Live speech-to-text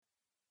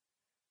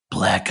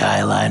black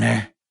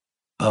eyeliner,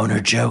 boner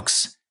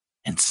jokes,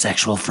 and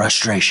sexual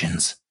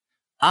frustrations.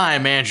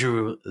 I'm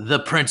Andrew, the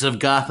Prince of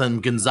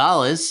Gotham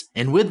Gonzalez,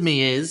 and with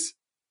me is...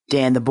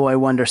 Dan the Boy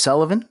Wonder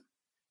Sullivan.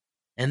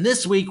 And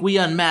this week we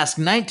unmask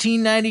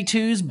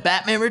 1992's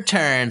Batman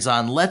Returns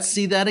on Let's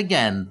See That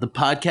Again, the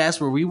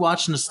podcast where we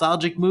watch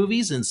nostalgic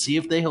movies and see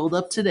if they hold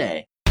up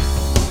today. Let's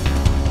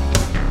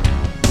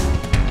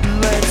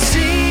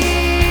see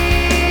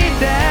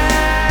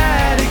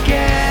that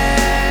again.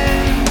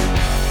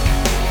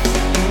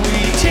 We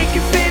take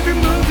your favorite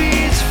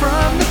movies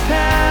from the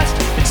past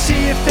and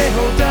see if they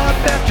hold up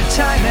after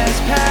time has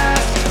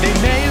passed. They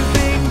may have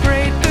been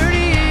great 30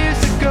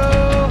 years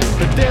ago,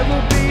 but there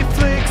will be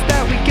flicks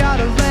that we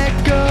gotta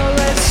let go.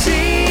 Let's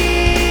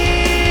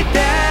see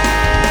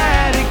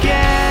that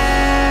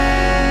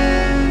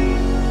again.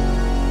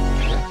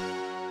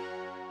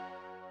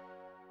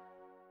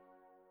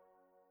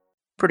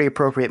 Pretty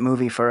appropriate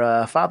movie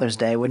for Father's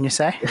Day, wouldn't you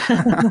say?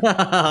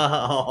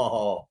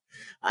 Oh,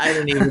 I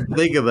didn't even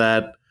think of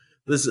that.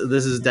 This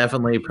is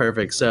definitely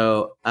perfect.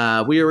 So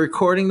we are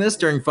recording this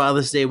during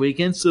Father's Day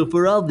weekend. So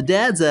for all the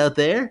dads out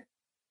there,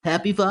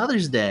 happy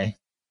Father's Day.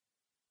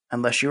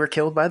 Unless you were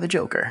killed by the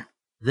Joker.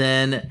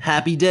 Then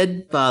happy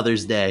dead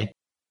Father's Day.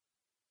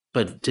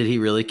 But did he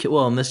really kill?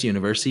 Well, in this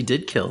universe, he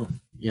did kill,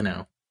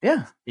 Yeah.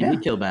 He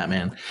did kill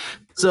Batman.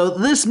 So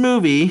this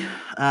movie,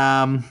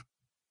 God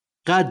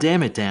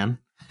damn it, Dan.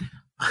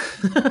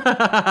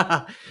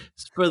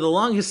 For the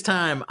longest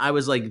time, I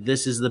was like,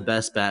 this is the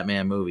best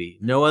Batman movie.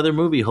 No other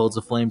movie holds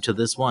a flame to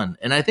this one.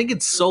 And I think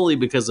it's solely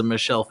because of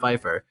Michelle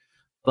Pfeiffer.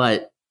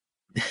 But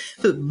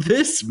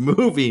this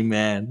movie,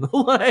 man,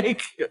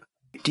 like...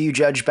 Do you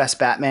judge Best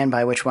Batman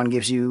by which one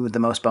gives you the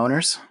most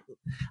boners?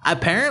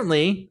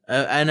 Apparently,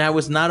 and I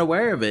was not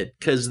aware of it,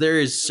 because there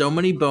is so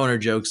many boner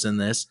jokes in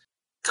this.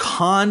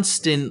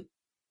 Constant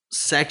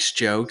sex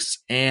jokes.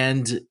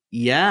 And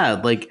yeah,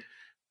 like,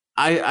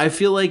 I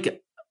feel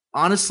like,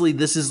 honestly,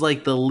 this is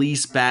like the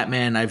least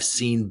Batman I've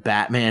seen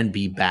Batman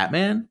be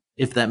Batman,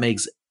 if that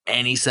makes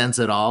any sense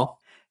at all.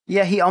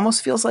 Yeah, he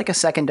almost feels like a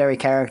secondary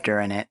character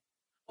in it.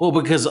 Well,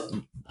 because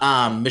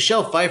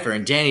Michelle Pfeiffer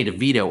and Danny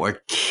DeVito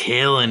are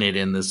killing it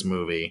in this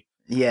movie.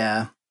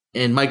 Yeah.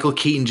 And Michael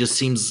Keaton just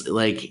seems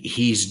like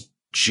he's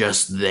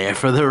just there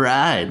for the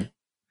ride.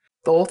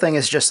 The whole thing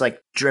is just like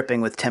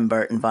dripping with Tim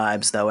Burton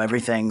vibes, though.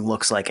 Everything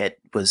looks like it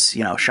was,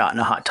 shot in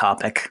a Hot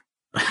Topic.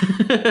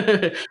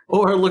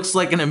 Or looks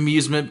like an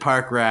amusement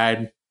park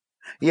ride.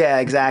 Yeah,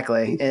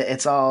 exactly.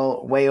 It's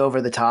all way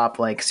over the top,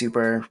 like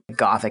super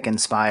gothic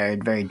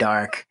inspired, very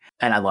dark.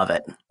 And I love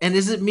it. And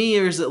is it me,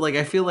 or is it like,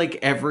 I feel like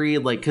every,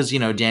 like, because,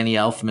 Danny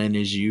Elfman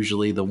is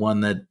usually the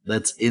one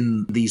that's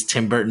in these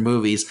Tim Burton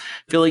movies.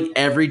 I feel like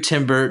every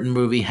Tim Burton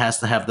movie has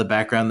to have the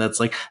background that's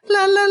like,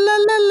 la la la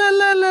la la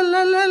la la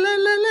la la la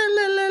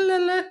la la la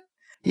la.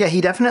 Yeah,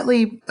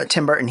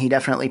 Tim Burton, he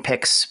definitely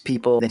picks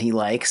people that he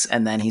likes,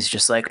 and then he's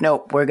just like,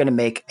 nope, we're going to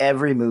make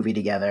every movie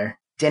together.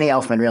 Danny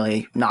Elfman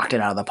really knocked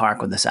it out of the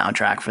park with the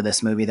soundtrack for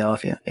this movie, though,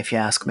 if you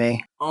ask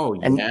me. Oh,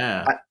 and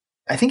yeah.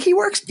 I think he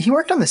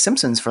worked on The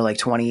Simpsons for like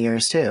 20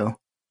 years, too.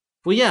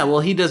 Well,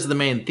 yeah, he does the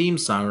main theme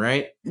song,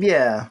 right?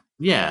 Yeah.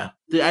 Yeah.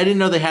 I didn't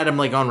know they had him,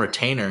 like, on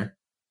retainer.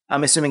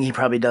 I'm assuming he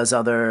probably does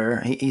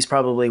he's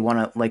probably one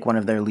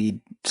of their lead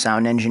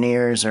sound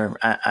engineers, or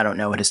I don't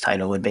know what his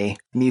title would be.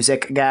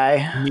 Music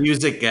guy.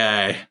 Music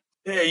guy.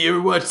 Hey, you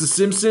ever watch The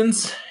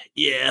Simpsons?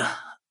 Yeah,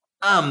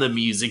 I'm the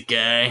music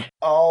guy.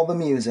 All the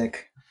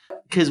music.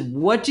 Because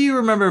what do you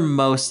remember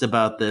most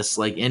about this,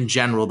 like, in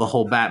general, the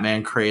whole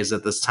Batman craze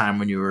at this time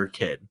when you were a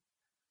kid?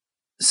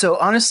 So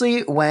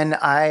honestly, when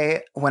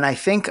I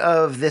think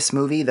of this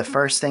movie, the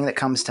first thing that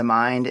comes to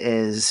mind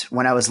is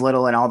when I was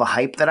little and all the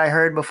hype that I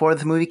heard before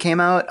the movie came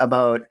out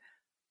about,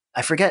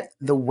 I forget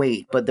the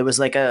weight, but there was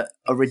like a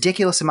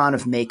ridiculous amount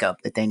of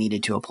makeup that they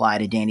needed to apply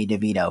to Danny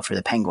DeVito for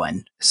the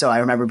Penguin. So I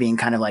remember being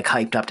kind of like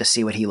hyped up to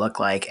see what he looked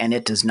like, and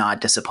it does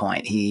not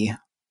disappoint. He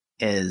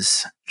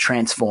is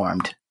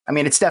transformed. I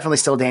mean, it's definitely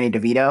still Danny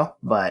DeVito,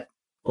 but...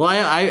 Well,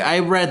 I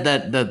read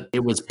that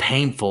it was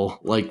painful,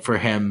 like, for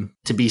him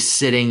to be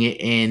sitting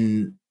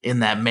in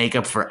that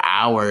makeup for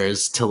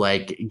hours to,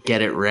 like,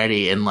 get it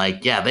ready. And,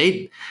 like, yeah,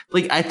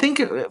 I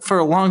think for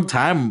a long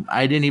time,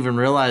 I didn't even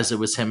realize it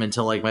was him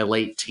until, like, my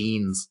late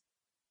teens.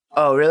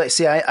 Oh, really?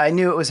 See, I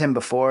knew it was him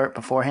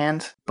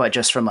beforehand, but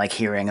just from, like,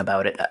 hearing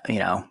about it,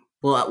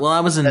 Well, I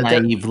was a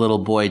naive little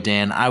boy,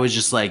 Dan. I was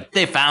just like,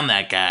 they found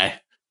that guy.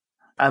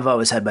 I've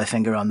always had my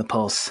finger on the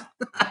pulse.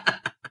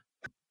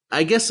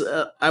 I guess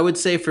I would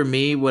say for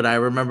me, what I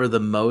remember the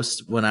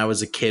most when I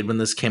was a kid when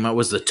this came out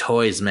was the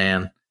toys,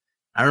 man.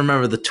 I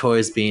remember the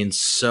toys being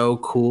so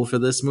cool for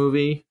this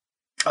movie.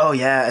 Oh,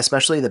 yeah,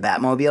 especially the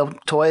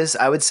Batmobile toys.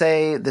 I would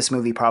say this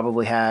movie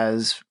probably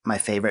has my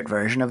favorite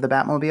version of the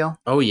Batmobile.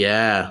 Oh,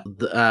 yeah.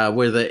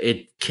 Where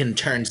it can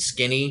turn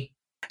skinny.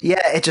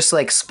 Yeah, it just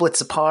like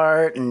splits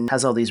apart and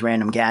has all these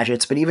random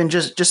gadgets, but even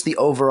just the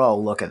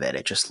overall look of it,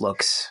 I just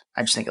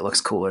think it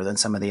looks cooler than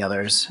some of the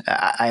others.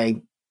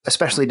 I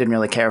especially didn't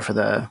really care for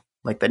the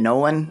like the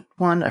Nolan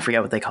one. I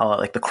forget what they call it,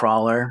 like the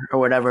Crawler or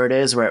whatever it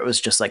is, where it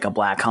was just like a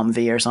black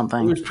Humvee or It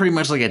something. was pretty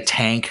much like a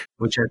tank,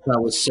 which I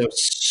thought was so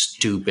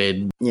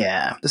stupid.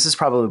 Yeah, this is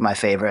probably my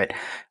favorite.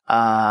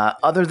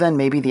 Other than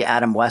maybe the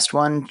Adam West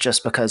one,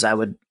 just because I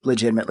would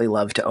legitimately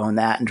love to own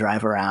that and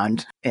drive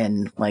around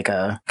in like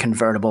a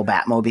convertible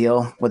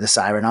Batmobile with a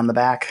siren on the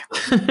back.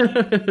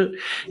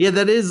 Yeah,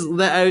 that is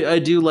that. I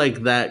do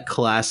like that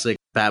classic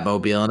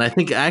Batmobile, and I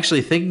think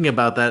actually thinking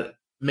about that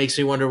makes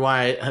me wonder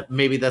why.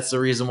 Maybe that's the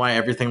reason why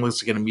everything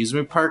looks like an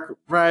amusement park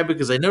ride.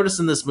 Because I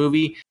noticed in this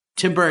movie,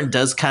 Tim Burton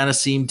does kind of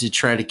seem to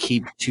try to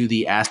keep to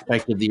the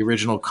aspect of the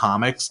original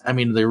comics. I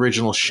mean, the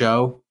original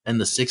show in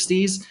the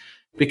 '60s.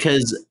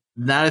 Because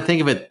now that I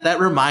think of it,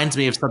 that reminds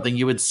me of something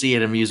you would see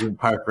at an amusement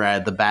park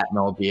ride: the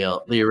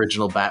Batmobile, the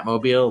original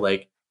Batmobile.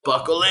 Like,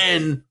 buckle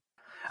in.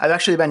 I've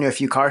actually been to a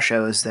few car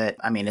shows that,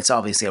 I mean, it's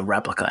obviously a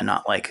replica,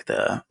 not like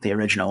the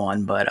original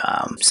one, but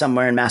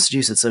somewhere in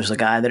Massachusetts, there's a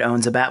guy that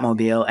owns a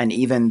Batmobile, and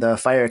even the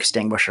fire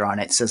extinguisher on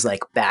it says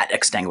like Bat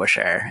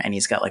Extinguisher, and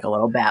he's got like a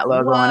little Bat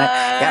logo on it.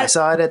 Yeah, I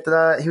saw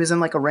it he was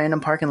in like a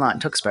random parking lot in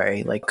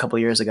Tewksbury like a couple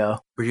years ago.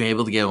 Were you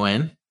able to go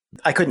in?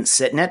 I couldn't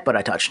sit in it, but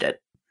I touched it.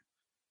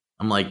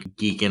 I'm like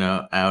geeking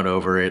out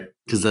over it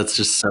because that's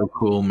just so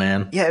cool,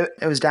 man. Yeah,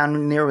 it was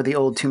down near where the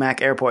old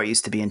Tumac Airport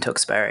used to be in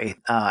Tewksbury.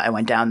 I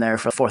went down there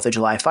for 4th of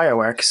July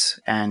fireworks,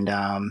 and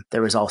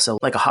there was also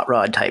like a hot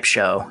rod type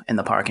show in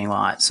the parking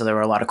lot. So there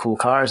were a lot of cool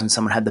cars, and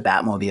someone had the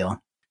Batmobile.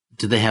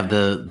 Did they have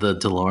the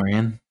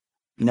DeLorean?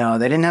 No,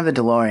 they didn't have the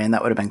DeLorean.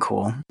 That would have been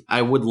cool.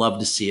 I would love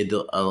to see a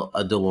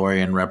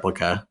DeLorean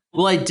replica.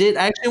 Well, I did.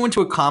 I actually went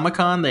to a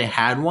Comic-Con. They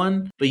had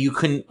one, but you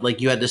couldn't,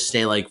 like, you had to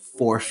stay like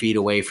 4 feet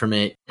away from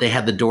it. They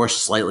had the door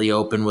slightly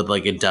open with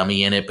like a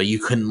dummy in it, but you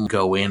couldn't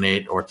go in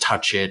it or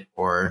touch it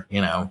or,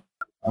 you know,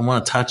 I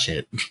want to touch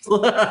it.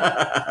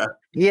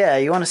 Yeah,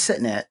 you want to sit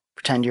in it,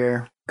 pretend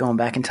you're going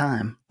back in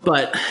time.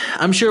 But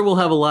I'm sure we'll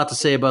have a lot to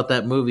say about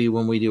that movie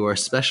when we do our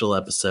special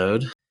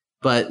episode.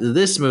 But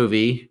this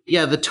movie,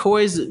 yeah, the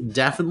toys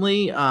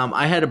definitely.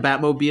 I had a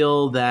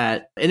Batmobile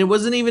that, and it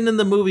wasn't even in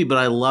the movie, but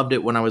I loved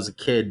it when I was a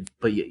kid.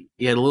 But you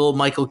had a little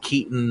Michael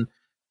Keaton,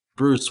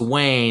 Bruce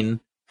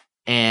Wayne,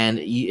 and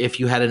if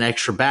you had an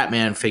extra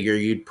Batman figure,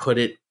 you'd put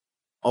it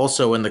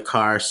also in the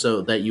car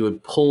so that you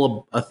would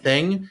pull a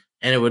thing,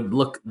 and it would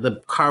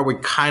the car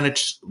would kind of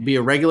be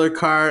a regular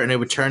car, and it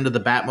would turn to the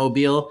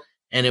Batmobile,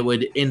 and it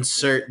would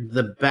insert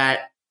the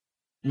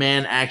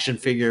Batman action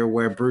figure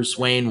where Bruce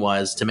Wayne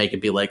was to make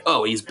it be like,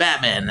 oh, he's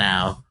Batman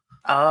now.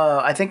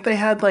 I think they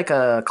had like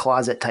a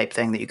closet type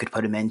thing that you could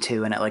put him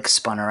into, and it like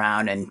spun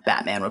around, and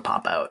Batman would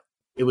pop out.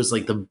 It was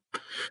like the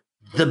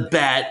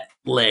Bat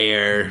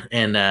layer,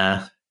 and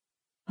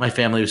my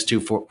family was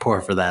too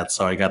poor for that,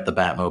 so I got the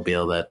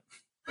Batmobile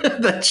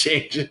that that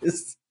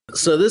changes.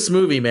 So this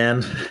movie,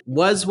 man,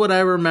 was what I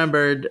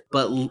remembered,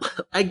 but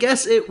I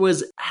guess it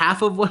was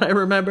half of what I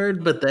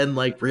remembered, but then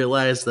like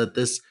realized that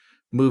this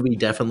movie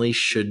definitely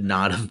should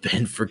not have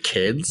been for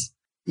kids.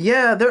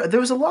 Yeah, there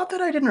was a lot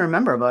that I didn't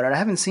remember about it. I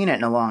haven't seen it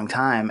in a long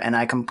time, and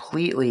I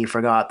completely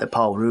forgot that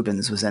Paul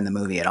Rubens was in the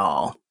movie at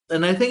all.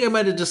 And I think I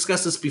might have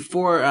discussed this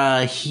before.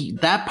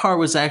 That part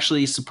was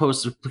actually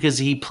supposed to, because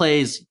he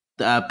plays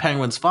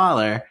Penguin's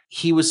father.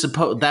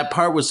 That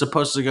part was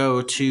supposed to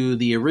go to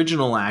the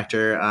original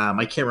actor.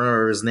 I can't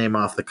remember his name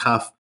off the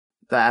cuff.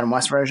 The Adam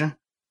West version?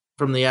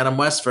 From the Adam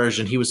West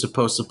version, he was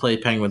supposed to play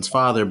Penguin's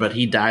father, but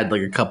he died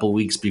like a couple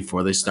weeks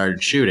before they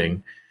started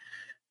shooting.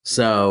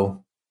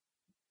 So,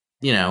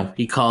 you know,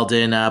 he called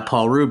in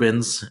Paul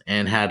Rubens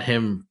and had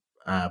him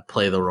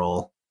play the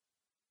role.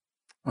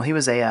 Well, he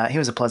was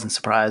a pleasant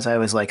surprise. I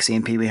always like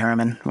seeing Pee Wee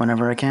Herman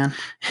whenever I can.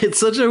 It's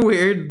such a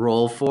weird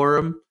role for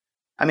him.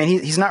 I mean,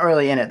 he's not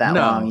really in it that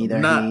long either.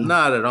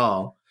 Not at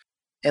all.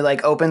 It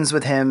like opens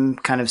with him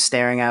kind of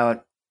staring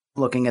out,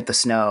 looking at the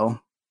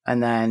snow,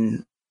 and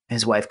then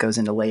his wife goes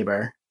into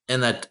labor.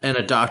 And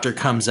a doctor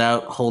comes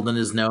out holding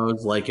his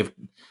nose, like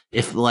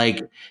if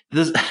like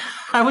this.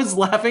 I was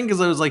laughing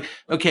because I was like,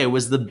 okay,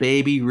 was the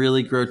baby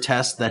really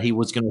grotesque that he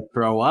was going to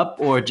throw up,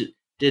 or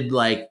did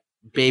like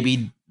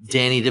baby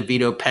Danny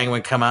DeVito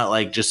Penguin come out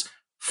like just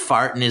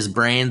farting his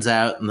brains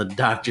out, and the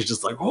doctor's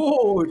just like,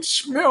 oh, it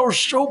smells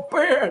so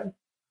bad.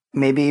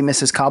 Maybe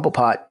Mrs.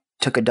 Cobblepot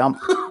took a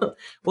dump.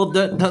 Well,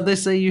 don't they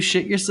say you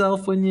shit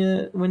yourself when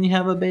you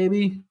have a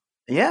baby?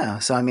 Yeah,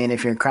 so I mean,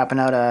 if you're crapping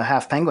out a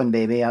half penguin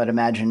baby, I would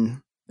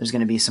imagine there's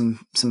going to be some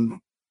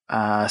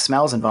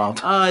smells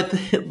involved.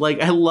 Like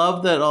I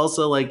love that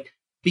also, like,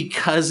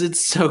 because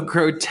it's so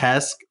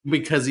grotesque,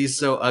 because he's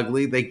so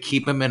ugly, they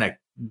keep him in a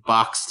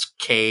boxed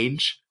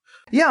cage.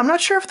 Yeah, I'm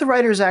not sure if the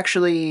writers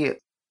actually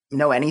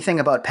know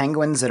anything about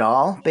penguins at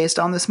all based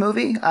on this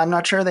movie. I'm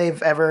not sure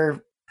they've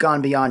ever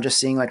gone beyond just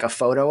seeing like a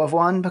photo of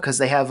one, because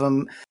they have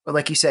him,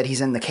 like you said,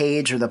 he's in the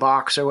cage or the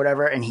box or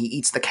whatever, and he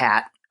eats the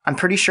cat. I'm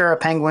pretty sure a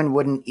penguin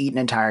wouldn't eat an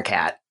entire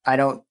cat.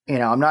 I'm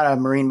not a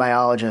marine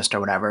biologist or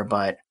whatever,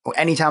 but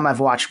anytime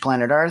I've watched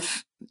Planet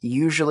Earth,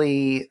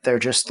 usually they're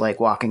just like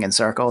walking in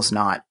circles,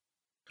 not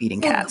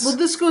eating cats. Well,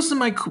 this goes to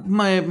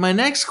my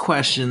next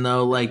question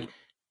though. Like,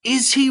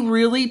 is he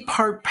really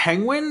part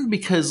penguin?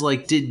 Because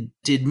like, did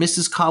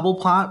Mrs.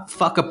 Cobblepot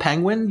fuck a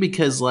penguin?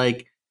 Because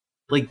like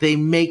they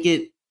make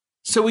it.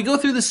 So we go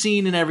through the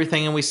scene and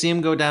everything, and we see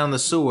him go down the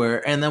sewer,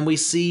 and then we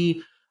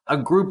see a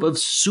group of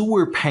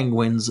sewer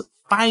penguins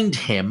find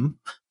him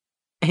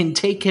and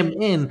take him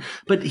in.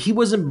 But he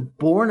wasn't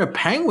born a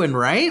penguin,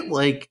 right?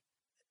 Like,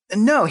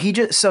 No, he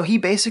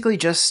basically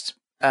just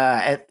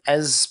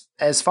as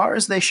far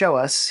as they show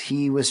us,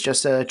 he was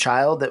just a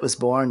child that was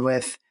born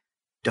with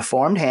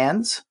deformed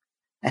hands,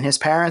 and his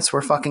parents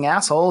were fucking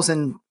assholes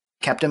and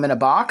kept him in a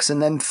box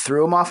and then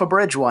threw him off a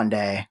bridge one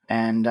day.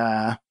 And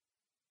I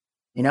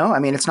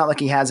mean, it's not like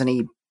he has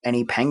any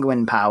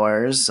penguin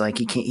powers. Like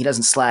he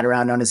doesn't slide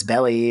around on his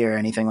belly or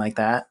anything like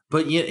that.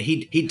 but yeah,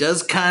 he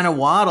does kind of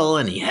waddle,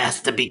 and he has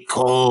to be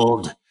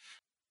cold.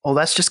 Well,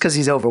 that's just because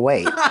he's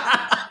overweight.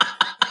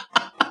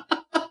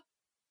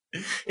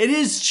 It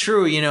is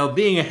true,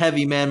 being a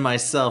heavy man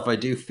myself, I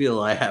do feel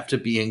I have to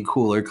be in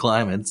cooler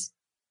climates.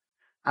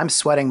 I'm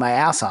sweating my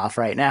ass off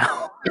right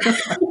now.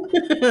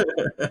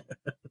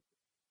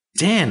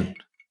 Dan,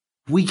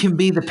 we can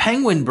be the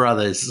Penguin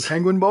Brothers.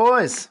 Penguin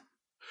boys.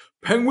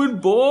 Penguin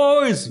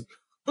Boys!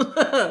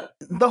 The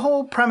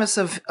whole premise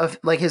of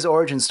like his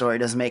origin story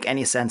doesn't make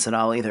any sense at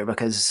all either,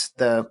 because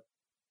the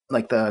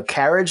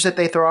carriage that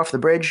they throw off the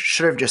bridge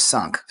should have just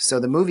sunk. So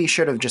the movie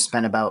should have just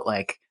been about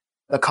like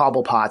the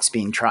Cobblepots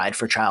being tried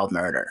for child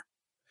murder.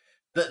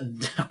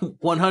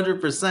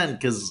 100%,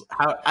 because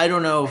I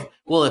don't know,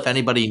 if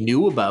anybody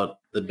knew about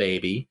the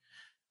baby.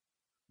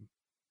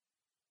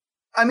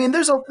 I mean,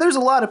 there's a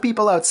lot of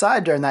people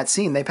outside during that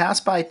scene. They pass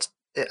by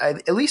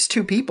at least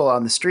two people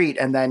on the street,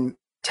 and then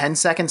 10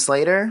 seconds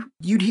later,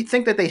 you'd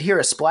think that they'd hear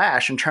a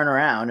splash and turn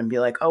around and be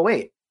like, oh,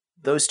 wait,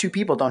 those two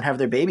people don't have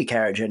their baby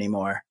carriage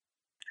anymore.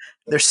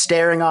 They're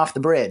staring off the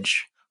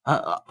bridge.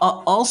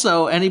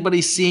 Also,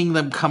 anybody seeing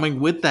them coming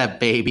with that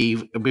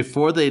baby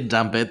before they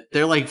dump it,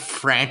 they're like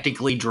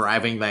frantically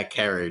driving that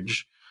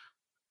carriage.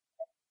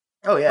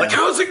 Oh, yeah. Like,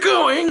 how's it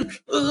going?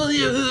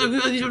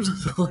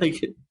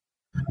 Like,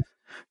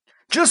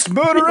 just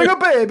murdering a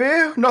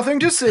baby, nothing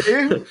to see.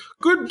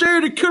 good day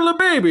to kill a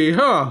baby,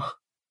 huh?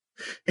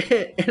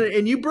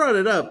 And you brought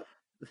it up.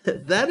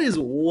 That is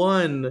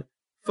one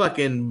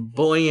fucking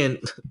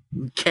buoyant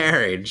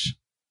carriage.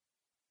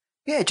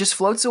 Yeah, it just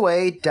floats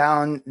away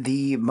down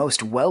the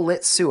most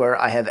well-lit sewer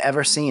I have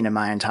ever seen in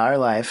my entire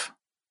life.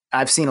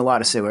 I've seen a lot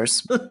of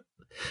sewers. Yeah,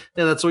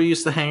 that's where you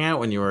used to hang out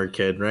when you were a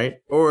kid, right?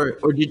 Or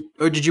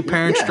did your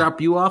parents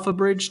drop you off a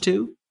bridge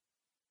too?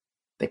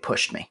 They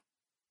pushed me.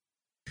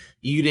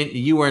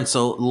 You weren't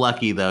so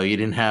lucky though. You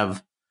didn't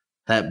have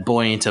that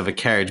buoyant of a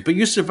carriage, but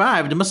you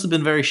survived. It must have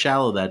been very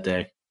shallow that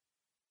day.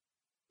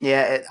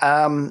 Yeah,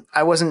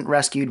 I wasn't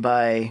rescued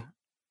by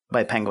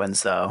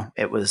penguins though.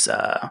 It was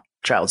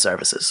child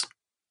services.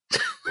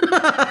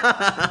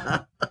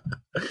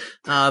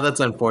 That's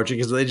unfortunate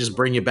because they just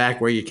bring you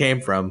back where you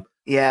came from.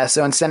 Yeah,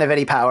 so instead of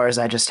any powers,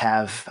 I just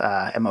have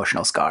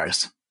emotional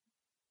scars.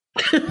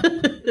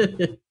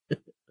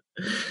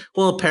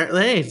 Well,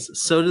 apparently, hey,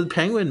 so did the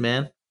penguin,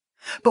 man.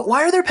 But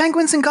why are there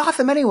penguins in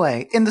Gotham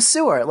anyway? In the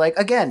sewer? Like,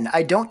 again,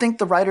 I don't think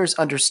the writers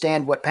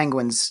understand what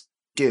penguins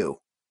do.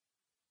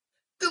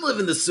 They live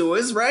in the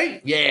sewers, right?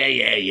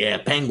 Yeah.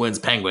 Penguins.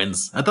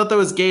 I thought that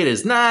was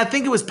gators. Nah, I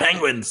think it was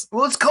penguins.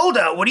 Well, it's cold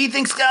out. What do you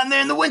think's down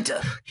there in the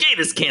winter?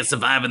 Gators can't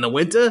survive in the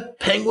winter.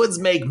 Penguins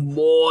make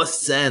more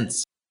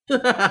sense.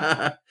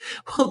 Well,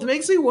 it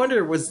makes me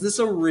wonder, was this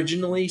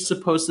originally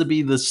supposed to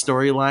be the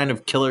storyline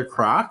of Killer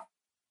Croc?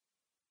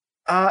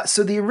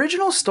 So the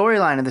original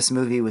storyline of this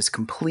movie was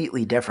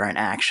completely different,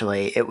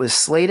 actually. It was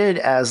slated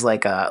as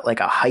like a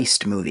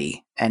heist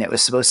movie, and it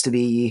was supposed to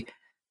be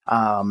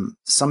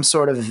some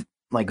sort of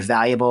like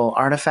valuable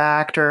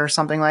artifact or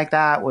something like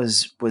that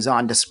was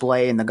on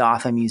display in the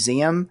Gotham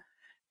Museum,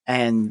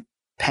 and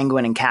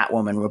Penguin and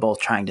Catwoman were both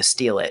trying to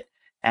steal it.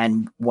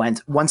 And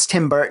once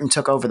Tim Burton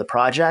took over the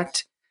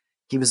project,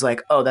 he was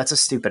like, oh, that's a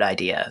stupid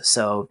idea.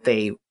 So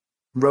they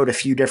wrote a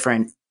few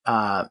different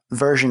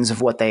versions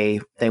of what they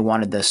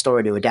wanted the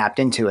story to adapt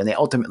into, and they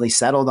ultimately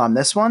settled on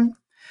this one.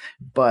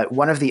 But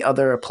one of the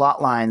other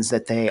plot lines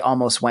that they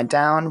almost went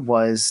down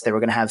was they were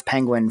going to have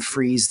Penguin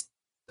freeze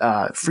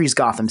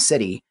Gotham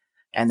City,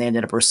 and they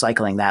ended up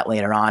recycling that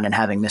later on and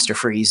having Mr.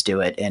 Freeze do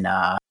it in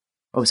what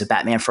was it,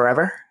 Batman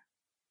Forever?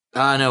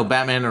 No,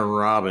 Batman and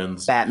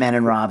Robin's. Batman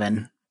and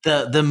Robin.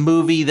 The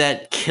movie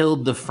that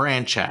killed the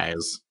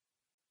franchise.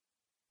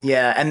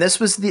 Yeah, and this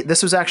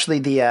was actually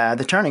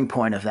the turning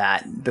point of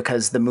that,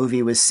 because the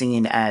movie was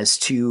seen as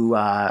too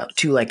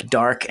like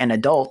dark and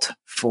adult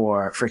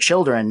for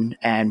children,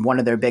 and one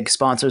of their big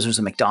sponsors was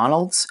a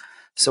McDonald's.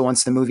 So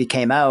once the movie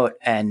came out,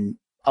 and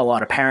a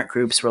lot of parent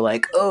groups were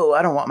like, "Oh,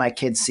 I don't want my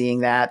kids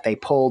seeing that," they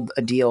pulled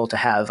a deal to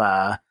have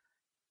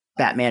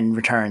Batman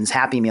Returns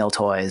Happy Meal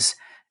toys,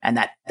 and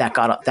that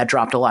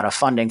dropped a lot of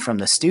funding from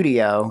the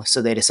studio.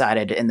 So they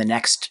decided in the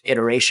next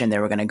iteration they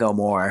were going to go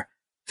more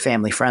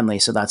family friendly,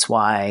 so that's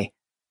why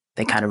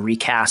they kind of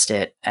recast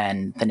it,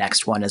 and the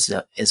next one is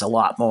a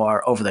lot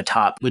more over the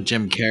top with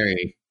Jim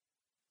Carrey.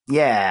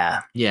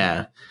 Yeah.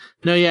 Yeah.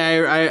 No,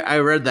 yeah, I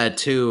read that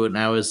too, and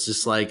I was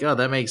just like, oh,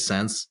 that makes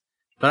sense.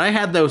 But I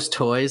had those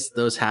toys,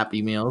 those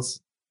Happy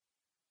Meals.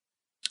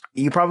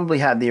 You probably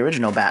had the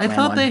original Batman I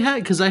thought one. they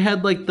had, because I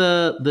had like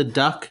the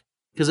duck,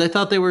 because I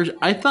thought they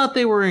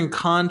were in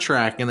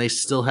contract and they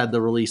still had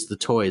to release the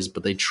toys,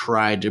 but they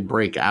tried to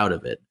break out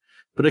of it.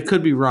 But it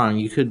could be wrong.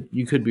 You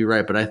could be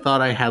right, but I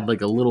thought I had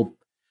like a little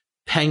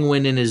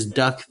penguin in his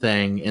duck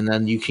thing, and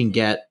then you can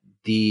get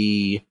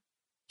the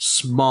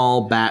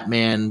small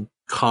Batman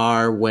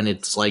car when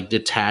it's like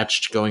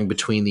detached going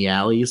between the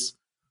alleys.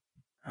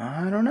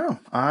 I don't know.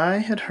 I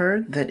had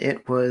heard that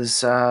it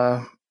was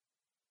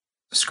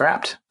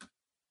scrapped.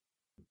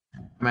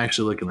 I'm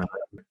actually looking at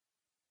it.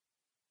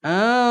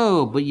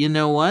 Oh, but you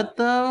know what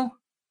though?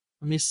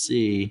 Let me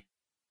see.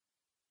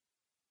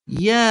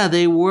 Yeah,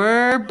 they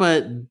were,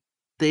 but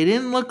they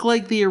didn't look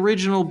like the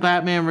original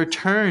Batman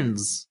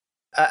Returns.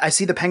 I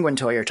see the penguin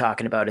toy you're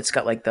talking about. It's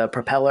got like the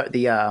propeller,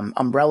 the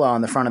umbrella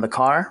on the front of the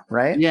car,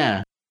 right?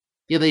 Yeah.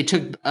 Yeah, they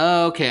took.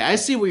 Oh, okay. I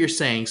see what you're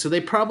saying. So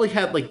they probably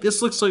had like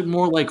this looks like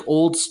more like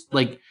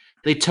like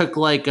they took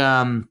like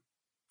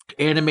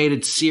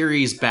animated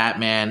series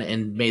Batman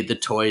and made the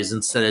toys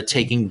instead of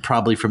taking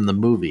probably from the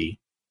movie.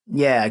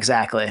 Yeah,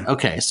 exactly.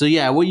 Okay, so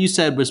yeah, what you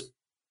said was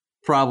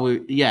probably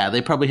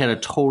they probably had a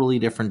totally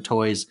different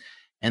toys,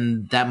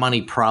 and that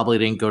money probably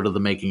didn't go to the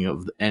making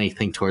of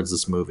anything towards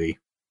this movie.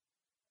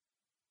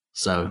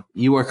 So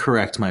you are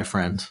correct, my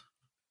friend.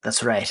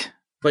 That's right.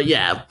 But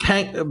yeah,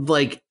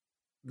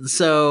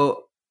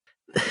 so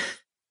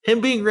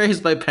him being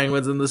raised by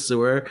penguins in the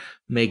sewer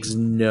makes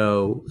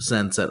no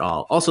sense at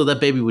all. Also, that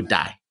baby would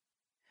die.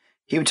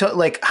 He would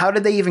like, how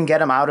did they even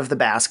get him out of the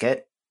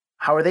basket?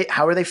 How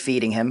are they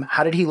feeding him?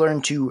 How did he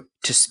learn to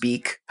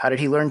speak? How did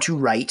he learn to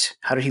write?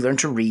 How did he learn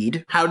to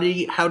read? How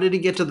did he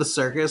get to the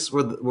circus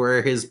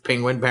where his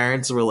penguin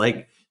parents were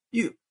like,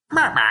 you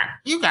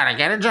gotta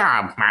get a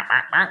job.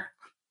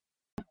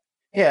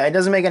 Yeah, it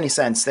doesn't make any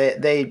sense.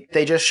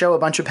 They just show a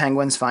bunch of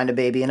penguins find a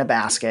baby in a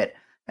basket,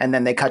 and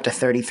then they cut to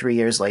 33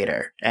 years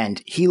later,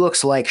 and he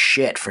looks like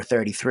shit for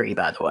 33,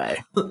 by the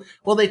way.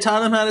 Well, they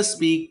taught him how to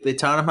speak, they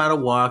taught him how to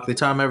walk, they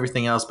taught him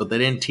everything else, but they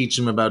didn't teach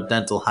him about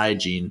dental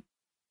hygiene.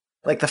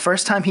 Like, the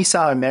first time he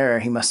saw a mirror,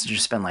 he must have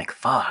just been like,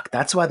 fuck,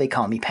 that's why they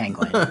call me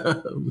Penguin.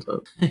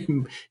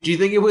 Do you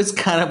think it was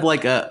kind of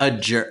like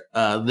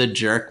the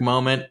jerk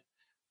moment?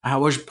 I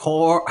was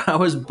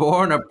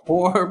born a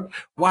poor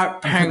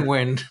white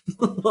penguin.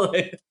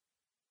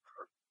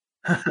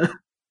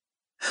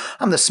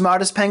 I'm the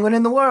smartest penguin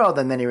in the world.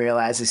 And then he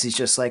realizes he's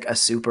just like a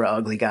super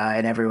ugly guy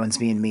and everyone's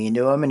being mean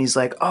to him. And he's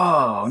like,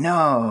 oh,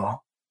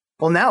 no.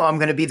 Well, now I'm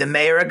going to be the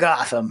mayor of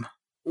Gotham.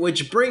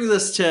 Which brings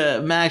us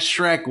to Max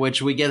Schreck,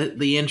 which we get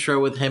the intro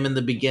with him in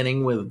the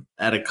beginning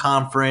at a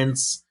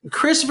conference.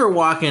 Christopher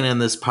Walken in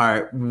this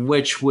part,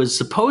 which was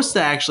supposed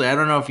to actually, I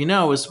don't know if you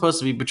know, was supposed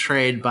to be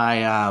portrayed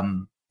by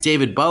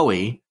David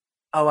Bowie.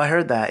 Oh, I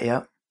heard that,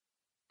 yep.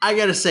 I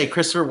gotta say,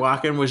 Christopher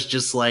Walken was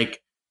just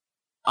like,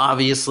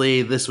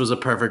 obviously this was a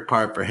perfect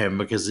part for him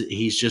because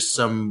he's just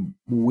some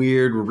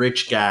weird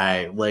rich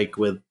guy, like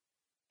with...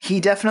 He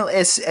definitely,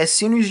 as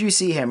soon as you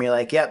see him, you're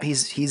like, yep,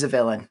 he's a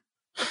villain.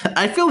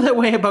 I feel that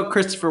way about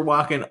Christopher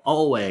Walken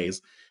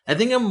always. I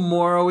think I'm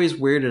more always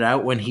weirded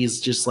out when he's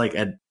just like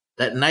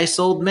that nice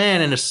old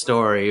man in a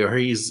story, or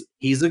he's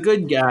a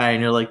good guy,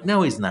 and you're like,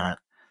 no, he's not.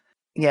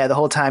 Yeah, the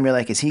whole time you're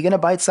like, is he gonna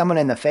bite someone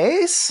in the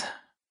face?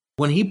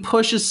 When he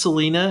pushes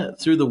Selena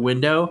through the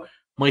window,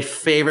 my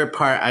favorite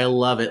part, I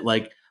love it.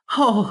 Like,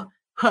 oh,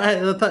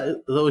 I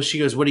thought, she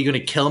goes, what are you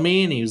gonna kill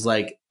me? And he was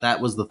like,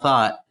 that was the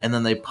thought. And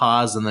then they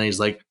pause, and then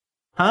he's like,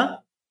 huh?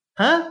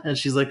 And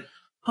she's like,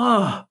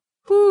 oh.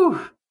 Whew,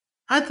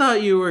 I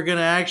thought you were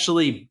gonna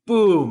actually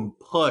boom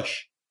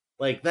push.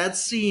 Like, that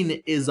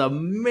scene is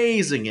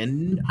amazing,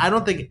 and I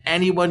don't think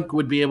anyone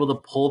would be able to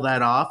pull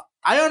that off.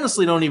 I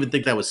honestly don't even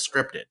think that was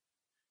scripted.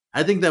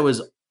 I think that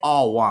was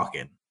all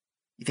Walken.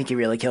 You think he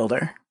really killed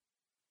her?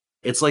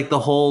 It's like the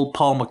whole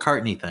Paul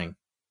McCartney thing.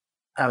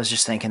 I was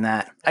just thinking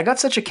that. I got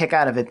such a kick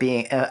out of it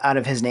being out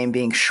of his name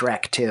being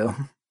Shrek too.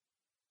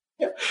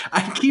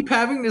 I keep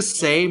having to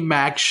say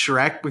Max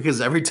Schreck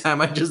because every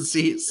time I just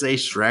say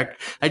Shrek,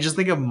 I just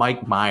think of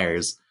Mike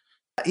Myers.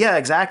 Yeah,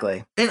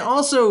 exactly. And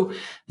also,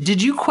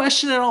 did you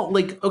question it all?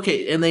 Like,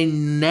 okay, and they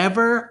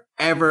never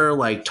ever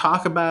like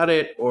talk about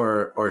it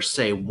or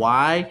say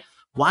why.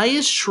 Why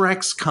is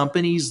Shrek's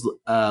company's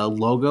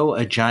logo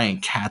a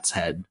giant cat's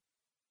head?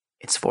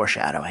 It's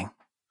foreshadowing.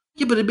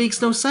 Yeah, but it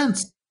makes no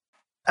sense.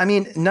 I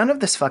mean, none of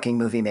this fucking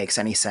movie makes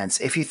any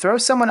sense. If you throw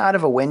someone out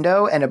of a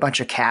window and a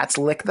bunch of cats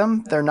lick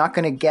them, they're not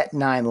going to get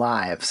 9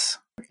 lives.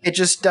 It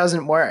just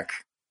doesn't work.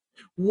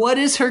 What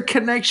is her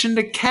connection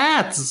to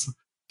cats?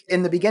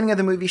 In the beginning of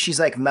the movie, she's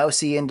like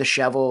mousy and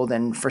disheveled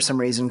and for some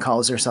reason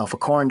calls herself a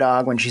corn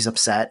dog when she's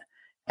upset.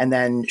 And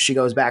then she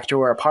goes back to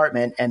her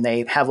apartment and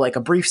they have like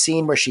a brief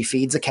scene where she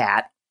feeds a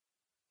cat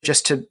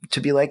just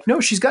to be like,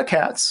 no, she's got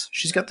cats.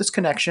 She's got this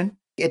connection.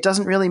 It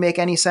doesn't really make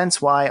any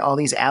sense why all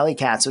these alley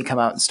cats would come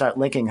out and start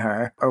licking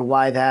her or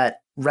why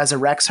that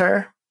resurrects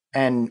her.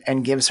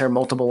 and gives her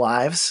multiple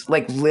lives,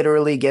 like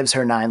literally gives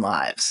her 9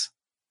 lives.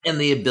 And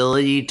the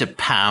ability to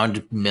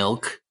pound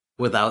milk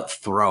without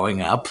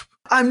throwing up.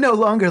 I'm no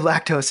longer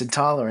lactose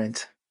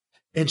intolerant.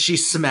 And she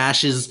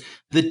smashes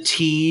the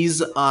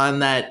T's on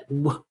that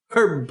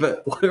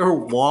her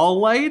wall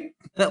light.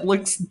 That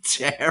looks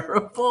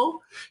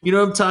terrible. You know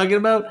what I'm talking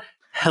about?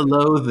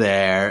 Hello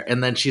there.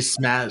 And then she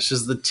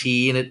smashes the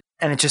T and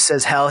it just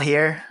says hell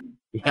here.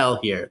 Hell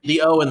here.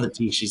 The O and the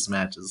T she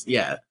smashes.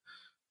 Yeah.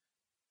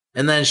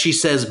 And then she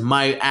says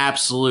my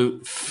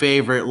absolute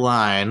favorite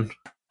line.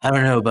 I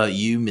don't know about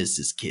you,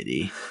 Mrs.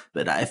 Kitty,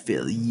 but I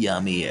feel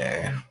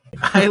yummier.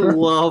 I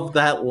love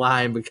that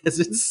line because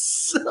it's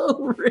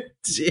so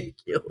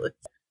ridiculous.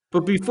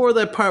 But before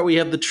that part, we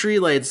have the tree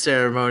light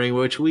ceremony,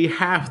 which we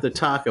have to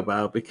talk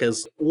about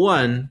because,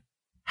 one,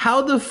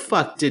 how the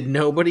fuck did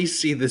nobody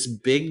see this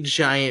big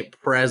giant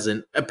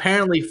present,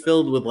 apparently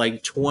filled with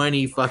like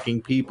 20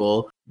 fucking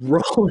people,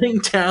 rolling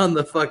down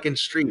the fucking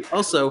street?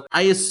 Also,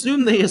 I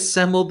assume they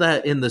assembled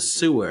that in the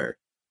sewer.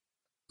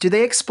 Do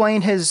they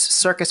explain his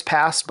circus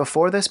past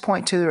before this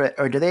point too,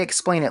 or do they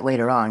explain it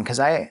later on? Because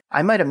I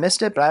might have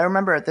missed it, but I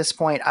remember at this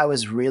point I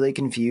was really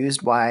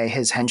confused why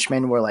his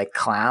henchmen were like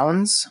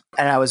clowns,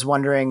 and I was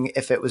wondering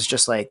if it was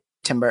just like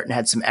Tim Burton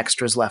had some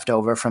extras left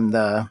over from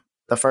the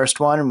first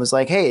one and was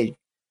like, hey,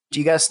 do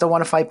you guys still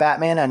want to fight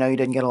Batman? I know you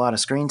didn't get a lot of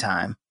screen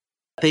time.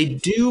 They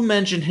do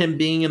mention him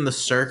being in the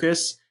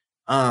circus.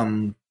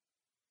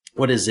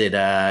 What is it?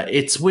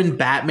 It's when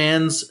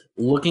Batman's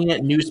looking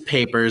at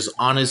newspapers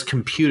on his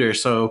computer.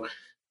 So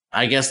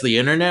I guess the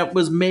internet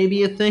was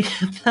maybe a thing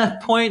at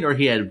that point, or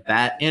he had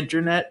Bat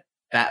Internet,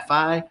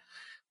 Bat-Fi.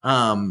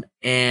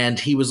 And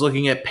he was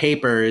looking at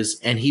papers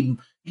and he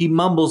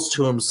mumbles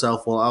to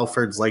himself while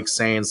Alfred's like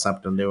saying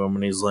something to him,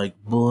 and he's like,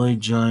 boy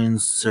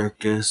giant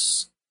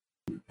circus,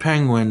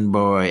 penguin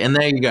boy. And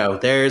there you go.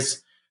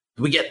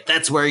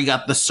 That's where you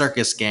got the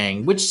circus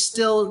gang, which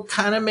still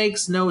kind of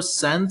makes no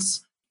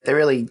sense. They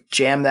really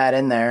jammed that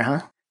in there,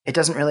 huh? It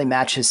doesn't really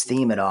match his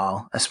theme at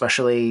all,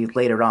 especially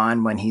later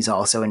on when he's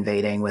also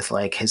invading with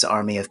like his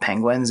army of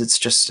penguins. It's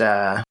just,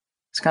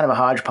 it's kind of a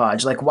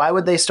hodgepodge. Like, why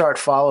would they start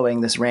following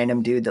this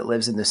random dude that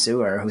lives in the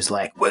sewer who's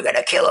like, we're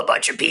gonna kill a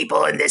bunch of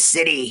people in this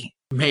city?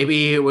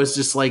 Maybe it was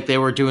just like they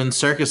were doing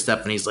circus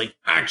stuff and he's like,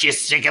 aren't you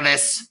sick of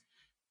this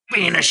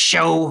being a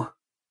show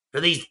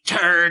for these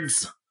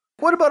turds?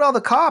 What about all the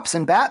cops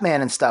and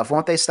Batman and stuff?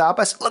 Won't they stop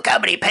us? Look how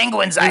many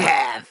penguins I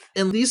have.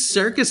 And these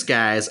circus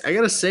guys, I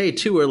gotta say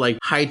too, are like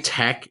high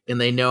tech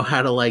and they know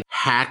how to like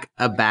hack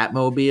a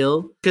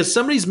Batmobile. Because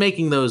somebody's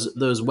making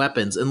those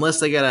weapons, unless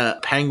they got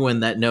a penguin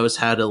that knows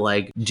how to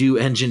like do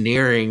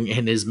engineering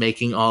and is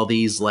making all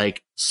these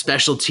like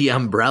specialty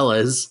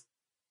umbrellas.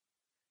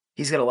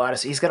 He's got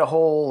a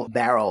whole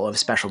barrel of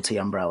specialty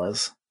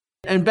umbrellas.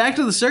 And back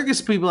to the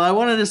circus people, I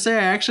wanted to say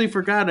I actually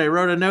forgot. I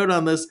wrote a note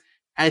on this.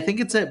 I think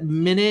it's at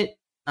minute,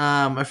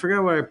 I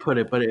forgot where I put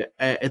it, but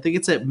I think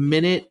it's at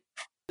minute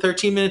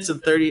 13 minutes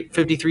and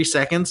 53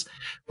 seconds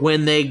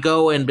when they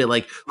go and be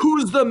like,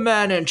 who's the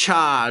man in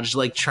charge?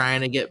 Like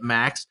trying to get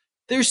Max.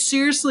 There's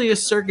seriously a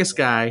circus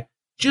guy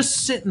just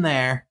sitting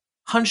there,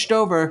 hunched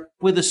over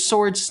with a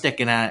sword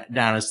sticking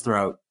down his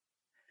throat.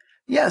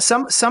 Yeah,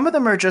 some of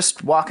them are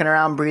just walking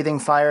around breathing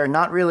fire,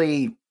 not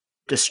really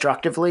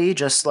destructively,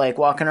 just like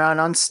walking around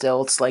on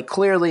stilts, like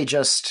clearly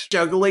just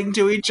juggling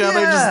to each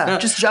other.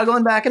 Just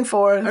juggling back and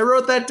forth. I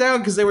wrote that down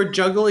because they were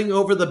juggling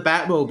over the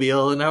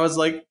Batmobile, and I was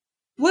like,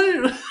 what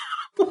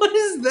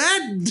is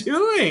that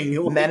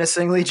doing?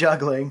 Menacingly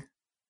juggling.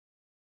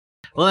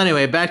 Well,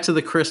 anyway, back to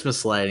the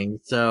Christmas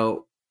lighting.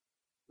 So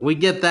we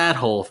get that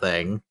whole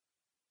thing.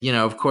 You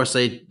know, of course,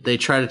 they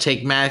try to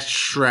take Max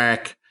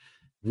Shrek.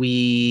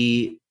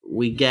 We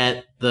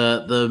get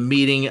the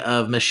meeting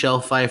of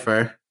Michelle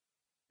Pfeiffer.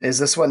 Is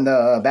this when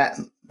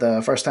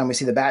the first time we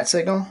see the bat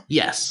signal?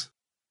 Yes.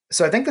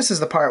 So I think this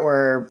is the part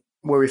where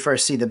we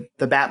first see the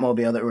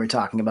Batmobile that we were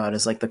talking about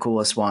is like the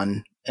coolest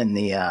one in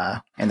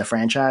the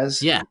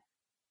franchise. Yeah.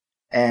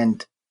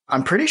 And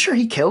I'm pretty sure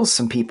he kills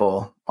some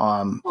people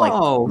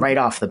right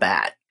off the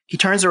bat. He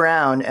turns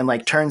around and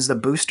like turns the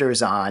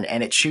boosters on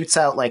and it shoots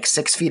out like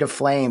 6 feet of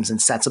flames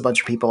and sets a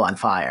bunch of people on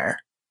fire.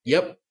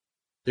 Yep.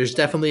 There's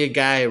definitely a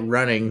guy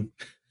running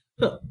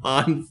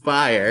on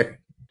fire.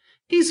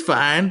 He's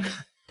fine.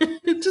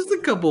 Just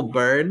a couple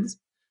burns.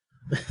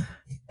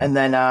 And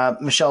then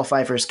Michelle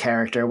Pfeiffer's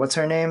character, what's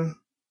her name?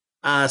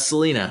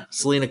 Selena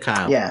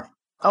Kyle. Yeah.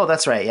 Oh,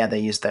 that's right. Yeah, they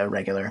used the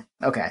regular.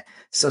 Okay.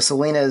 So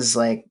Selena's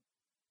like,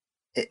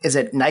 is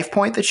it knife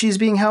point that she's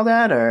being held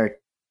at or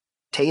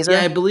taser?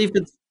 Yeah, I believe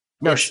it's...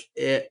 No,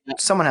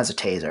 someone has a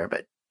taser,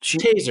 but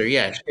taser,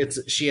 yeah.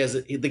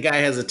 The guy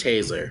has a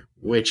taser,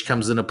 which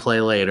comes into play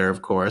later,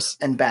 of course.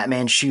 And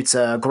Batman shoots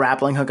a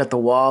grappling hook at the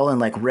wall and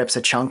like rips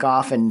a chunk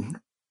off and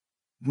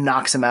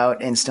knocks him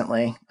out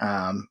instantly.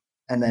 And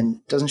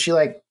then doesn't she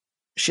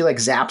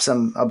zaps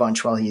him a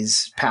bunch while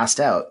he's passed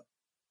out.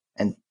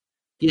 And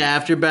yeah,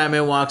 after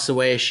Batman walks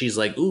away, she's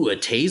like, ooh, a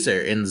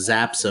taser, and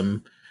zaps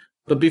him.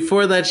 But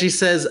before that, she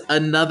says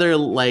another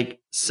like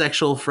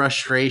sexual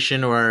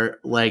frustration or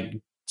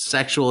like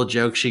sexual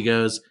joke, she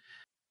goes,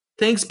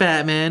 "Thanks,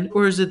 Batman,"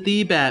 or is it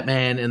the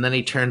Batman? And then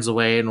he turns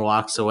away and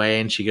walks away,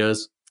 and she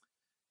goes,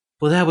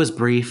 "Well, that was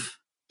brief,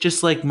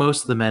 just like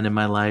most of the men in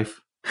my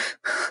life."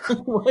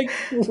 Like,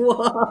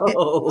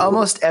 whoa.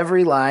 Almost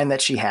every line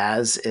that she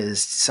has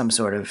is some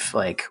sort of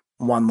like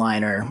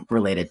one-liner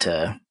related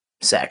to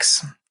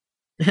sex.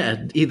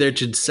 Yeah, either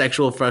to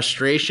sexual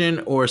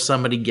frustration or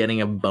somebody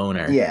getting a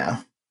boner.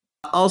 Yeah.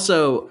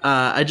 Also,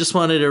 I just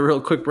wanted to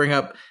real quick bring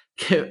up,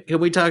 can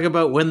we talk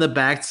about when the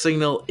bat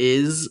signal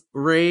is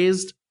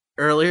raised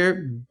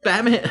earlier?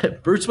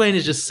 Bruce Wayne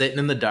is just sitting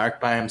in the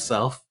dark by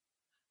himself.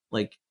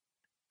 Like,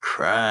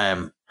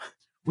 crime.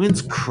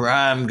 When's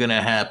crime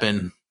gonna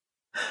happen?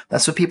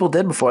 That's what people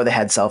did before they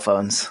had cell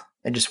phones.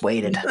 They just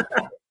waited.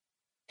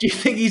 Do you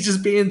think he's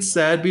just being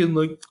sad, being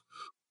like,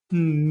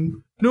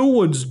 no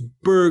one's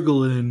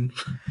burgling?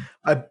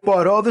 I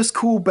bought all this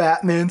cool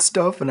Batman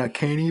stuff and I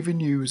can't even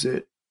use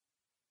it.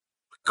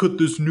 Cut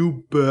this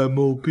new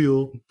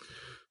Batmobile.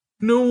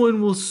 No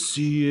one will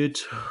see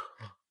it.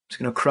 Just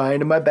gonna cry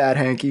into my bat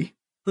hanky.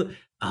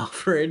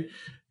 Alfred,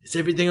 is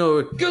everything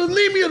over? Go,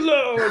 leave me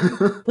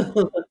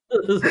alone.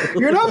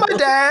 You're not my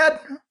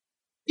dad.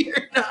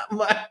 You're not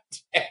my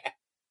dad.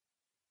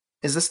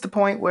 Is this the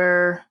point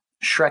where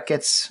Shrek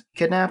gets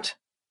kidnapped?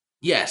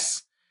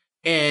 Yes.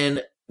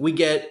 And we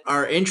get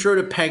our intro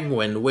to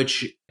Penguin,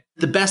 which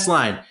the best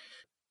line.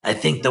 I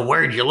think the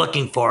word you're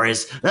looking for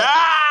is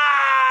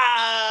ah!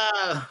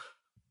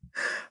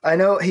 I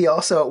know he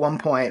also at one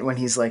point when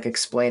he's like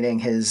explaining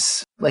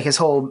his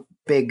whole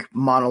big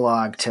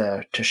monologue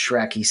to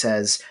Shrek, he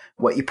says,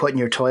 "What you put in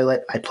your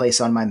toilet, I place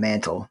on my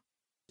mantle."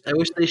 I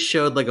wish they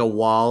showed like a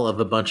wall of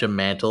a bunch of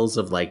mantles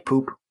of like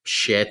Poop.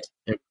 shit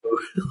and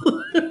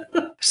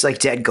Just like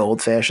dead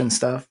goldfish and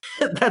stuff.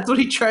 That's what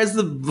he tries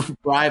to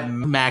bribe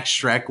Max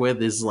Shrek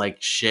with, is like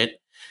shit.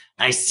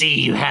 I see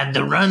you had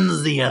the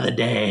runs the other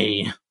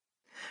day.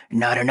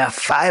 Not enough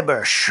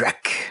fiber,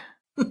 Shrek.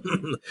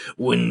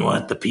 Wouldn't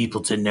want the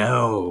people to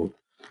know.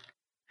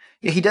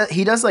 Yeah,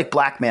 he does like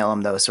blackmail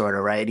him though, sort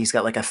of, right? He's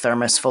got like a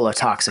thermos full of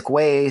toxic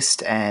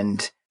waste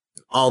and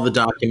all the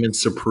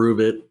documents to prove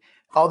it.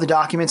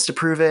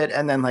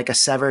 And then like a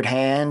severed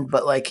hand,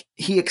 but like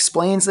he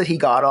explains that he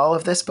got all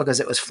of this because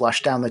it was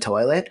flushed down the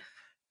toilet.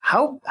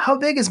 How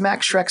big is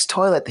Max Shrek's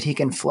toilet that he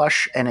can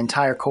flush an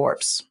entire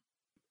corpse?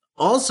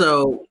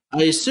 Also,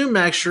 I assume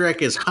Max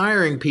Shrek is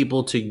hiring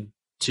people to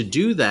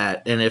do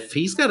that, and if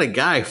he's got a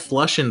guy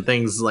flushing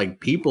things like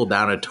people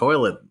down a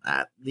toilet,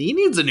 he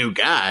needs a new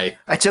guy.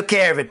 I took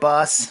care of it,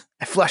 boss.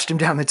 I flushed him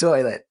down the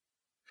toilet.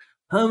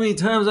 How many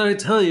times did I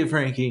tell you,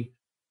 Frankie?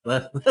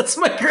 That's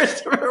my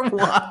Christopher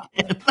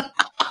Walken.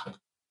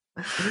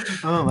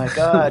 Oh my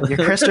god, your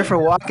Christopher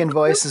Walken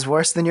voice is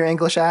worse than your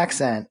English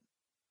accent.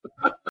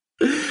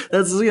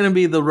 That's going to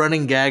be the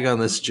running gag on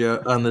this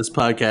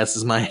podcast,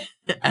 is my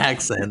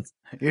accent.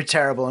 Your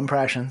terrible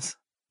impressions.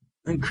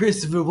 I'm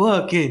Christopher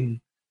Walken.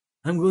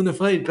 I'm going to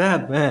fight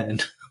Batman.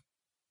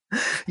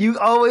 You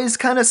always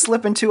kind of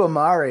slip into a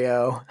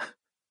Mario.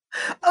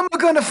 I'm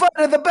going to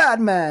fight the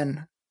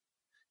Batman.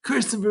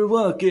 Christopher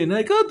Walken,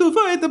 I got to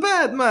fight the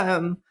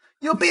Batman.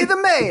 You'll be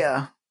the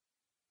mayor.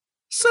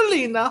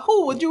 Selina,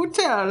 who would you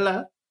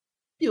tell?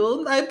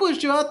 I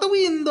pushed you out the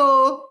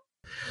window.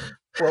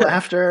 Well,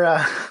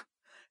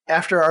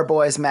 after our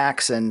boys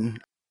Max and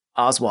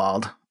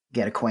Oswald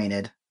get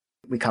acquainted,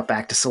 we cut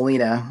back to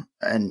Selina,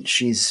 and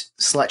she's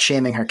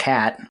slut-shaming her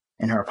cat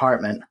in her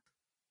apartment.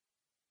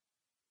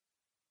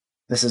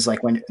 This is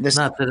like when this.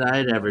 Not that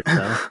I'd ever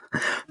tell.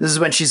 This is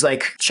when she's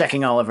like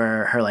checking all of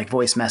her like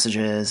voice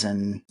messages,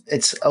 and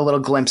it's a little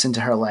glimpse into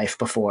her life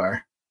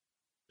before,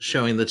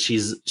 showing that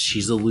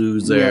she's a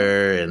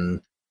loser,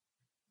 and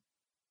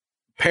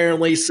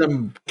apparently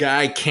some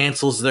guy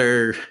cancels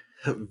their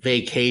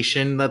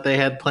vacation that they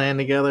had planned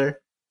together.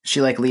 She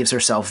like leaves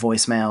herself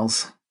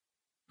voicemails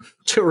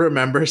to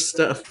remember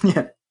stuff.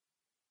 Yeah.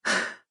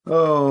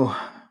 Oh,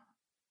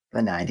 the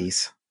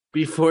 90s.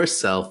 Before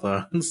cell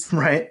phones.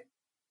 Right.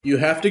 You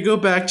have to go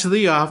back to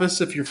the office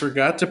if you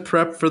forgot to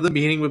prep for the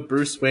meeting with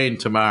Bruce Wayne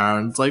tomorrow.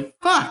 And it's like,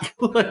 fuck.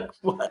 Like,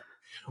 what?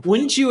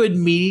 Wouldn't you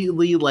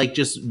immediately like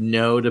just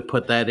know to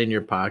put that in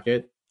your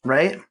pocket?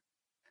 Right.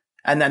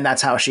 And then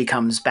that's how she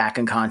comes back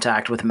in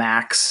contact with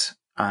Max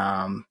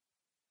back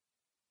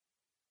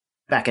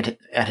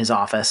at his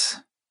office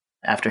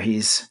after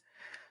he's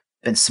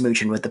been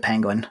smooching with the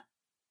Penguin.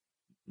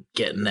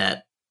 Getting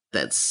that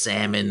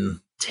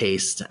salmon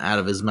taste out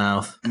of his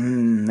mouth.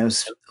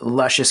 Those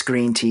luscious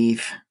green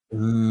teeth.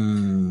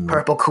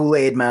 Purple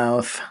Kool-Aid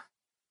mouth.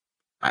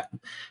 I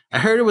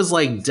heard it was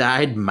like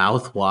dyed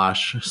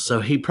mouthwash, so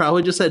he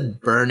probably just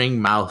had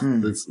burning mouth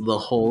the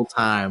whole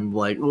time.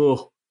 Like,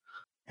 oh.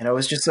 It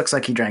always just looks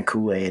like he drank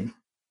Kool-Aid.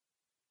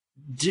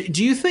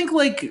 Do you think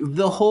like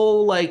the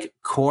whole like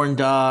corn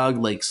dog,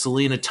 like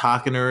Selina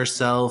talking to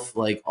herself,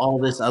 like all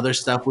this other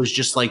stuff was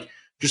just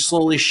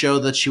slowly show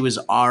that she was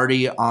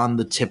already on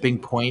the tipping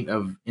point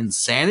of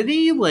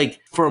insanity? Like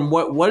from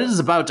what is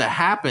about to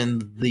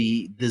happen,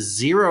 the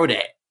 0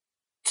 to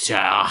to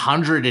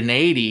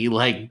 180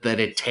 like that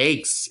it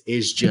takes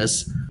is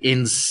just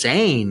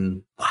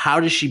insane. How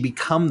does she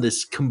become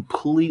this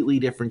completely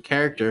different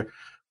character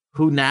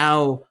who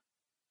now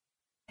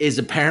is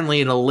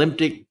apparently an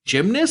Olympic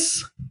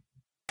gymnast?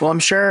 Well, I'm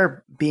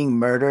sure being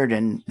murdered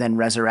and then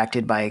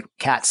resurrected by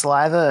cat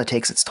saliva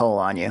takes its toll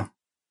on you.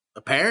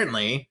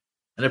 Apparently.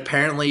 And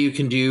apparently you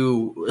can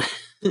do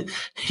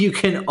you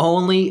can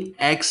only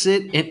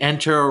exit and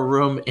enter a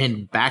room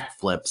in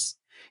backflips.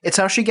 It's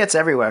how she gets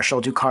everywhere.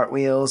 She'll do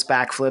cartwheels,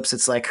 backflips.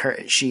 It's like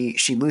she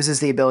loses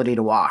the ability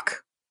to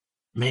walk.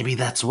 Maybe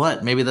that's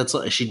what.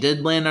 She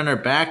did land on her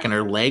back and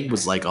her leg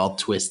was like all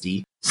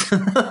twisty.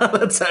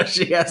 That's how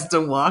she has to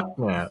walk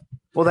now.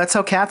 Well, that's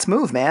how cats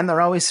move, man.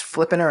 They're always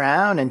flipping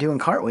around and doing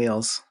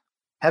cartwheels.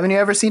 Haven't you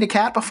ever seen a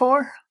cat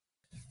before?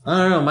 I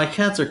don't know. My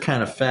cats are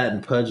kind of fat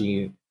and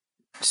pudgy.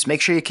 Just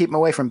make sure you keep them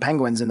away from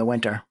penguins in the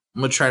winter.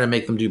 I'm going to try to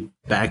make them do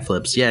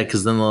backflips. Yeah,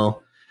 because then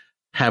they'll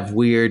have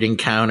weird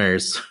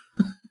encounters.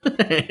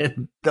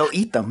 They'll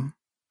eat them.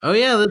 Oh,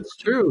 yeah, that's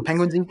true.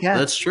 Penguins eat cats.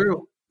 That's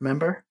true.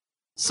 Remember?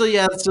 So,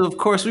 yeah, so of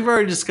course, we've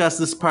already discussed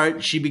this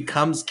part. She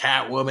becomes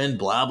Catwoman,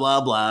 blah,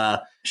 blah, blah.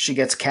 She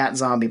gets cat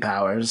zombie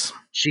powers.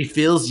 She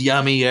feels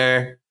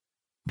yummier.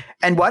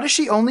 And why does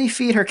she only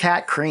feed her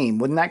cat cream?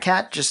 Wouldn't that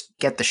cat just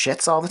get the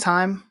shits all the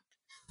time?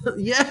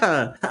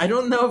 Yeah, I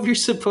don't know if you're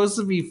supposed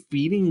to be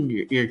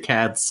feeding your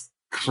cats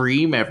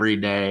cream every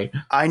day.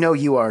 I know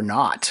you are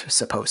not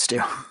supposed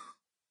to.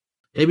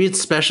 Maybe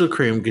it's special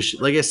cream because,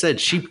 like I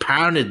said, she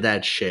pounded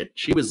that shit.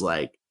 She was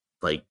like,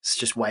 It's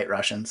just White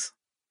Russians.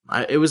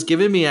 It was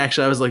giving me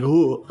actually. I was like,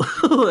 ooh,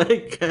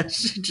 like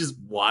she's just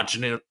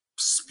watching it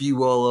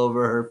spew all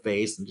over her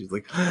face, and she's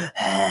like,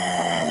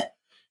 and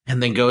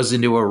then goes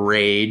into a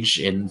rage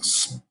and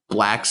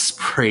black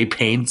spray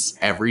paints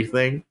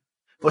everything.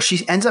 Well,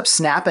 she ends up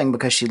snapping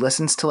because she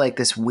listens to like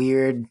this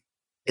weird.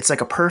 It's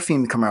like a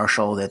perfume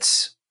commercial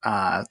that's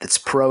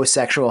pro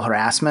sexual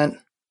harassment.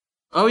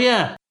 Oh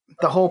yeah.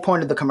 The whole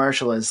point of the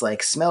commercial is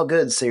like, smell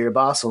good so your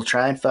boss will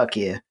try and fuck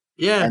you.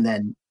 Yeah. And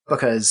then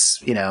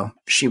because,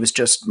 she was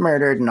just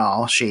murdered and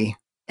all, she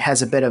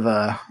has a bit of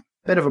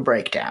a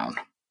breakdown.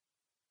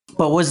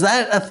 But was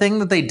that a thing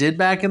that they did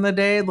back in the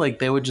day? Like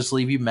they would just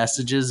leave you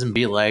messages and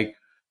be like,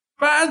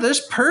 there's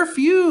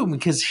perfume,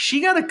 because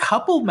she got a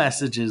couple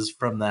messages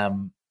from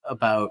them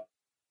about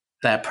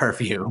that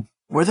perfume.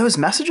 Were those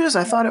messages?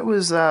 I thought it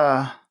was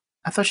I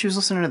thought she was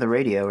listening to the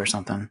radio or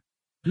something.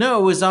 No,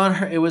 it was on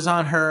her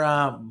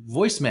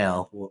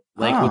voicemail.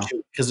 Like,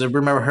 because I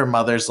remember her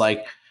mother's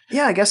like,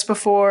 yeah, I guess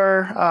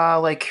before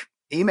like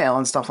email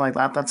and stuff like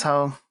that, that's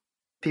how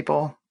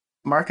people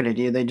marketed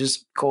you. They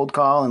just cold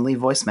call and leave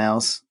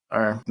voicemails.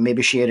 Or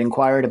maybe she had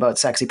inquired about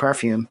sexy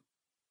perfume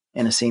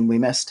in a scene we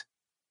missed.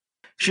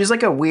 She's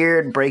like a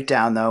weird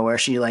breakdown, though, where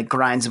she like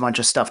grinds a bunch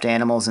of stuffed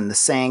animals in the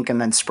sink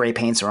and then spray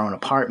paints her own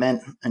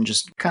apartment and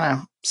just kind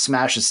of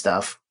smashes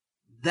stuff.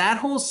 That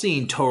whole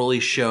scene totally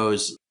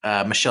shows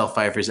Michelle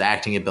Pfeiffer's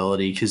acting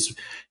ability, because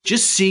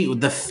just see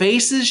the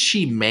faces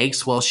she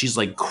makes while she's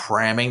like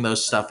cramming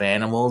those stuffed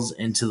animals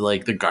into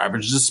like the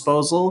garbage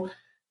disposal.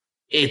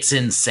 It's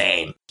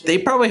insane. They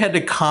probably had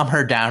to calm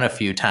her down a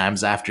few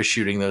times after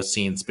shooting those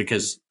scenes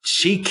because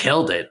she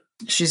killed it.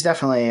 She's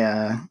definitely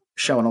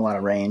showing a lot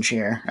of range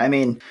here. I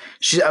mean,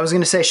 I was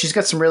going to say she's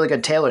got some really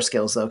good tailor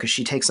skills, though, because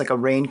she takes like a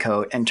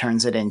raincoat and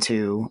turns it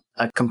into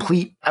a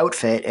complete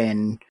outfit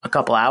in a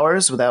couple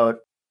hours without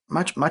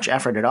much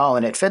effort at all.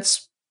 And it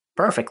fits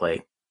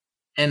perfectly.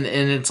 And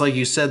it's like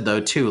you said, though,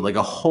 too, like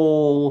a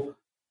whole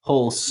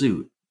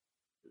suit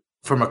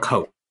from a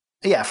coat.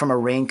 Yeah, from a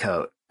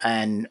raincoat.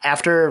 And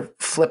after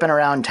flipping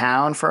around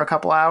town for a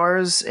couple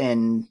hours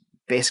in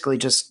basically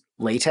just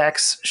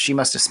latex, she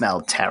must have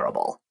smelled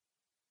terrible.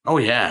 Oh,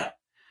 yeah.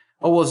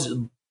 Oh,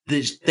 well,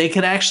 they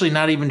could actually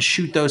not even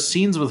shoot those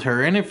scenes with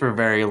her in it for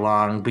very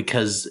long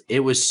because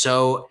it was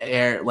so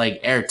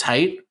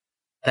airtight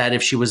that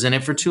if she was in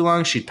it for too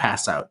long, she'd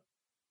pass out.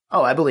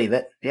 Oh, I believe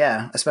it.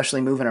 Yeah, especially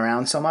moving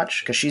around so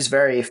much because she's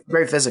very,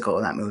 very physical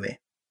in that movie.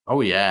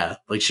 Oh, yeah.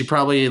 Like she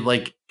probably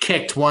like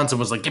kicked once and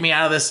was like, get me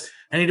out of this.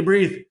 I need to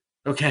breathe.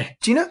 Okay.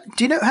 Do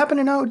you happen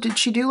to know, did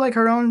she do like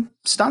her own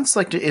stunts?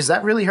 Like, is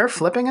that really her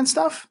flipping and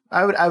stuff?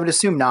 I would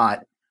assume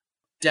not.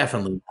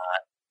 Definitely not.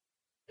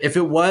 If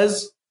it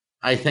was,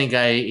 I think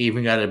I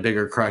even got a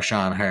bigger crush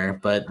on her,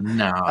 but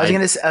no. I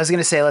was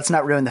gonna say, let's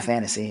not ruin the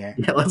fantasy here.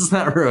 Yeah, let's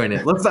not ruin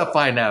it. Let's not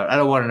find out. I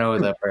don't want to know who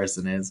that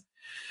person is.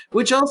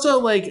 Which also,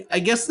 like, I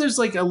guess there's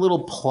like a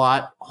little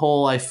plot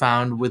hole I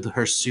found with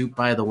her suit,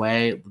 by the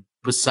way,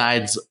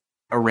 besides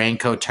a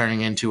raincoat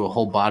turning into a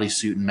whole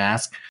bodysuit and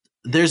mask.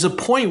 There's a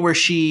point where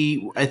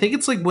I think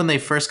it's like when they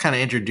first kind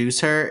of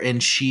introduce her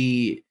and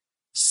she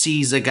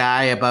sees a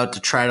guy about to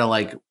try to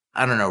like,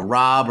 I don't know,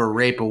 rob or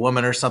rape a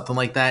woman or something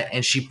like that.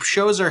 And she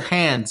shows her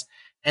hands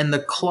and the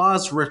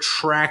claws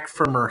retract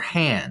from her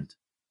hand.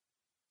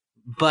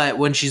 But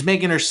when she's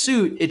making her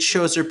suit, it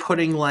shows her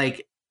putting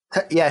like...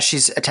 Yeah,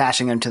 she's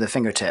attaching them to the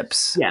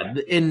fingertips. Yeah,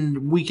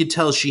 and we could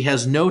tell she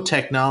has no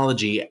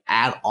technology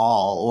at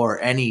all or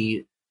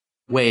any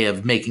way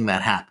of making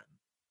that happen.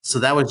 So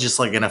that was just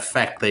like an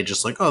effect. They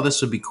just like, oh,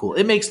 this would be cool.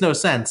 It makes no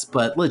sense,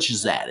 but let's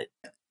just add it.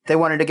 They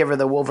wanted to give her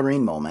the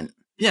Wolverine moment.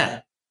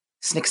 Yeah.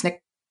 Snick,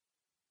 snick.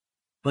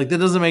 Like, that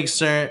doesn't make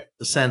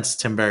sense,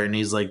 Tim Burton.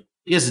 He's like,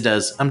 yes, it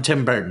does. I'm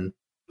Tim Burton.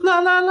 La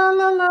la la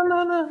la la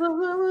la la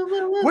la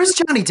la. Where's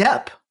Johnny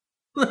Depp?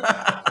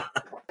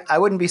 I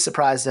wouldn't be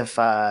surprised if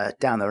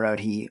down the road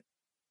he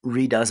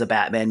redoes a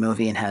Batman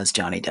movie and has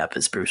Johnny Depp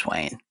as Bruce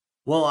Wayne.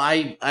 Well,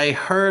 I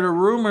heard a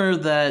rumor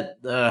that,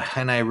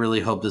 and I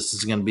really hope this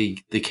is going to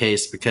be the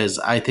case, because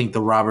I think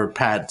the Robert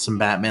Pattinson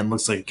Batman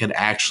looks like it could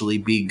actually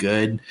be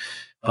good.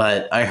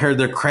 But I heard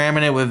they're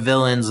cramming it with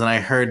villains, and I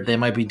heard they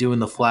might be doing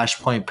the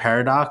Flashpoint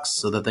Paradox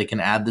so that they can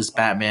add this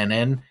Batman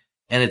in.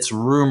 And it's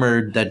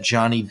rumored that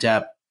Johnny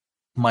Depp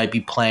might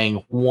be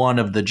playing one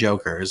of the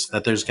Jokers,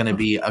 that there's going to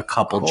be a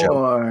couple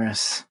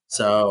Jokers.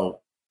 So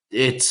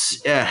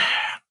it's, yeah.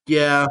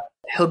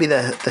 He'll be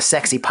the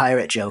sexy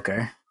pirate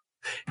Joker.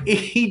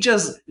 He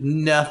just,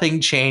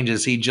 nothing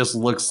changes. He just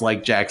looks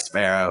like Jack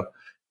Sparrow.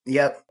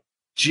 Yep.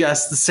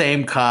 Just the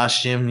same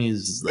costume.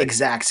 He's like,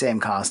 exact same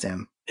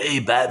costume. Hey,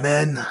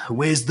 Batman,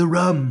 where's the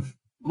rum?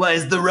 Why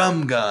is the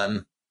rum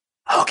gone?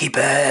 Hokey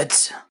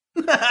birds.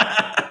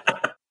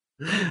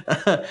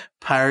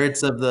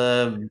 Pirates of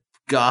the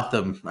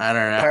Gotham. I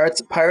don't know.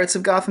 Pirates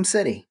of Gotham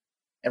City.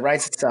 It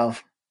writes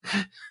itself.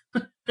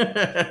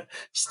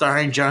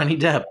 Starring Johnny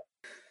Depp.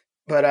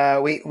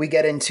 But we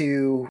get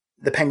into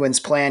the Penguin's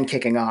plan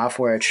kicking off,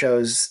 where it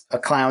shows a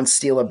clown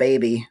steal a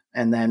baby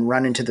and then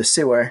run into the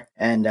sewer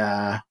and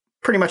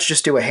pretty much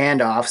just do a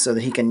handoff so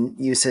that he can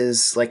use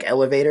his like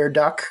elevator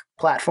duck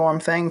platform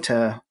thing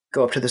to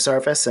go up to the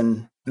surface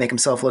and make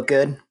himself look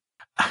good.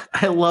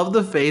 I love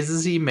the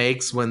faces he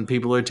makes when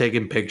people are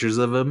taking pictures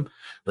of him.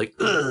 Like,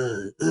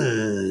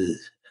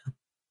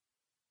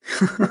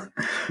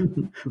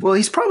 Well,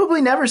 he's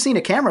probably never seen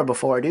a camera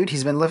before, dude.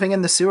 He's been living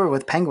in the sewer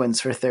with penguins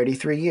for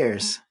 33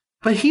 years.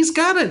 But he's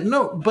got it.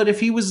 No, but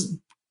if he was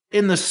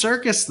in the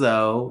circus,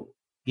 though,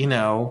 you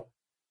know.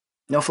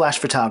 No flash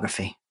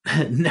photography.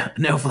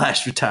 no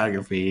flash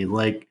photography.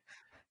 Like,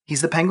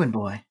 he's the penguin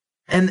boy.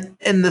 And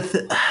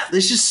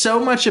there's just so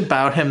much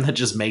about him that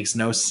just makes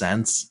no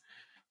sense.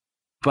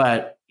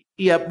 But,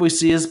 yep, we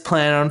see his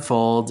plan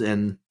unfold,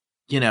 and,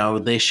 you know,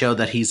 they show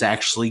that he's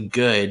actually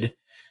good.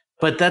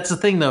 But that's the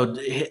thing, though.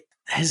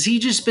 Has he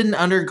just been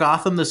under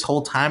Gotham this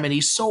whole time? And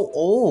he's so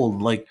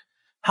old. Like,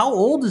 how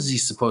old is he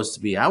supposed to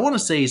be? I want to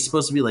say he's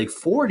supposed to be like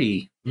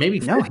 40, maybe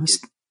 50. No,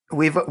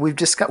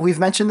 we've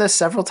mentioned this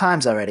several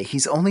times already.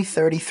 He's only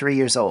 33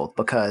 years old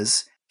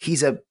because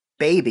he's a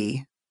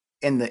baby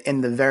in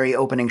the very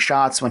opening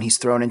shots when he's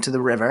thrown into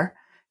the river.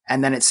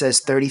 And then it says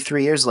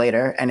 33 years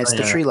later, and it's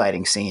the tree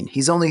lighting scene.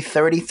 He's only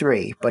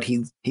 33, but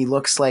he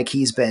looks like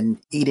he's been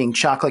eating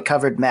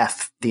chocolate-covered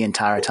meth the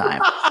entire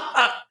time.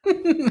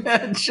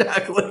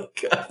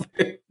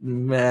 Chocolate-covered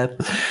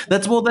meth.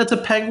 That's a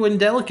penguin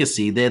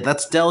delicacy.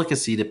 That's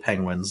delicacy to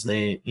penguins.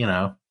 They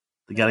got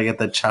to get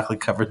that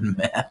chocolate-covered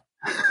meth.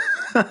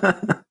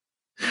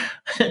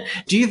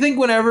 Do you think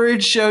whenever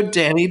it showed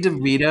Danny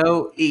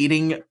DeVito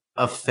eating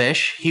a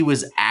fish, he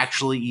was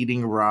actually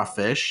eating raw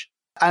fish?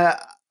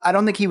 I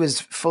don't think he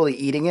was fully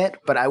eating it,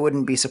 but I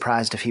wouldn't be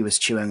surprised if he was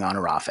chewing on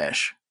a raw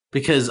fish.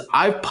 Because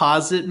I've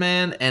paused it,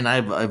 man, and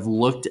I've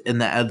looked,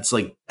 and it's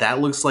like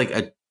that looks like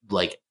a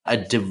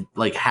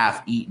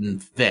half-eaten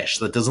fish.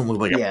 That doesn't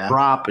look like a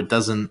prop. It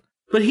doesn't.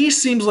 But he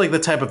seems like the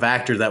type of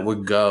actor that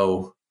would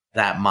go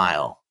that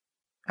mile.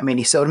 I mean,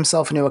 he sewed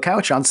himself into a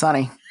couch on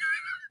Sunny.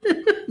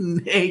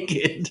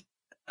 Naked.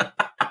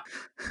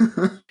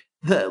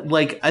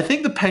 I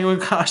think the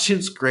penguin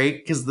costume's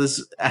great because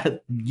this,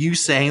 you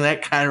saying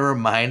that kind of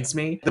reminds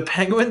me. The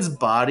penguin's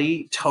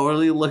body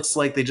totally looks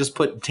like they just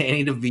put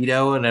Danny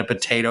DeVito in a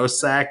potato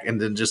sack and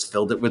then just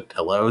filled it with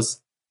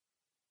pillows.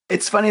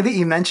 It's funny that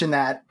you mentioned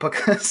that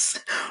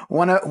because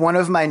one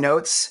of my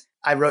notes,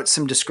 I wrote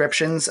some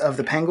descriptions of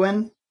the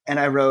penguin, and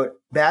I wrote,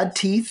 bad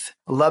teeth,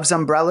 loves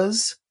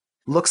umbrellas,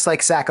 looks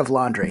like sack of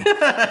laundry.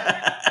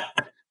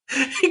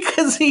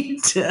 Because he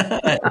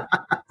does.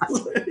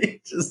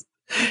 He just...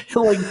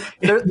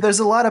 there's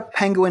a lot of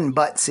penguin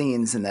butt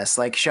scenes in this,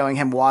 like showing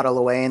him waddle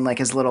away in like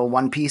his little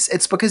one piece.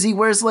 It's because he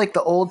wears like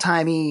the old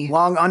timey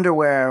long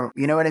underwear.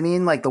 You know what I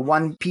mean? Like the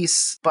one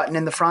piece button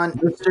in the front.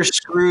 Mr.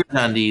 Scrooge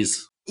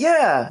undies.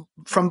 Yeah.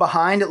 From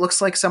behind, it looks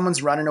like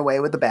someone's running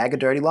away with a bag of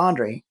dirty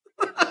laundry.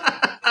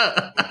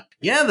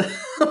 Yeah,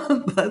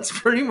 that's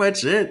pretty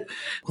much it.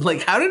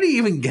 Like, how did he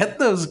even get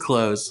those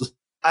clothes?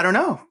 I don't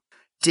know.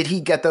 Did he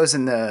get those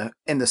in the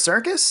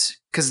circus?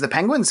 Because the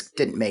penguins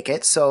didn't make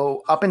it.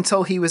 So up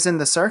until he was in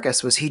the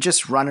circus, was he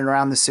just running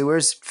around the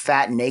sewers,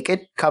 fat and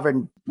naked, covered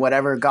in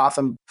whatever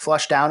Gotham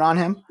flushed down on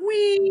him?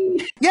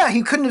 Whee! Yeah,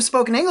 he couldn't have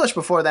spoken English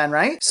before then,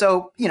 right?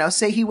 So,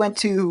 say he went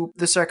to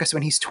the circus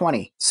when he's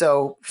 20.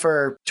 So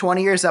for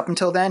 20 years up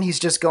until then, he's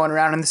just going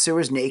around in the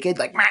sewers naked,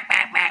 like, meh,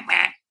 meh, meh,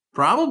 meh.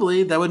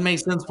 Probably. That would make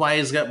sense why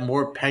he's got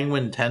more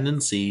penguin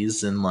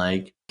tendencies and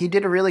like... He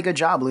did a really good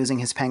job losing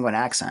his penguin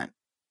accent.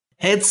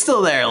 It's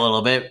still there a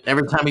little bit.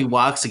 Every time he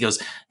walks, he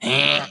goes,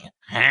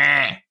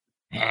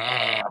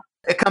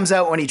 It comes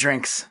out when he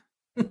drinks.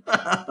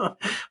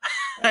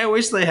 I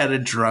wish they had a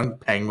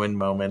drunk penguin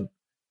moment.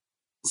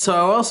 So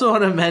I also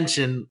want to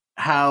mention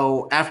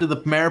how after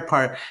the mayor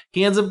part,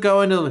 he ends up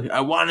going to,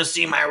 I want to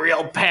see my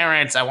real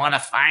parents. I want to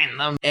find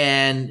them.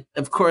 And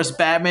of course,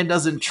 Batman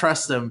doesn't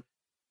trust him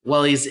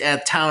while he's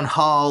at town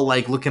hall,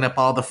 like looking up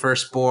all the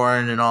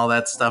firstborn and all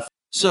that stuff.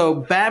 So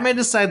Batman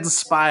decides to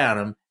spy on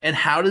him. And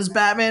how does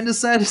Batman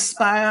decide to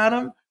spy on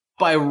him?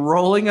 By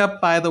rolling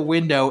up by the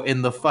window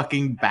in the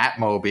fucking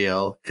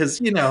Batmobile.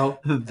 Because,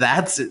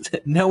 that's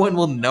it. No one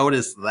will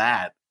notice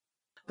that.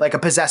 Like a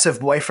possessive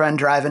boyfriend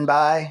driving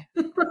by.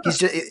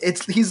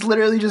 He's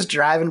literally just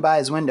driving by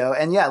his window.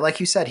 And yeah, like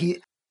you said,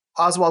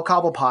 Oswald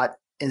Cobblepot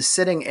is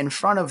sitting in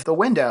front of the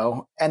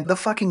window and the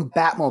fucking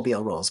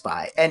Batmobile rolls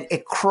by and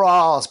it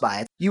crawls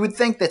by. You would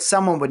think that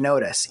someone would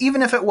notice.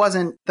 Even if it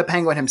wasn't the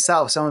Penguin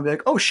himself, someone would be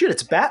like, oh shit,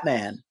 it's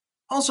Batman.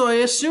 Also, I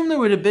assume there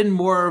would have been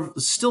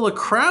still a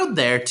crowd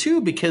there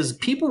too, because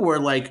people were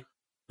like,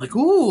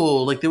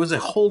 ooh, like there was a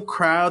whole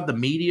crowd. The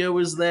media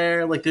was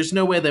there. Like, there's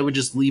no way they would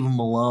just leave him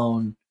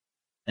alone.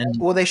 And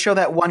well, they show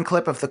that one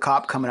clip of the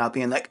cop coming out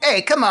being like,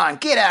 hey, come on,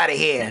 get out of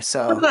here.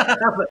 So,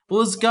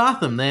 well, it's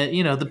Gotham.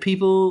 The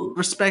people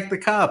respect the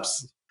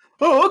cops.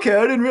 Oh, okay,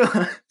 I didn't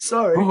realize.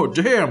 Sorry. Oh,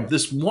 damn,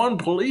 this one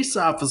police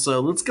officer.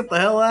 Let's get the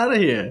hell out of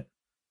here.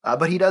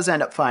 But he does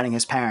end up finding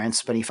his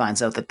parents, but he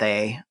finds out that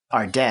they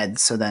are dead.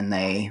 So then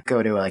they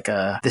go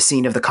to the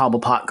scene of the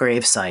Cobblepot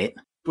gravesite.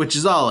 Which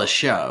is all a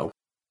show.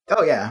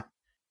 Oh, yeah.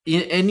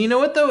 And you know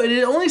what, though?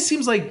 It only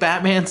seems like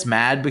Batman's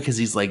mad because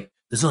he's like,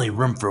 there's only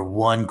room for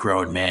one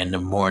grown man to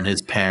mourn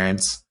his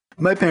parents.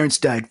 My parents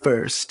died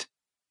first.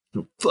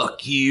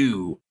 Fuck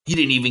you. You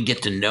didn't even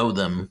get to know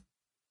them.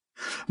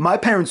 My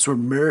parents were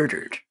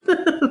murdered.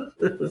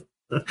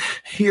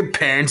 Your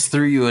parents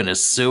threw you in a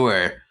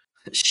sewer.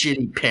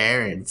 Shitty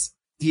parents.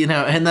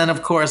 And then,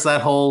 of course,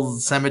 that whole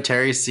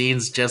cemetery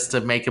scene's just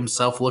to make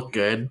himself look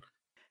good.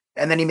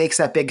 And then he makes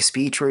that big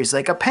speech where he's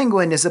like, a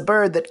penguin is a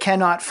bird that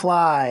cannot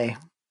fly.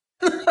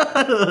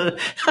 I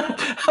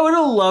would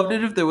have loved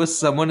it if there was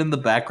someone in the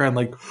background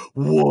like,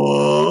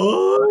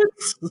 what?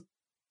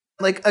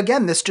 Like,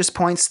 again, this just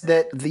points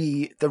that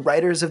the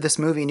writers of this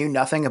movie knew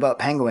nothing about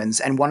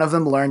penguins, and one of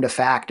them learned a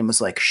fact and was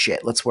like,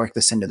 shit, let's work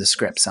this into the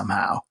script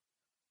somehow.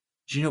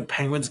 Do you know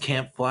penguins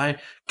can't fly?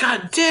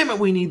 God damn it,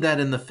 we need that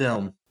in the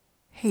film.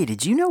 Hey,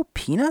 did you know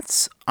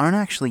peanuts aren't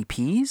actually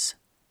peas?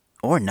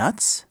 Or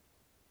nuts?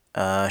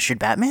 Should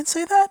Batman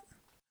say that?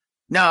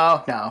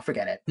 No,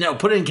 forget it. No,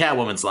 put it in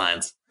Catwoman's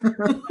lines.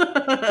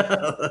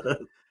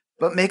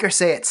 But make her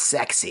say it's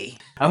sexy.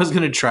 I was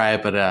going to try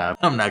it, but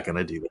I'm not going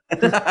to do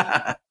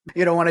that.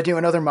 You don't want to do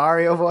another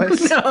Mario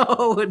voice?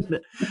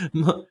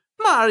 No.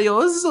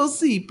 Mario is so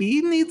sleepy,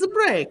 he needs a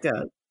break.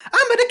 I'm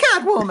a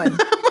Catwoman.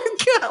 I'm a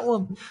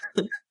Catwoman.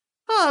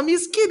 Oh,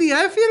 Miss Kitty,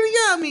 I feel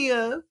yummy.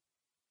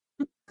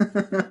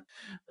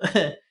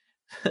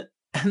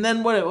 And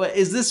then what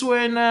is this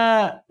when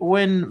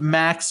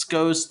Max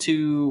goes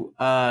to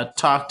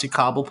talk to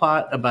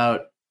Cobblepot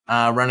about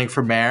running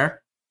for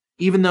mayor?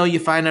 Even though you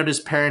find out his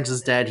parents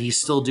is dead,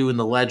 he's still doing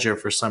the ledger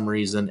for some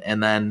reason.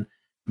 And then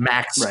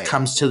Max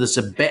comes to this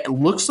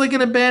looks like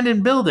an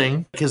abandoned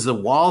building because the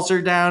walls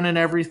are down and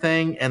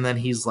everything. And then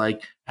he's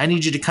like, I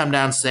need you to come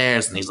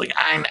downstairs. And he's like,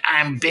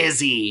 I'm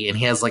busy. And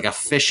he has like a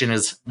fish in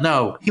his...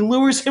 No, he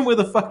lures him with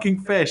a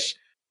fucking fish.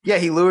 Yeah,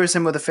 he lures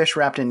him with a fish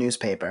wrapped in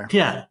newspaper.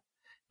 Yeah.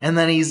 And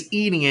then he's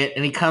eating it,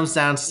 and he comes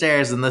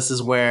downstairs, and this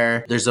is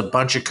where there's a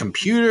bunch of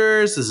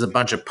computers, there's a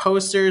bunch of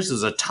posters,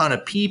 there's a ton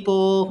of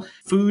people,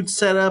 food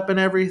set up and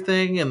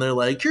everything, and they're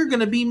like, you're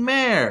going to be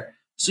mayor.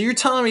 So you're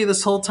telling me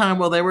this whole time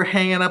while they were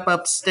hanging up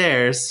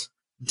upstairs,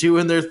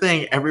 doing their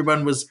thing,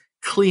 everyone was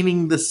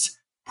cleaning this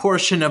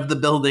portion of the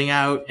building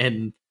out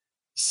and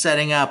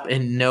setting up,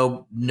 and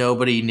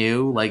nobody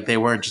knew? Like, they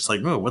weren't just like,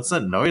 oh, what's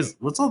that noise?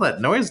 What's all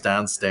that noise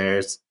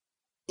downstairs?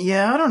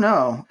 Yeah, I don't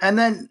know. And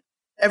then...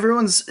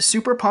 everyone's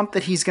super pumped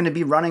that he's going to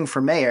be running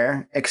for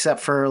mayor, except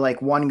for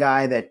like one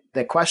guy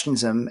that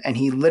questions him, and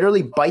he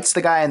literally bites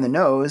the guy in the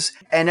nose,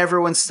 and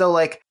everyone's still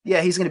like, yeah,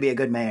 he's going to be a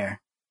good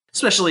mayor.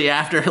 Especially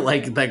after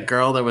like that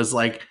girl that was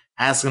like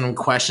asking him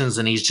questions,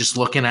 and he's just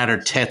looking at her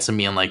tits and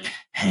being like,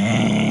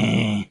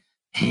 hey,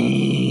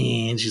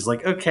 and she's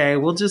like, okay,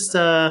 we'll just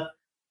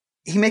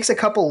He makes a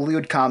couple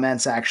lewd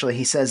comments, actually.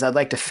 He says, I'd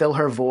like to fill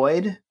her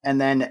void.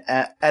 And then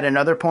at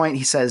another point,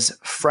 he says,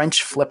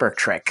 French flipper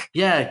trick.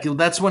 Yeah,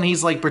 that's when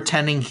he's like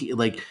pretending,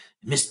 like,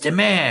 Mr.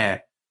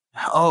 Mayor.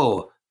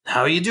 Oh, how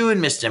are you doing,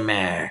 Mr.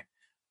 Mayor?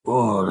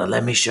 Oh,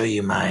 let me show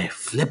you my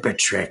flipper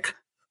trick.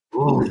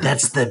 Oh,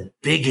 that's the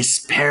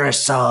biggest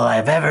parasol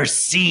I've ever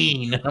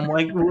seen. I'm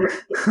like, what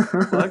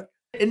the fuck?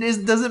 And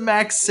doesn't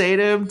Max say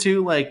to him,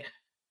 too, like,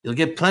 you'll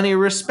get plenty of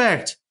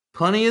respect,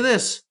 plenty of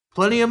this,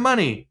 plenty of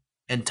money.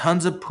 And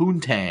tons of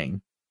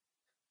poontang.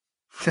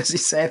 Does he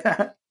say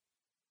that?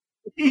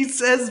 He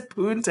says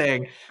poontang.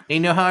 And you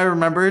know how I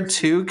remember it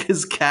too?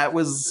 Because Kat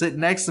was sitting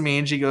next to me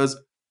and she goes,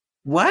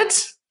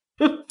 what?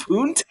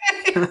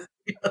 Poontang?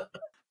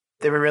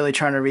 They were really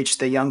trying to reach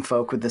the young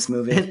folk with this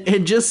movie.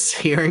 And just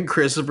hearing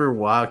Christopher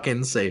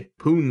Walken say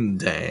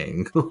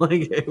 "Poontang,"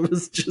 like it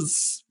was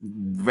just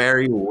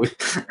very weird.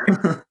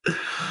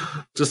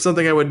 Just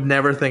something I would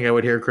never think I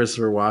would hear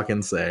Christopher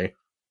Walken say.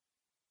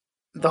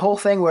 The whole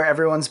thing where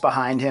everyone's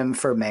behind him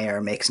for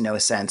mayor makes no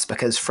sense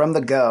because from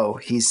the go,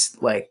 he's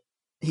like,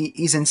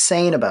 he's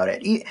insane about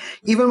it.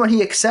 Even when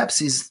he accepts,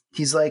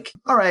 he's like,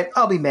 all right,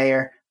 I'll be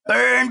mayor.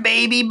 Burn,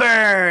 baby,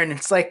 burn.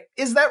 It's like,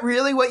 is that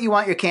really what you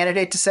want your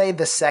candidate to say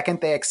the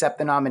second they accept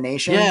the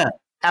nomination? Yeah.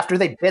 After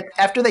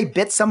they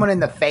bit someone in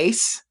the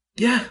face?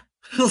 Yeah.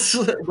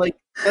 Like,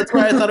 that's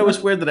why I thought it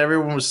was weird that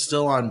everyone was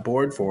still on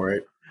board for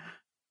it.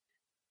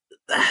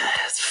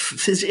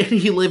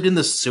 He lived in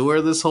the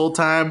sewer this whole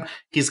time.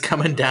 He's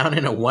coming down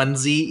in a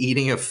onesie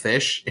eating a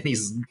fish and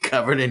he's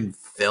covered in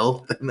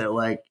filth. And they're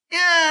like,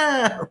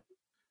 yeah,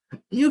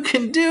 you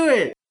can do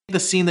it. The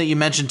scene that you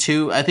mentioned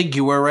too, I think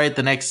you were right.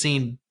 The next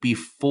scene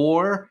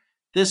before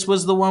this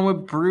was the one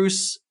with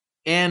Bruce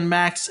and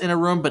Max in a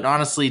room, but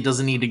honestly, it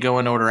doesn't need to go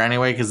in order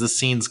anyway because the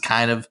scene's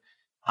kind of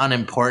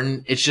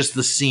unimportant. It's just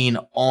the scene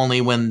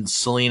only when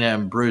Selena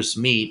and Bruce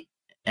meet,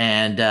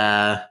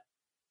 and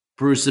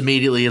Bruce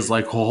immediately is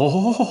like,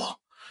 oh,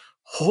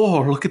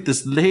 look at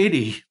this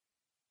lady.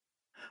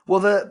 Well,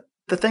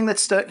 the thing that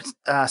stood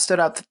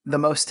out the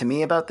most to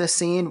me about this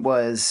scene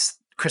was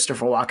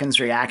Christopher Walken's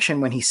reaction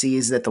when he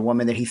sees that the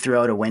woman that he threw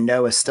out a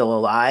window is still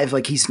alive.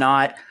 Like he's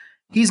not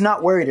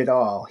worried at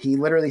all. He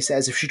literally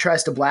says, if she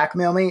tries to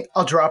blackmail me,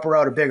 I'll drop her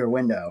out a bigger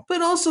window.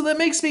 But also that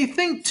makes me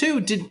think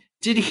too,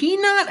 did he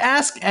not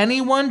ask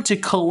anyone to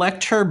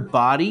collect her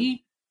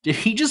body? Did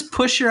he just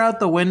push her out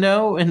the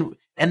window and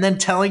then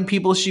telling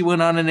people she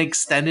went on an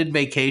extended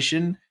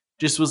vacation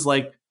just was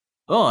like,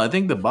 oh, I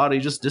think the body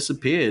just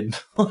disappeared.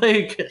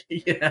 Like,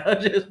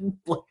 just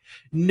like,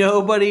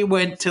 nobody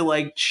went to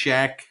like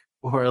check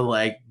or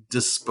like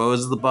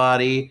dispose of the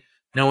body.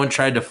 No one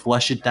tried to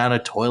flush it down a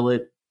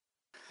toilet.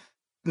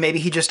 Maybe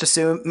he just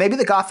assumed, maybe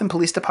the Gotham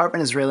Police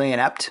Department is really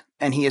inept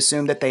and he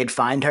assumed that they'd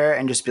find her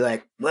and just be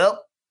like,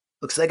 well,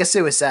 looks like a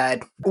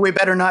suicide. We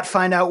better not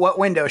find out what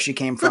window she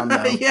came from,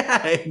 though.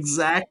 Yeah,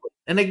 exactly.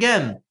 And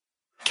again,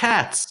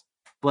 cats.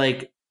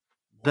 Like,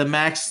 the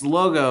Max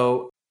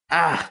logo.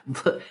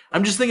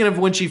 I'm just thinking of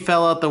when she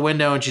fell out the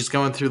window and she's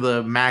going through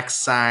the Max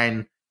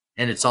sign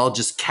and it's all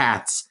just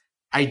cats.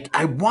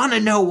 I want to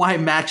know why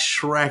Max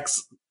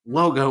Shrek's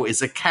logo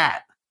is a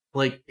cat.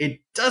 Like, it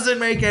doesn't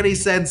make any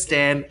sense,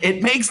 Dan.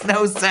 It makes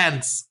no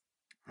sense.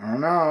 I don't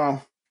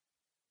know.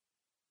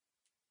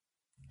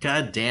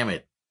 God damn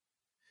it.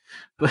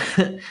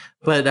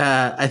 But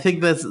I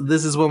think this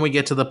is when we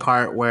get to the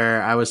part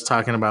where I was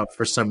talking about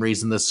for some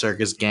reason the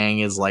circus gang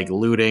is like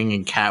looting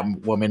and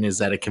Catwoman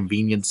is at a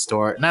convenience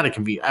store. Not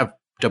a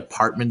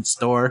department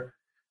store.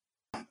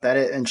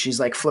 And she's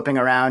like flipping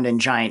around in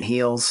giant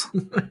heels.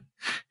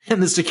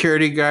 And the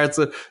security guards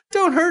like,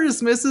 don't hurt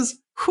us, missus.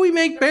 We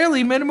make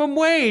barely minimum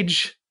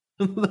wage.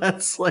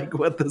 That's like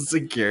what the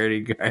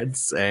security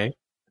guards say.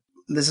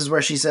 This is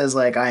where she says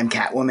like, I am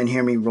Catwoman,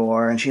 hear me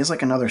roar. And she has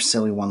like another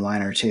silly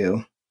one-liner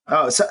too.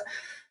 Oh, so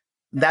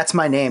that's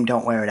my name.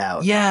 Don't wear it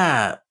out.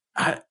 Yeah.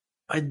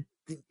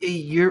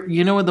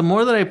 You know what, the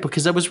more that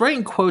because I was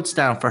writing quotes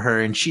down for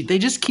her and they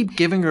just keep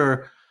giving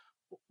her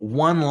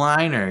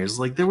one-liners.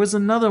 Like there was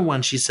another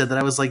one she said that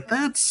I was like,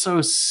 that's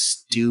so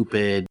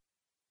stupid.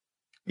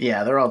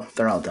 Yeah, they're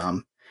all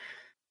dumb.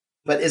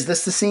 But is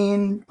this the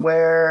scene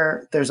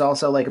where there's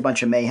also like a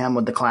bunch of mayhem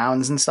with the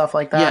clowns and stuff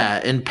like that?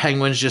 Yeah, and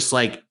Penguin's just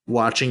like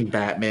watching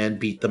Batman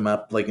beat them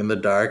up like in the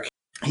dark.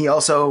 He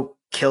also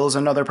kills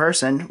another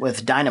person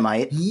with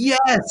dynamite.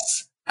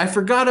 Yes! I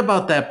forgot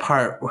about that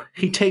part.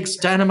 He takes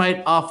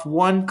dynamite off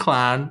one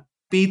clown,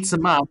 beats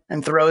him up,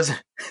 and throws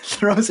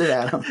it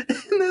at him.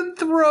 And then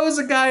throws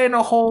a guy in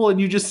a hole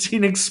and you just see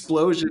an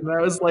explosion. And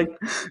I was like,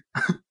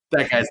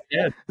 that guy's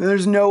dead.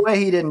 There's no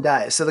way he didn't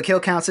die. So the kill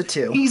counts at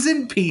 2. He's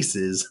in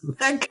pieces.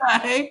 That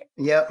guy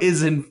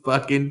is in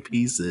fucking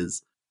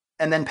pieces.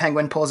 And then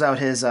Penguin pulls out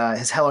his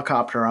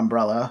helicopter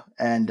umbrella,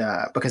 and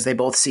because they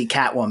both see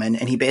Catwoman,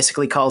 and he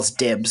basically calls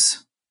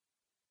dibs.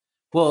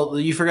 Well,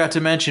 you forgot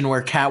to mention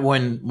where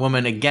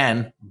Catwoman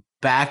again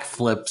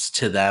backflips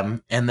to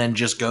them and then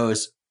just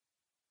goes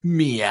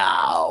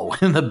meow,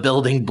 and the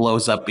building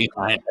blows up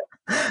behind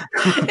her.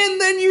 And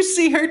then you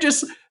see her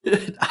just,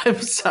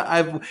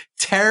 I'm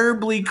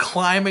terribly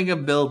climbing a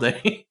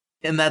building,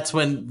 and that's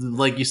when,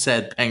 like you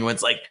said,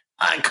 Penguin's like,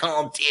 I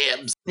call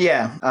dibs.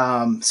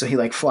 Yeah. So he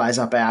like flies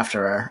up after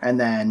her, and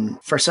then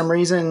for some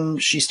reason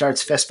she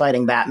starts fist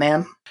fighting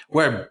Batman.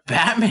 Where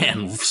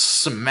Batman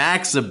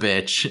smacks a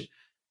bitch,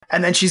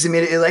 and then she's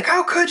immediately like,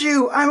 "How could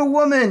you? I'm a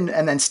woman!"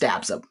 and then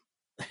stabs him.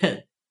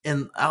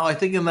 And I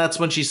think that's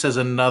when she says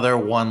another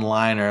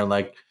one-liner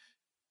like,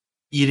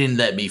 "You didn't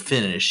let me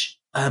finish.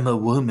 I'm a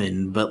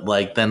woman," but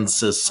like then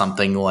says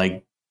something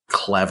like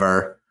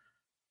clever.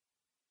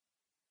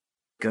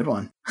 Good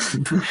one.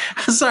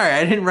 Sorry,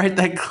 I didn't write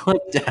that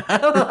clip down.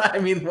 I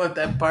mean, what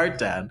that part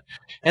down.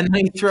 And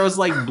then he throws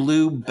like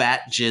blue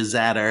bat jizz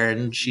at her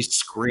and she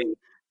screams.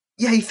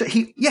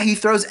 he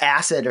throws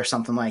acid or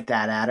something like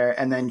that at her,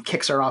 and then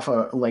kicks her off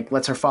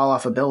lets her fall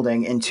off a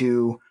building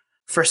into.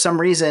 For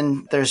some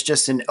reason, there's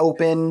just an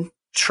open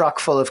truck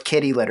full of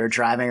kitty litter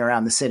driving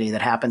around the city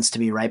that happens to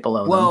be right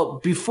below them. Well,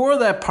 before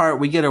that part,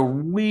 we get a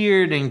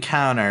weird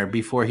encounter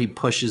before he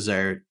pushes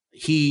her.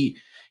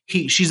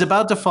 She's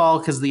about to fall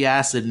because of the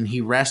acid, and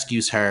he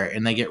rescues her,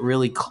 and they get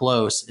really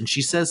close, and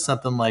she says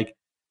something like,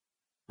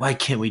 "Why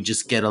can't we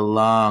just get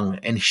along?"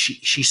 And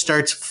she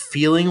starts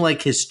feeling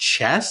like his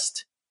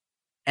chest,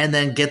 and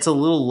then gets a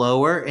little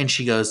lower, and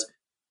she goes,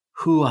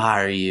 "Who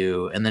are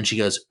you?" And then she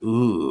goes,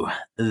 "Ooh,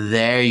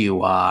 there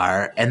you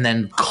are," and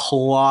then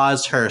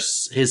claws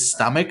his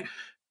stomach,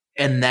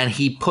 and then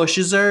he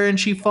pushes her, and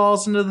she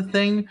falls into the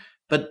thing.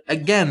 But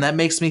again, that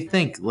makes me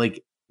think,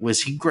 like, was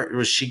she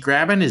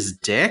grabbing his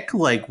dick?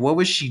 Like, what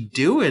was she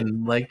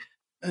doing? Like,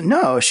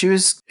 no, it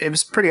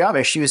was pretty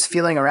obvious. She was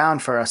feeling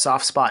around for a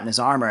soft spot in his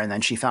armor, and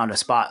then she found a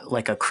spot,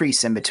 like a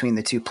crease in between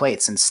the two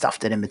plates, and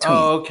stuffed it in between.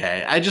 oh,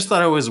 okay. I just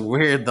thought it was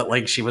weird that,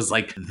 like, she was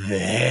like,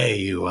 "There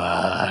you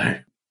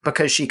are."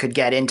 Because she could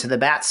get into the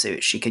bat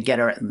suit. She could get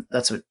her.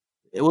 That's what.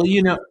 Well,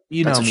 you know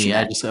That's what me. she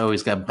I meant. just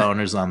always got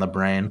boners on the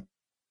brain.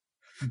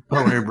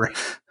 Boner brain.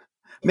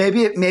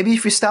 Maybe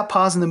if you stop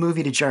pausing the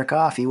movie to jerk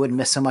off, you wouldn't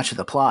miss so much of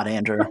the plot,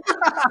 Andrew.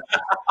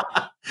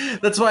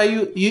 That's why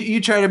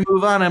you try to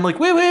move on. I'm like,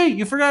 wait,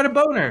 you forgot a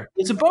boner.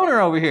 There's a boner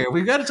over here.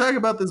 We've got to talk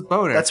about this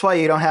boner. That's why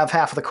you don't have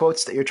half of the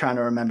quotes that you're trying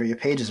to remember. Your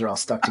pages are all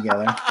stuck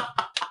together.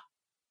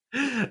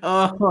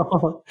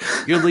 Oh,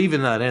 you're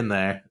leaving that in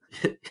there.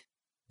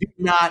 Do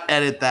not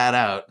edit that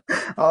out.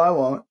 Oh, I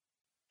won't.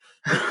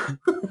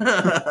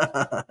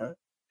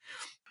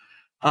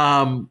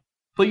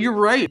 But you're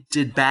right.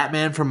 Did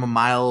Batman from a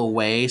mile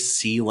away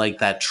see like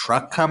that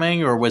truck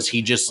coming, or was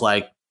he just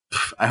like,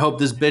 I hope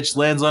this bitch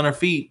lands on her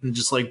feet, and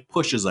just like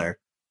pushes her?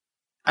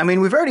 I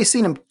mean, we've already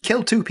seen him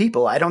kill 2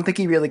 people. I don't think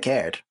he really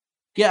cared.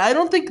 Yeah, I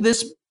don't think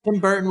Tim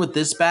Burton with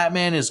this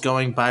Batman is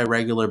going by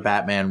regular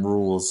Batman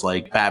rules.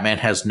 Like, Batman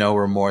has no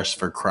remorse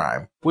for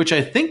crime, which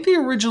I think the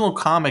original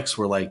comics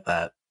were like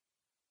that.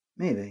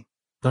 Maybe.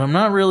 But I'm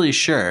not really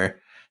sure.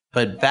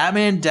 But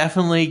Batman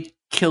definitely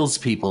kills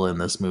people in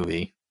this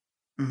movie.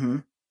 Mm-hmm.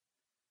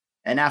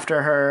 And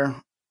after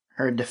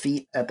her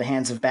defeat at the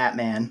hands of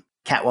Batman,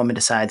 Catwoman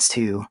decides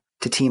to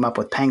team up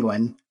with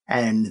Penguin,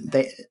 and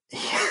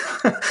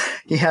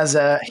he has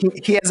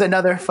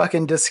another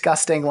fucking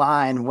disgusting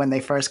line when they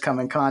first come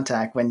in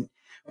contact. When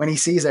he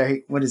sees her,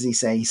 what does he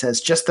say? He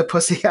says, "Just the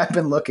pussy I've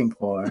been looking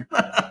for."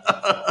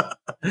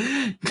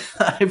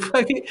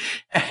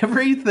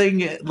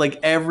 Everything, like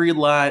every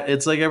line,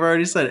 it's like I've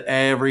already said,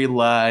 every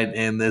line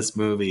in this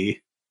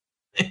movie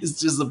is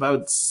just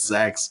about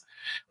sex.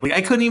 Like,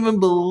 I couldn't even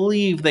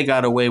believe they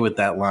got away with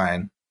that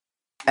line.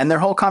 And their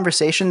whole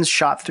conversation's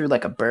shot through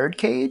like a bird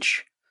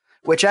cage,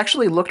 which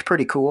actually looked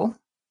pretty cool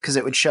because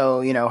it would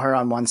show, her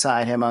on one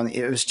side, him on.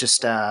 It was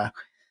just, but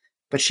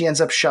she ends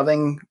up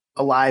shoving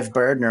a live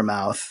bird in her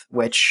mouth,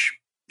 which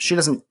she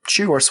doesn't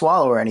chew or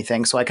swallow or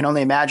anything. So I can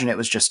only imagine it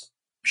was just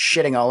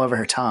shitting all over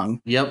her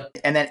tongue. Yep.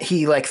 And then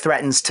he like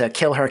threatens to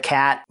kill her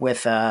cat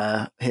with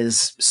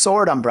his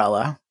sword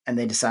umbrella, and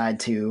they decide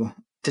to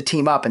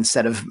team up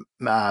instead of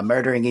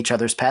murdering each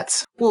other's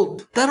pets. Well,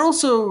 that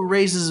also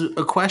raises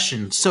a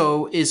question.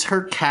 So is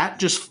her cat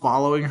just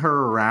following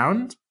her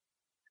around?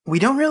 We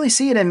don't really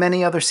see it in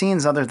many other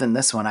scenes other than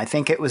this one. I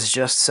think it was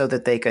just so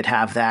that they could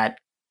have that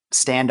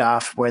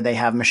standoff where they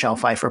have Michelle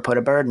Pfeiffer put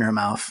a bird in her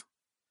mouth.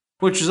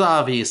 Which is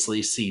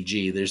obviously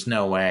CG. There's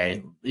no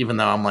way. Even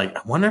though I'm like,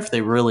 I wonder if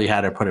they really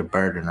had her put a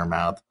bird in her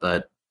mouth.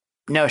 But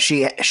no,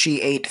 she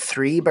ate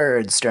 3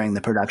 birds during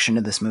the production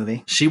of this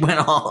movie. She goes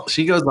all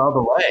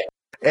the way.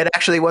 It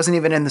actually wasn't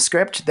even in the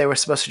script. They were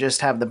supposed to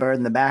just have the bird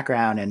in the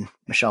background, and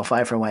Michelle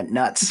Pfeiffer went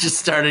nuts. Just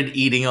started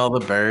eating all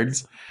the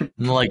birds.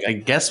 And like, I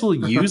guess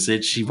we'll use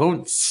it. She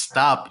won't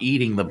stop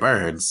eating the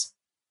birds.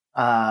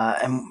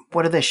 And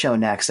what do they show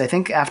next? I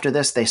think after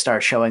this, they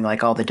start showing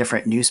like all the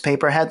different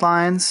newspaper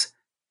headlines.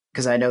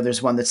 Because I know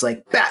there's one that's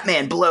like,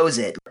 Batman blows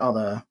it. All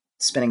the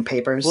spinning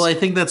papers. Well, I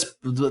think that's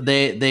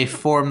they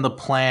form the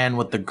plan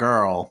with the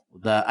girl.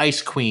 The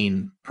Ice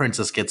Queen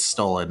princess gets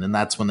stolen, and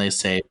that's when they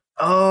say,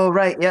 oh,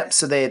 right. Yep.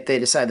 So they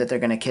decide that they're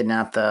going to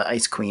kidnap the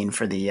Ice Queen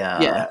for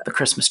the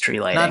Christmas tree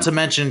lighting. Not to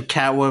mention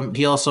Catwoman.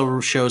 He also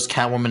shows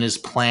Catwoman his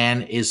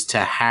plan is to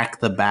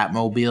hack the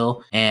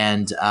Batmobile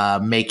and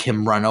make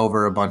him run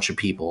over a bunch of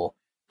people.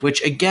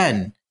 Which,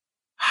 again,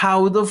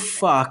 how the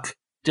fuck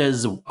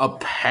does a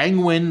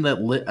penguin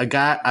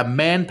a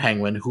man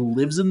penguin who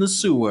lives in the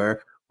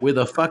sewer with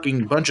a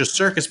fucking bunch of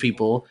circus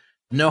people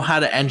know how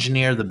to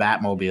engineer the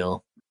Batmobile?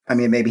 I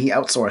mean, maybe he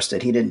outsourced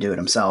it. He didn't do it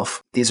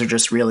himself. These are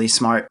just really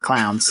smart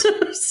clowns.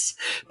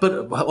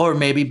 Or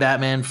maybe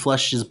Batman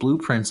flushed his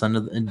blueprints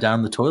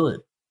down the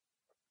toilet.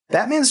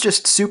 Batman's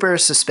just super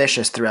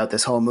suspicious throughout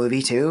this whole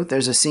movie, too.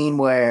 There's a scene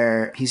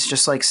where he's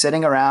just like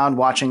sitting around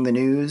watching the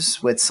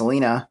news with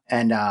Selina,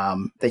 and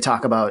they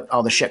talk about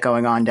all the shit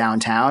going on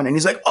downtown. And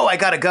he's like, oh, I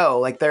gotta go.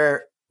 Like,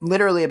 they're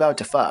literally about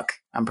to fuck,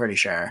 I'm pretty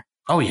sure.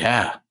 Oh,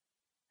 yeah.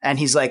 And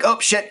he's like, oh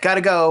shit,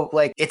 gotta go.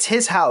 Like, it's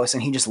his house,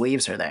 and he just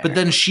leaves her there. But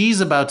then she's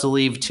about to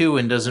leave too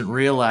and doesn't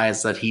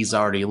realize that he's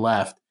already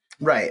left.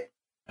 Right.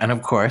 And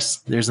of course,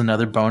 there's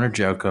another boner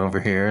joke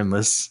over here in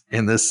this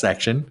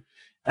section.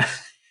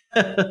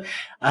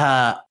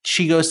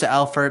 She goes to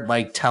Alfred,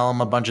 like, tell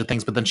him a bunch of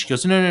things, but then she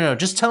goes, no,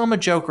 just tell him a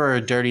joke or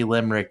a dirty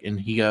limerick. And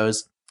he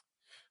goes,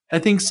 I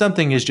think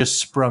something has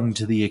just sprung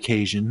to the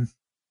occasion.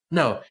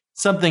 No,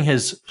 something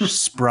has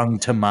sprung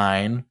to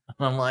mine.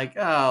 I'm like,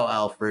 oh,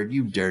 Alfred,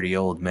 you dirty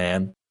old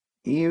man.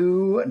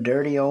 You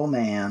dirty old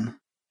man.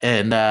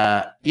 And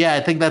yeah, I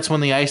think that's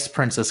when the Ice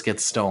Princess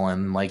gets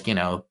stolen. Like,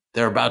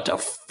 they're about to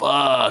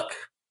fuck.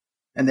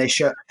 And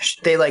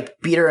they like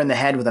beat her in the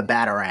head with a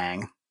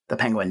batarang. The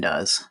Penguin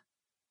does.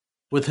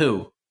 With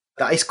who?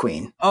 The Ice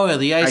Queen. Oh, yeah,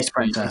 the Ice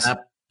Princess.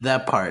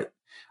 That part.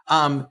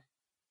 And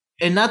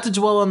not to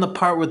dwell on the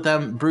part with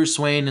them, Bruce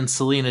Wayne and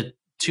Selina,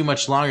 too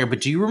much longer,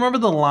 but do you remember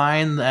the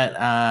line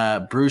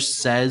that Bruce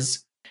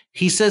says?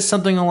 He says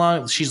something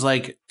along, she's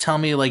like, tell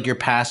me like your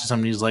past or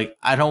something. He's like,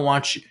 I don't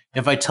want you,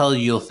 if I tell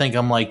you, you'll think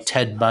I'm like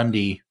Ted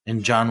Bundy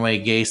and John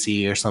Wayne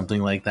Gacy or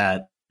something like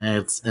that.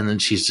 And then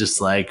she's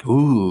just like,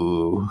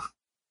 ooh.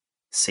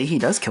 See, he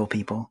does kill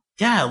people.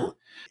 Yeah.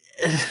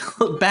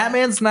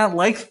 Batman's not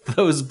like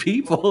those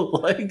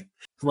people. Like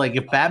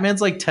if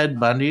Batman's like Ted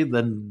Bundy,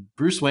 then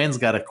Bruce Wayne's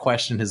got to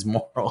question his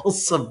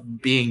morals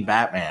of being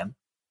Batman.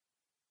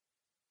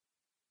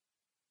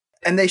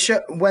 And they show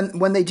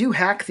when they do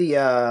hack the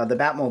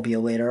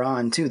Batmobile later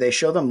on too, they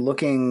show them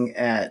looking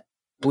at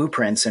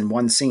blueprints in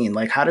one scene.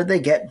 Like, how did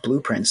they get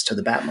blueprints to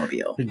the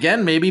Batmobile?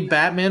 Again, maybe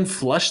Batman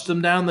flushed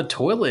them down the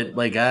toilet.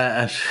 Like,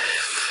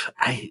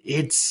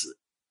 it's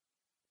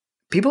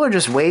people are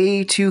just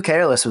way too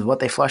careless with what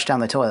they flush down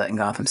the toilet in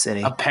Gotham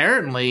City.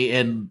 Apparently,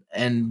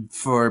 and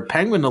for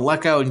Penguin to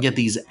luck out and get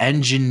these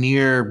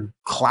engineer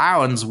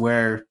clowns,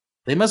 where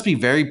they must be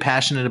very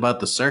passionate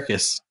about the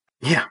circus.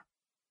 Yeah.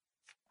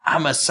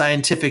 I'm a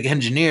scientific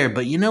engineer,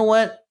 but you know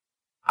what?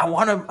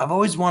 I've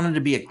always wanted to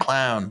be a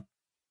clown.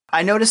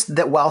 I noticed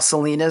that while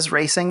Selina's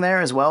racing there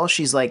as well,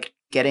 she's like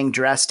getting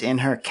dressed in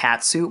her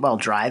cat suit while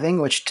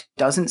driving, which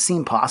doesn't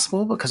seem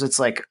possible because it's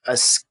like a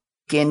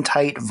skin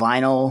tight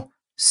vinyl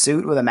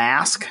suit with a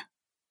mask.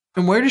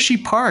 And where does she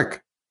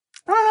park?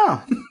 I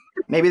don't know.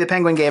 Maybe the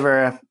Penguin gave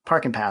her a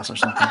parking pass or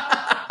something.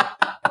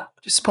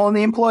 Just pulling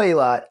the employee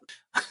lot.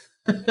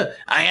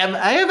 I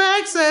have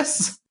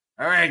access.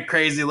 All right,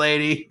 crazy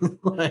lady.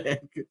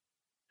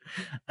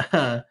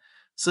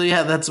 So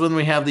yeah, that's when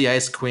we have the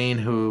Ice Queen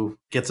who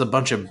gets a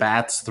bunch of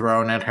bats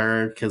thrown at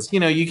her because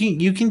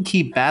you can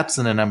keep bats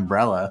in an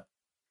umbrella.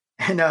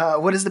 And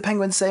what does the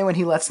Penguin say when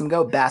he lets them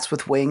go? Bats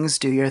with wings,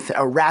 do your thing.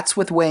 Rats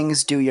with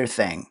wings, do your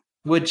thing.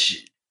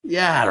 Which,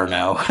 yeah, I don't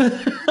know.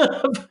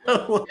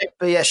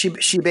 But yeah,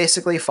 she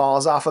basically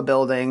falls off a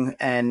building,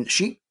 and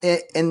she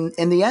in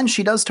the end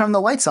she does turn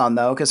the lights on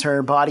though because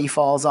her body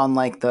falls on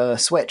like the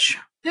switch.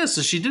 Yeah,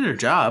 so she did her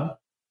job.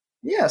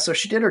 Yeah, so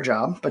she did her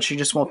job, but she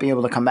just won't be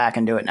able to come back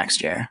and do it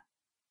next year.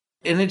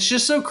 And it's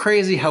just so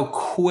crazy how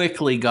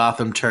quickly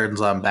Gotham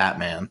turns on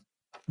Batman.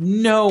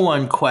 No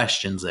one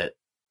questions it.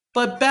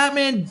 But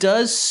Batman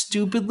does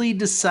stupidly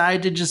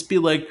decide to just be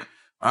like,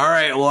 all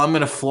right, well, I'm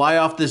going to fly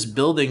off this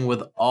building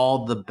with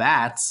all the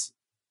bats.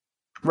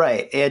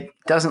 Right. It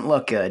doesn't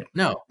look good.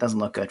 No. It doesn't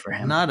look good for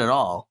him. Not at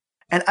all.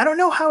 And I don't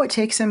know how it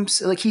takes him,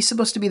 like, he's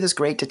supposed to be this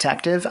great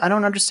detective. I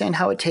don't understand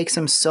how it takes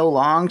him so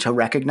long to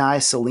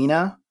recognize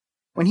Selina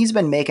when he's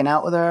been making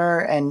out with her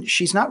and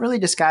she's not really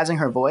disguising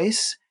her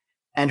voice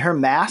and her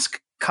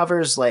mask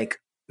covers like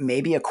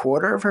maybe a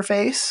quarter of her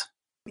face.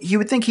 You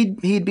would think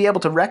he'd be able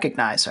to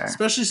recognize her.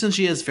 Especially since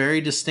she has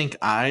very distinct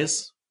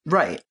eyes.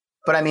 Right.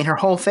 But I mean, her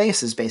whole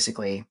face is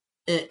basically...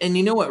 And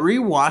you know what?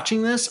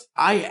 Rewatching this,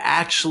 I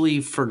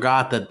actually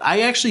forgot that.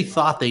 I actually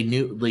thought they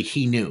knew, like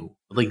he knew.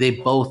 Like they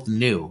both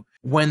knew.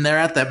 When they're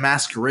at that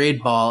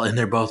masquerade ball and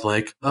they're both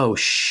like, oh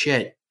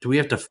shit, do we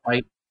have to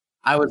fight?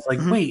 I was like,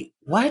 wait,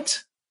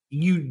 what?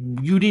 You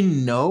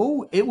didn't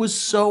know? It was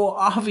so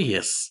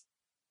obvious.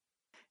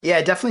 Yeah,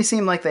 it definitely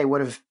seemed like they would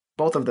have,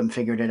 both of them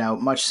figured it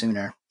out much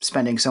sooner.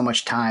 Spending so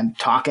much time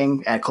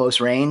talking at close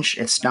range.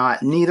 It's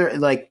not, neither,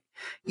 like,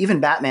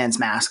 even Batman's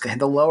mask,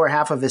 the lower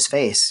half of his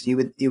face, you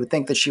would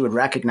think that she would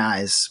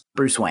recognize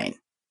Bruce Wayne.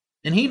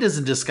 And he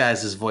doesn't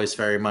disguise his voice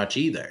very much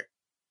either.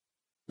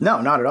 No,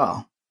 not at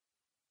all.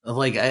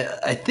 Like,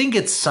 I think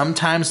it's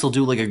sometimes he'll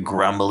do like a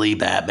grumbly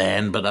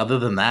Batman, but other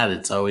than that,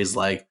 it's always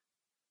like,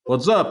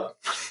 what's up?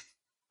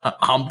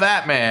 I'm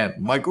Batman,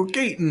 Michael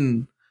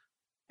Keaton.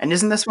 And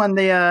isn't this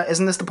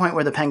the point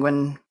where the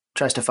Penguin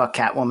tries to fuck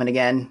Catwoman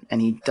again,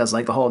 and he does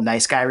like the whole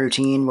nice guy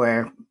routine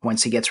where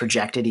once he gets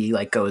rejected, he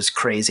like goes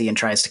crazy and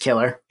tries to kill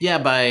her? Yeah,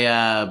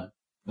 by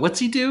what's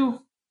he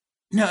do?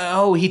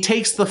 No, he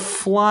takes the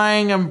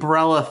flying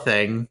umbrella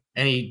thing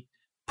and he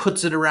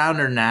puts it around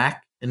her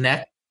neck.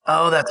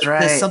 Oh, that's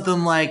right. There's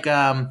something like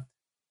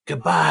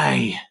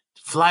goodbye,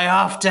 fly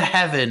off to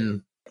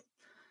heaven.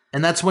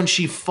 And that's when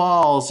she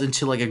falls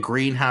into like a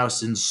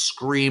greenhouse and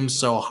screams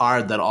so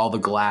hard that all the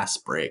glass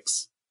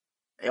breaks.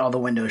 All the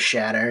windows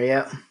shatter,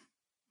 yeah.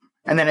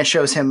 And then it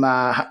shows him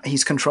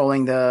he's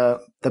controlling the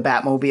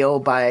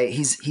Batmobile by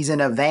he's in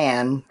a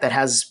van that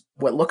has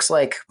what looks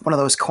like one of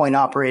those coin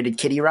operated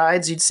kiddie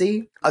rides you'd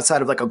see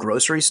outside of like a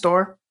grocery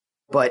store,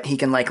 but he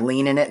can like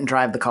lean in it and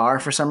drive the car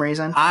for some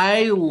reason.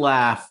 I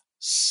laugh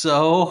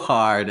so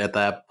hard at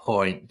that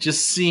point,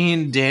 just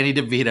seeing Danny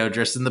DeVito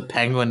dressed in the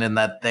Penguin in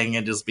that thing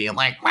and just being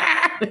like,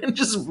 and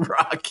just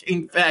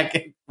rocking back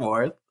and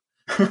forth.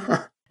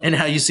 And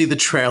how you see the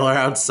trailer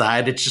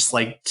outside, it's just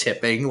like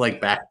tipping like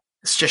back.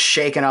 It's just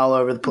shaking all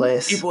over the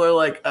place. People are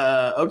like,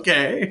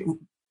 okay.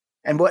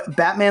 And what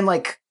Batman,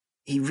 like,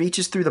 he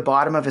reaches through the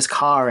bottom of his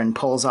car and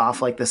pulls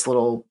off like this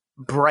little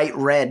bright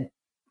red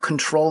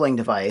controlling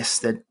device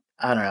that,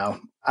 I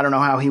don't know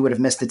how he would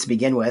have missed it to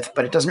begin with,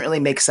 but it doesn't really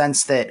make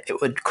sense that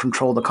it would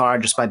control the car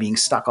just by being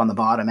stuck on the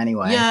bottom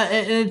anyway. Yeah,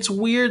 and it's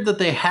weird that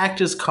they hacked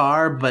his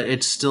car, but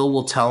it still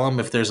will tell him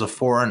if there's a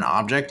foreign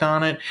object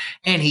on it,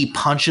 and he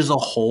punches a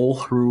hole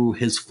through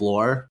his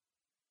floor.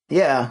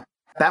 Yeah.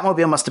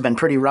 Batmobile must have been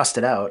pretty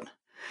rusted out.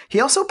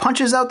 He also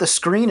punches out the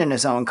screen in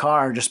his own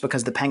car just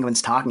because the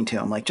Penguin's talking to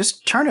him. Like,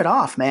 just turn it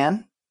off,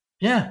 man.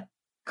 Yeah.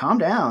 Calm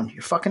down.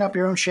 You're fucking up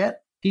your own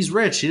shit. He's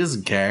rich. He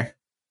doesn't care.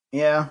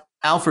 Yeah.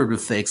 Alfred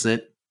would fix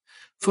it.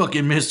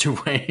 Fucking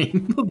Mr.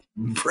 Wayne.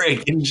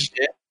 Breaking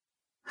shit.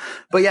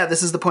 But yeah,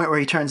 this is the point where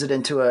he turns it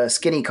into a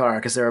skinny car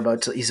because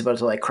he's about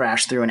to like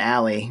crash through an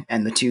alley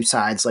and the two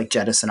sides like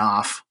jettison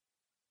off.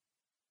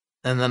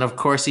 And then, of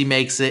course, he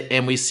makes it,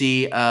 and we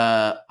see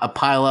a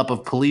pile up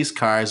of police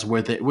cars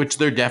with it, which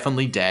they're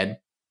definitely dead.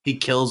 He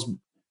kills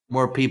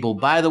more people.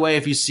 By the way,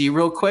 if you see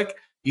real quick,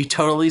 you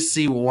totally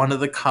see one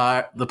of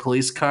the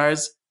police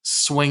cars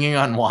swinging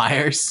on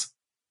wires.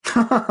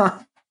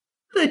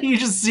 You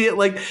just see it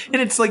like,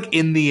 and it's like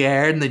in the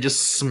air, and they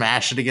just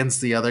smash it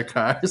against the other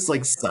cars,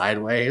 like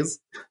sideways.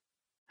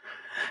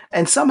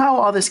 And somehow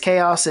all this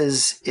chaos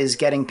is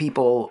getting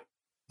people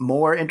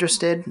more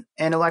interested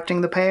in electing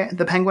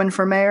the Penguin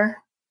for mayor.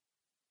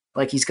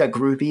 Like, he's got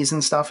groupies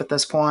and stuff at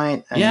this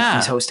point, and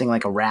he's hosting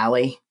like a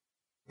rally.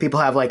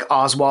 People have like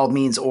Oswald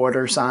means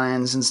order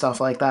signs and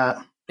stuff like that.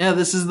 Yeah,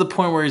 this is the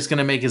point where he's going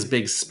to make his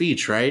big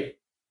speech, right?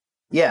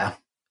 Yeah.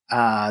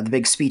 The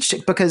big speech,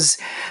 because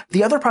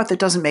the other part that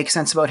doesn't make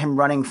sense about him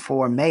running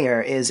for mayor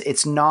is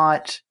it's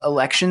not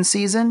election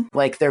season.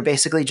 Like, they're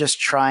basically just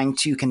trying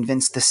to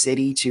convince the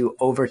city to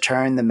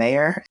overturn the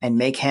mayor and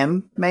make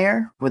him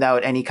mayor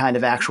without any kind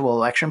of actual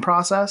election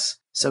process.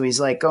 So he's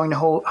like going to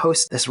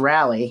host this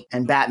rally,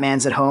 and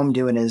Batman's at home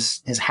doing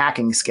his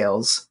hacking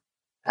skills.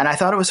 And I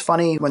thought it was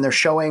funny when they're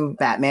showing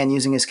Batman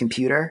using his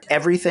computer,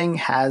 everything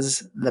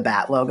has the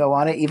Bat logo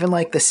on it. Even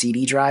like the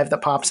CD drive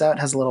that pops out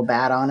has a little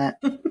bat on it.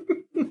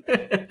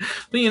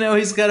 But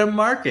he's got a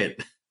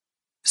market.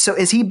 So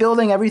is he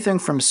building everything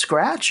from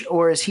scratch,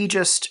 or is he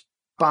just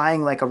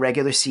buying like a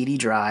regular CD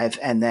drive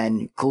and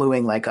then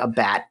gluing like a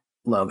Bat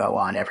logo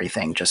on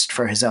everything just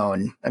for his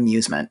own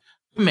amusement?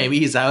 Maybe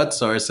he's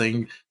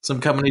outsourcing.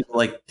 Some companies are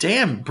like,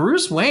 damn,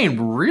 Bruce Wayne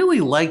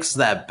really likes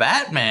that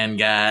Batman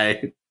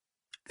guy.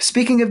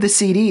 Speaking of the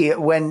CD,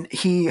 when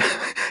he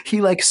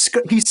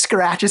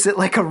scratches it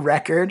like a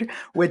record,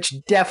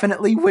 which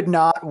definitely would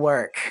not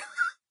work.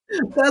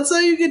 That's how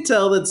you could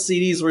tell that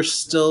CDs were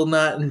still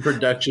not in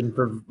production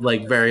for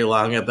like very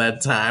long at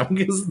that time.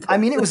 I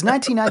mean, it was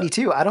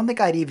 1992. I don't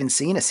think I'd even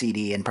seen a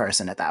CD in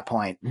person at that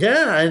point.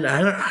 Yeah,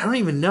 I don't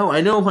even know.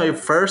 I know my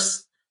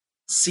first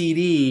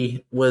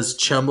CD was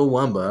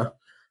Chumbawamba.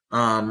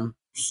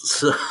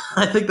 So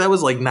I think that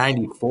was like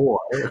 94.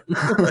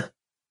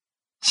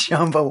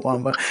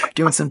 Chumbawamba.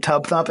 Doing some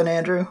tub thumping,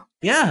 Andrew?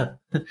 Yeah.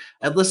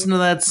 I'd listen to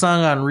that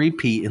song on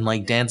repeat and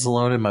like dance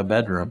alone in my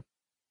bedroom.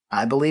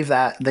 I believe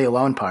that, the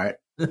alone part.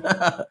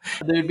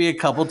 There'd be a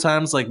couple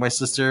times like my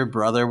sister or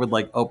brother would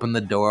like open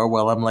the door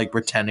while I'm like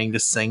pretending to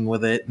sing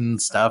with it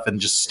and stuff and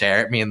just stare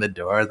at me in the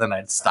door. Then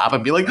I'd stop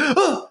and be like,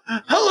 oh,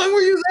 how long were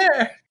you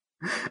there?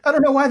 I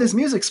don't know why this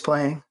music's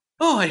playing.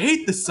 Oh, I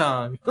hate this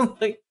song.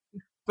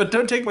 But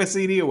don't take my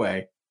CD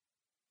away.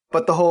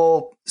 But the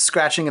whole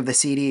scratching of the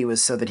CD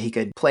was so that he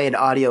could play an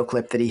audio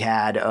clip that he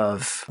had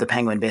of the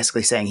Penguin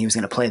basically saying he was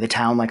going to play the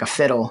town like a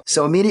fiddle.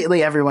 So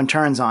immediately everyone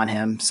turns on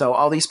him. So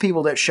all these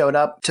people that showed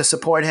up to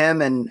support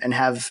him and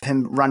have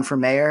him run for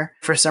mayor,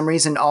 for some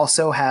reason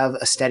also have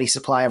a steady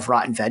supply of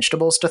rotten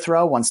vegetables to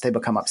throw once they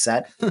become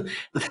upset.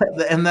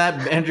 And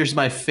that enters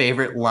my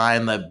favorite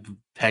line that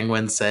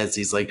Penguin says.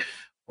 He's like,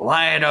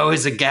 why at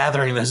always a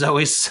gathering, there's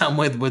always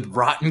someone with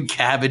rotten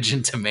cabbage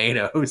and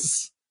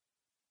tomatoes.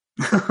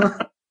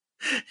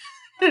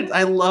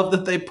 I love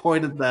that they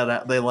pointed that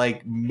out. They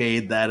like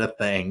made that a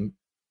thing.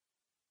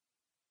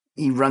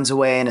 He runs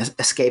away and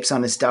escapes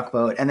on his duck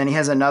boat, and then he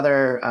has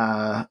another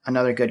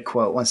good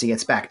quote once he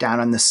gets back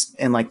down on this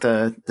in like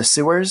the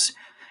sewers.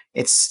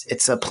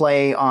 It's a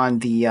play on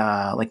the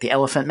like the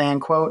Elephant Man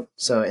quote.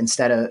 So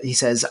instead of he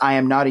says, "I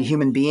am not a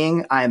human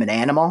being, I am an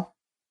animal."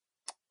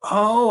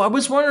 Oh, I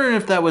was wondering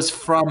if that was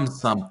from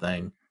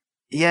something.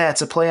 Yeah,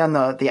 it's a play on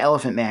the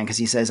Elephant Man because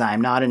he says, "I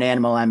am not an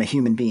animal, I'm a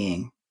human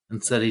being."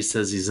 Instead, he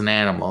says he's an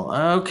animal.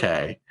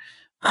 Okay.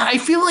 I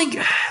feel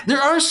like there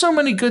are so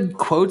many good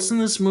quotes in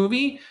this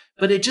movie,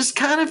 But it just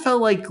kind of felt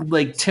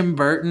like Tim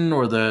Burton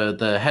or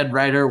the head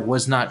writer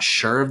was not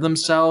sure of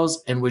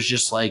themselves and was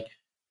just like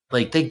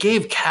they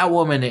gave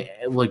Catwoman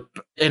like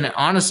and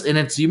honest and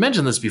it's you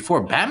mentioned this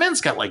before.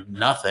 Batman's got like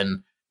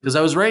nothing because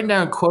I was writing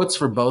down quotes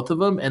for both of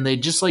them and they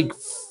just like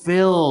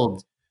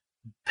filled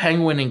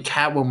Penguin and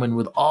Catwoman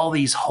with all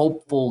these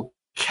hopeful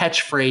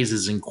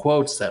catchphrases and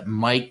quotes that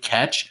might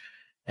catch.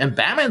 And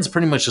Batman's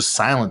pretty much just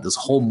silent this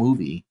whole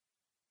movie.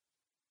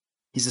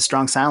 He's a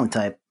strong silent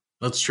type.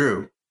 That's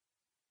true.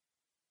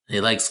 He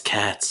likes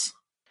cats.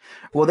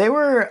 Well, they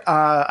were,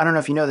 I don't know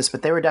if you know this,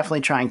 but they were definitely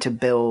trying to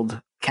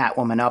build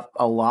Catwoman up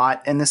a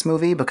lot in this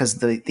movie because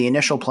the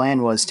initial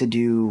plan was to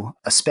do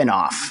a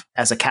spin-off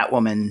as a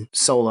Catwoman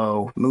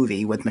solo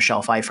movie with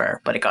Michelle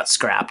Pfeiffer, but it got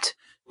scrapped.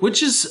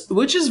 Which is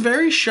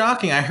very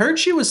shocking. I heard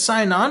she was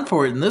signed on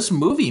for it, and this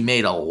movie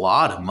made a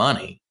lot of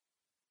money.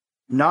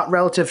 Not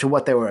relative to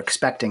what they were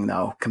expecting,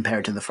 though,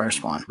 compared to the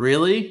first one.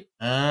 Really?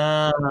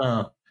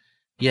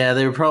 Yeah,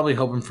 they were probably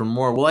hoping for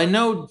more. Well, I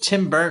know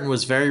Tim Burton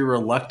was very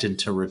reluctant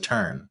to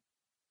return.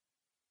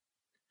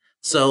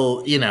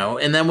 So,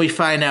 and then we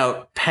find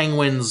out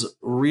Penguin's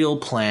real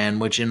plan,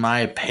 which in my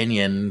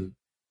opinion,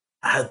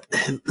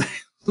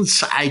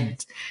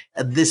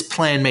 this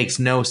plan makes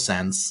no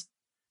sense.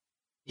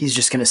 He's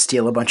just going to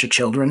steal a bunch of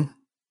children.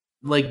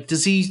 Like,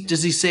 does he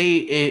say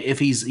if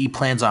he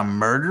plans on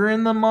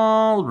murdering them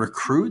all,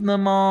 recruiting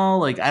them all?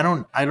 Like, I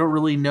don't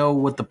really know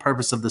what the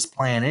purpose of this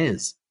plan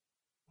is.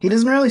 He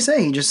doesn't really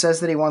say. He just says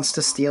that he wants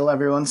to steal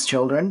everyone's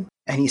children,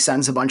 and he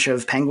sends a bunch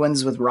of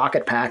penguins with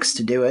rocket packs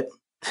to do it.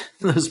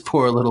 Those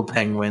poor little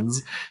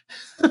penguins.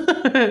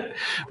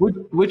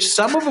 which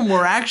some of them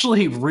were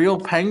actually real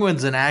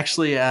penguins, and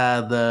actually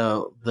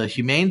the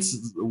Humane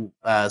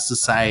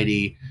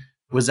Society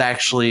was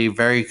actually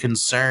very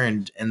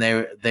concerned, and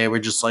they were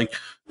just like,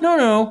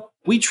 no,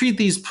 we treat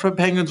these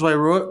penguins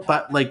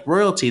like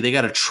royalty. They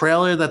got a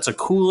trailer that's a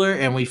cooler,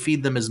 and we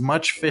feed them as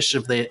much fish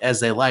as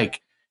they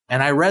like.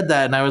 And I read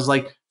that, and I was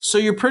like, so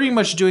you're pretty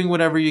much doing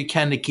whatever you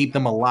can to keep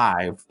them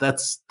alive.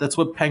 That's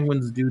what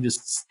penguins do to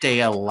stay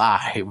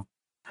alive.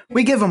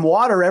 We give them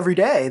water every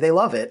day. They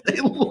love it. They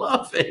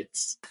love it.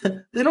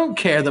 They don't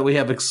care that we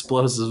have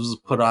explosives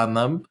put on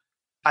them.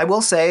 I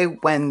will say,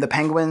 when the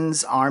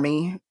Penguins'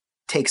 army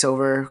takes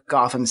over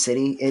Gotham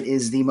City, it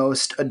is the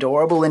most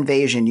adorable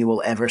invasion you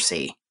will ever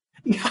see.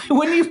 I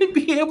wouldn't even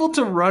be able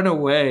to run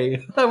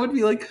away. I would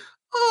be like,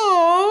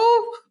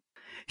 oh.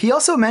 He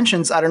also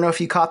mentions, I don't know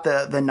if you caught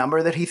the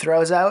number that he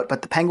throws out,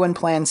 but the Penguin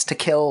plans to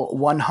kill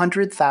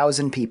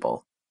 100,000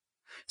 people.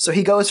 So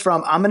he goes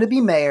from, I'm going to be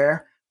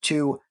mayor,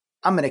 to,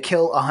 I'm going to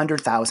kill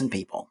 100,000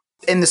 people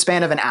in the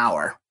span of an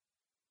hour.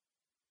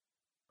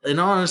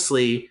 And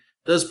honestly,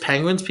 those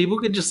penguins, people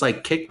could just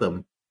like kick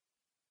them.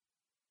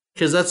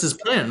 Because that's his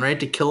plan, right?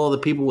 To kill all the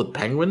people with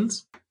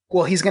penguins?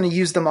 Well, he's going to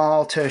use them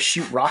all to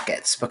shoot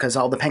rockets because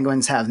all the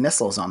penguins have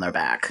missiles on their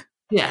back.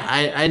 Yeah,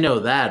 I know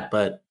that,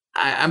 but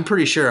I'm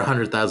pretty sure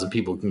 100,000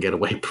 people can get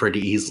away pretty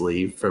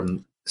easily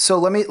from... So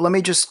let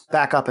me just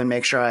back up and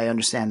make sure I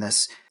understand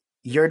this.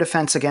 Your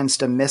defense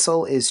against a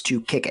missile is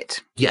to kick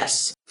it.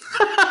 Yes.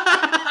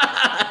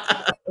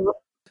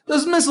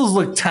 Those missiles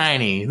look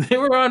tiny. They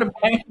were on a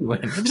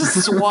penguin.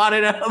 Just swat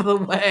it out of the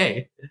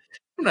way.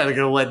 I'm not going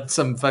to let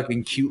some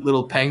fucking cute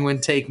little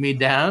penguin take me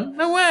down.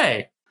 No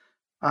way.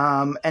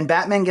 And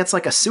Batman gets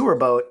like a sewer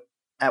boat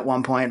at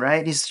one point,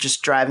 right? He's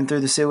just driving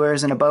through the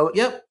sewers in a boat.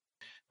 Yep.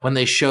 When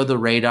they show the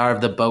radar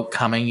of the boat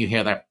coming, you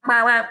hear that.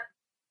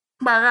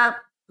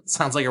 It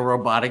sounds like a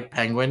robotic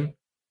penguin.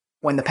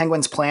 When the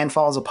Penguin's plan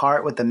falls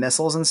apart with the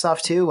missiles and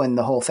stuff too, when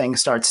the whole thing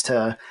starts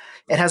to...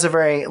 It has a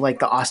very, like,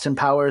 the Austin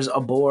Powers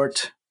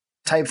abort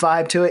type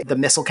vibe to it. The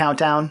missile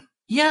countdown.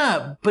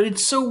 Yeah, but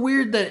it's so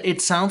weird that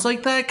it sounds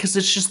like that because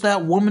it's just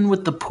that woman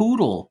with the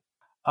poodle.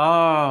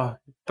 Oh,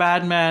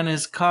 Batman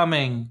is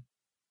coming.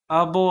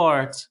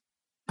 Abort.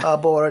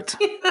 Abort.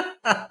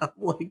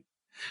 Like,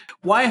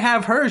 why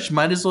have her? She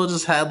might as well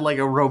just had like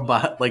a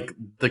robot, like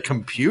the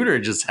computer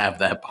just have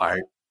that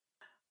part.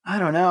 I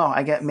don't know.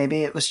 I get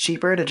maybe it was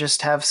cheaper to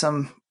just have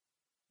some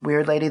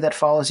weird lady that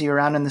follows you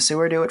around in the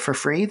sewer do it for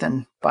free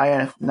than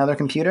buy another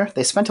computer.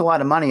 They spent a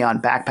lot of money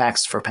on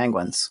backpacks for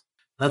penguins.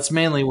 That's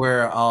mainly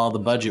where all the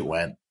budget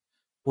went.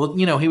 Well,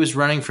 he was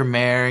running for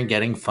mayor and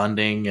getting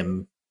funding,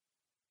 and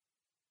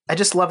I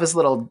just love his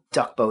little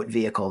duck boat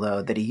vehicle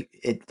though, that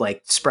it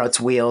like sprouts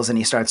wheels and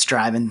he starts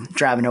driving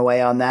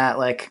away on that.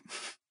 Like,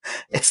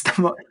 it's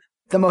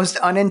the most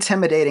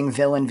unintimidating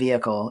villain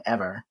vehicle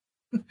ever.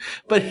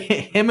 But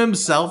him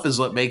himself is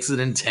what makes it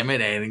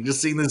intimidating. Just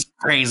seeing this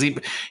crazy,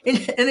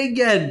 and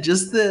again,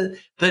 just the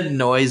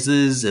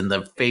noises and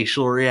the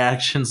facial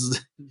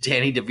reactions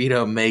Danny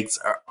DeVito makes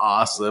are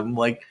awesome.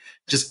 Like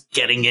just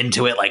getting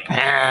into it, like.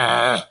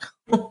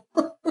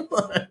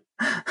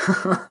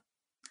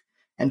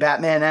 And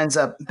Batman ends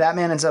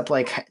up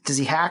like, does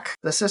he hack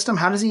the system?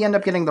 How does he end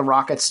up getting the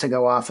rockets to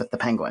go off at the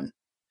Penguin?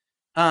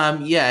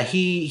 Yeah,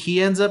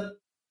 he ends up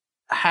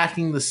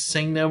hacking the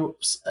signal.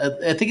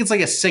 I think it's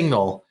like a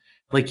signal.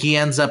 Like he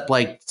ends up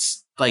like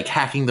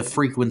hacking the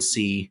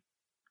frequency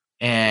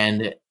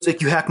And It's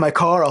like, you hack my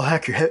car, I'll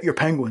hack your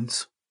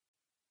penguins.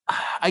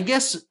 I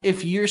guess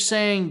if you're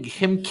saying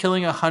him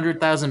killing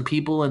 100,000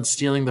 people and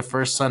stealing the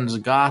first sons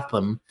of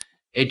Gotham,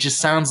 it just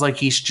sounds like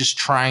he's just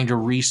trying to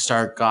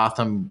restart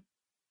Gotham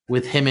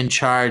with him in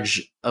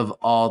charge of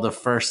all the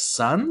first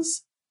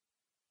sons.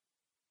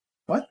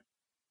 What?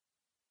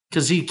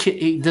 Because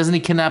he doesn't he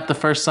kidnap the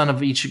first son of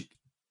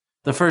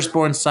the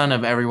firstborn son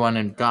of everyone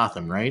in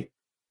Gotham, right?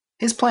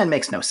 His plan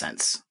makes no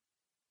sense.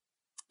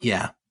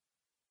 Yeah.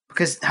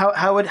 Because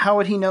how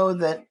would he know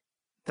that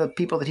the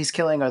people that he's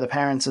killing are the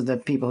parents of the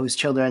people whose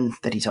children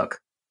that he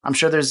took? I'm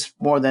sure there's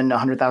more than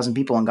 100,000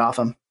 people in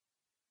Gotham.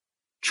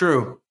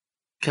 True.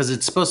 Because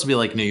it's supposed to be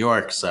like New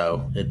York,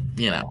 so it,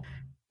 you know.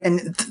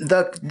 And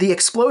the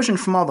explosion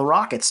from all the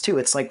rockets too,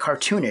 it's like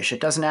cartoonish.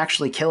 It doesn't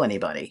actually kill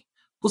anybody.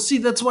 Well, see,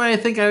 that's why I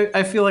think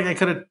I feel like I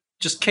could have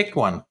just kicked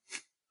one.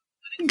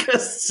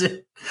 Because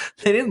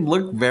they didn't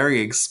look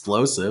very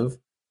explosive.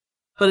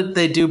 But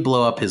they do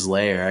blow up his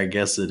lair. I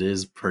guess it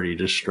is pretty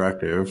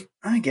destructive.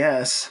 I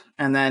guess.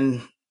 And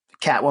then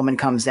Catwoman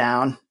comes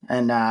down,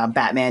 and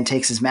Batman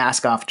takes his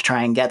mask off to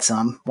try and get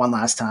some one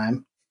last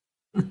time.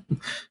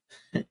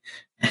 And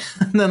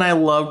then I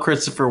love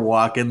Christopher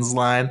Walken's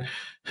line,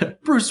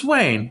 Bruce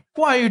Wayne,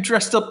 why are you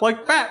dressed up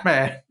like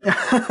Batman?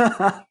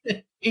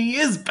 He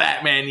is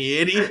Batman, you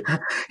idiot.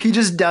 He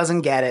just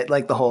doesn't get it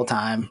like the whole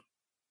time.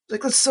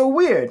 Like, that's so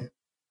weird.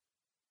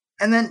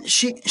 And then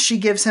she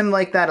gives him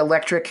like that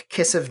electric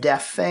kiss of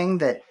death thing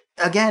that,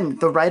 again,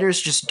 the writers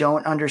just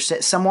don't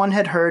understand. Someone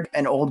had heard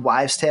an old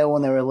wives' tale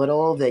when they were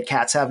little that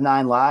cats have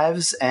 9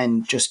 lives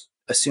and just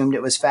assumed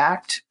it was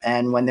fact.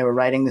 And when they were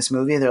writing this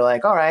movie, they're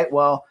like, all right,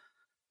 well,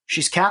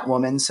 she's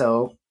Catwoman,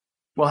 so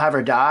we'll have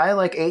her die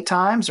like 8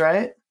 times,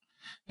 right?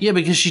 Yeah,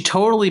 because she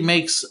totally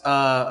makes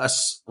a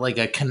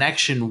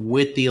connection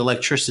with the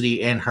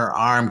electricity in her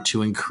arm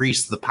to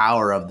increase the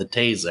power of the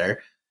taser.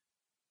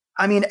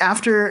 I mean,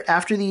 after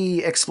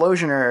the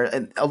explosion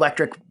or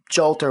electric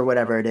jolt or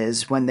whatever it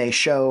is, when they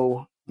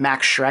show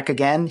Max Schreck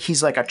again,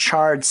 he's like a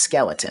charred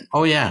skeleton.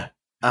 Oh, yeah.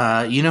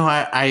 You know,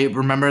 I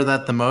remember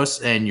that the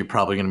most, and you're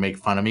probably going to make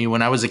fun of me.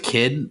 When I was a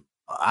kid,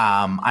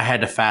 I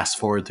had to fast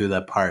forward through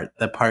that part.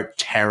 That part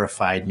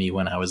terrified me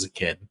when I was a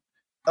kid.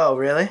 Oh,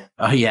 really?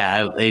 Oh,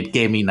 yeah. It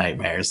gave me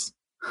nightmares.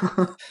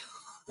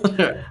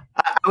 I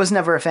was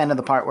never a fan of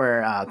the part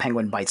where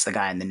Penguin bites the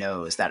guy in the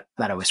nose. That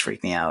always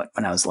freaked me out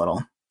when I was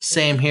little.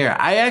 Same here.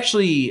 I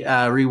actually,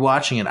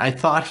 rewatching it, I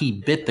thought he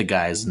bit the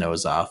guy's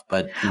nose off,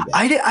 but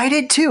I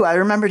did too. I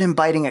remembered him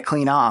biting it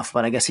clean off,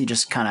 but I guess he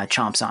just kind of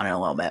chomps on it a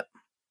little bit.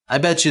 I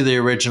bet you the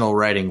original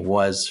writing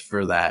was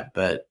for that,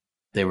 but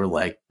they were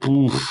like,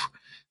 oof,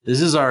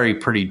 this is already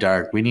pretty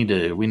dark. We need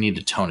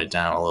to tone it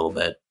down a little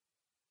bit.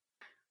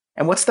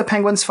 And what's the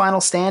Penguin's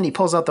final stand? He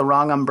pulls out the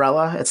wrong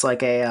umbrella. It's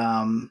like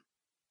a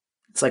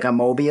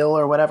mobile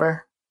or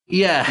whatever.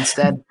 Yeah.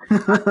 Instead.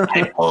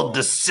 I pulled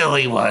the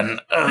silly one.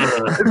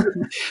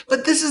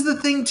 But this is the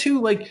thing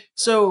too, like,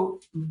 so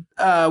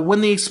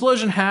when the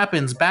explosion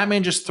happens,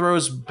 Batman just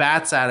throws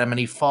bats at him and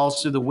he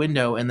falls through the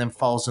window and then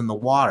falls in the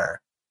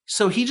water.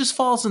 So he just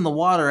falls in the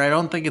water. I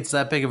don't think it's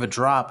that big of a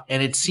drop.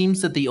 And it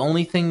seems that the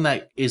only thing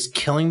that is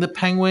killing the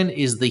Penguin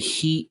is the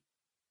heat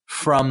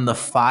from the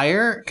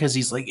fire, because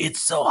he's like,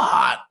 it's so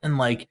hot, and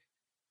like,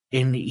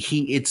 and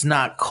it's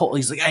not cold.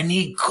 He's like, I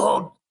need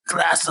cold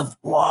glass of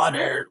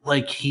water.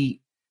 Like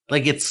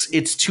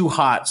it's too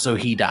hot, so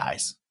he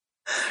dies.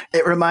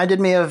 It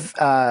reminded me of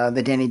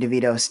the Danny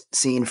DeVito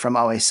scene from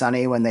Always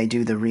Sunny when they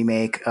do the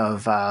remake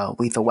of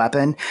Lethal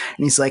Weapon, and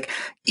he's like,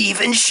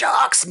 even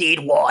sharks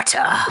need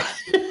water.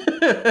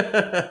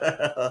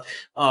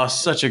 Oh,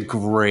 such a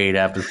great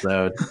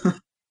episode.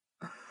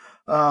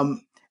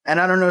 And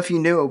I don't know if you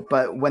knew,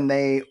 but when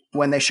they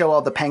show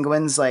all the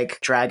penguins like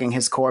dragging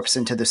his corpse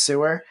into the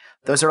sewer,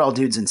 those are all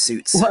dudes in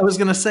suits. Well, I was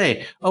gonna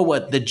say, oh,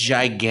 what, the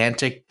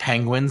gigantic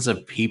penguins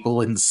of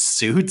people in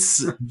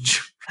suits?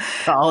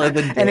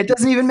 And it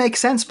doesn't even make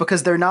sense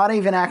because they're not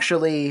even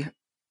actually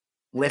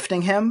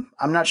lifting him.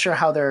 I'm not sure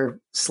how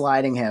they're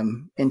sliding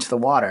him into the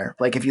water.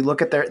 Like if you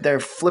look at their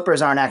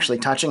flippers aren't actually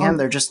touching him;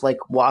 they're just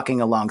like walking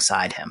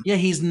alongside him.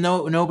 Yeah,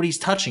 nobody's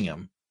touching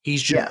him.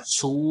 He's just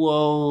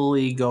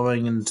slowly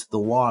going into the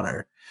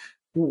water.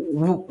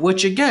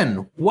 Which,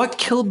 again, what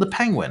killed the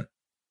Penguin?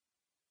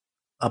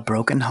 A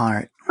broken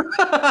heart.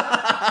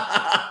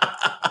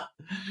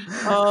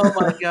 Oh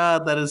my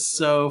god, that is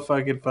so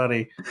fucking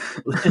funny.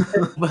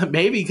 But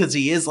maybe because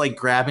he is like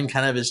grabbing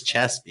kind of his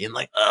chest, being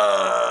like,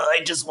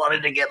 I just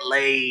wanted to get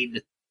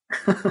laid.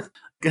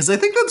 Because I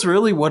think that's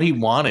really what he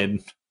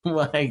wanted.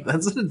 Like,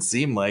 that's what it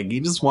seemed like. He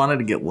just wanted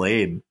to get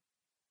laid.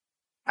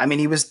 I mean,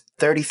 he was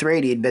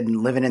 33. He'd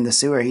been living in the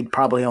sewer. He'd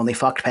probably only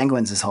fucked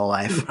penguins his whole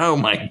life. Oh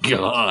my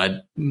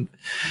god.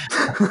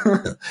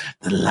 The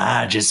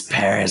largest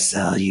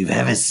parasol you've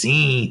ever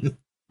seen.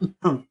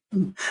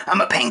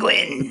 I'm a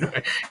penguin.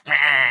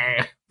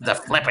 The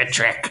flipper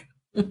trick.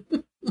 But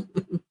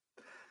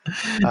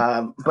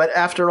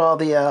after all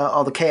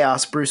the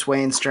chaos, Bruce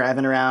Wayne's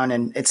driving around,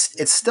 and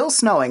it's still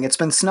snowing. It's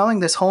been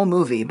snowing this whole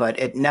movie, but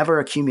it never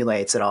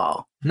accumulates at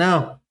all.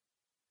 No.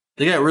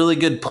 They got really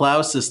good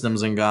plow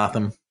systems in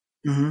Gotham.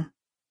 Mm-hmm.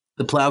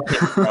 The plow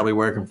kit is probably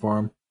working for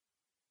them.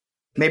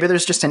 Maybe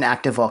there's just an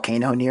active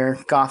volcano near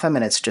Gotham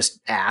and it's just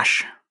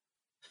ash.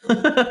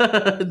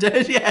 Yeah,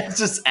 it's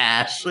just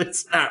ash.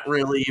 It's not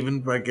really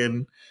even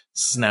fucking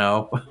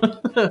snow.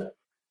 But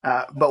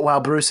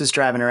while Bruce is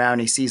driving around,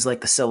 he sees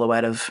like the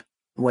silhouette of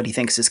what he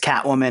thinks is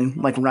Catwoman,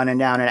 like running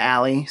down an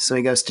alley. So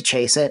he goes to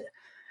chase it.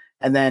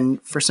 And then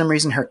for some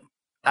reason,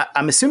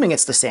 I'm assuming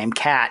it's the same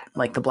cat,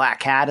 like the black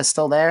cat is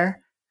still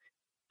there.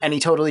 And he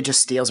totally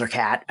just steals her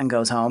cat and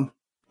goes home.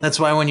 That's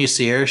why when you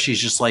see her, she's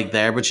just like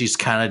there, but she's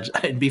kind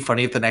of, it'd be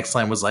funny if the next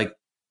line was like,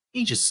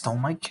 he just stole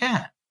my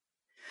cat.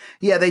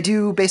 Yeah, they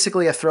do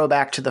basically a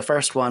throwback to the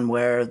first one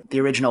where the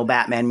original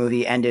Batman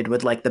movie ended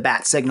with like the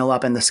bat signal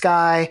up in the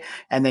sky.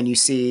 And then you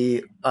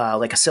see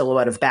like a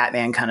silhouette of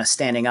Batman kind of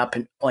standing up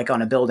like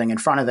on a building in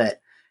front of it.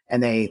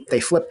 And they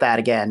flip that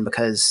again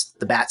because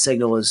the bat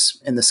signal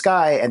is in the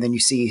sky. And then you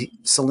see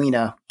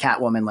Selina,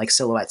 Catwoman, like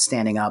silhouette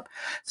standing up.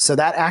 So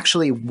that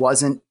actually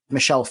wasn't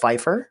Michelle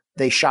Pfeiffer.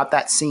 They shot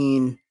that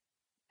scene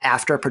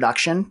after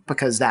production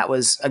because that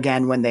was,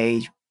 again, when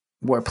they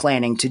were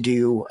planning to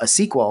do a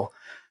sequel.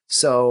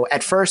 So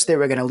at first they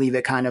were going to leave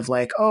it kind of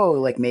like, oh,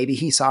 like maybe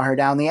he saw her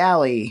down the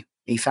alley.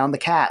 He found the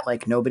cat,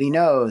 like nobody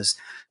knows.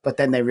 But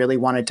then they really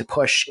wanted to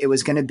push. It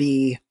was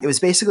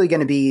basically going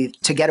to be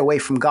to get away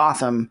from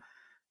Gotham.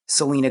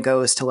 Selina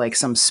goes to like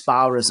some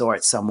spa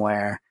resort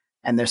somewhere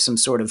and there's some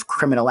sort of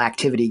criminal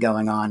activity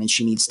going on and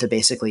she needs to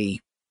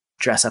basically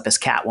dress up as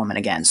Catwoman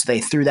again. So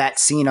they threw that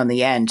scene on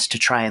the end to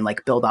try and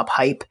like build up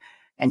hype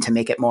and to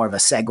make it more of a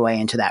segue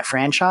into that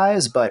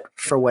franchise. But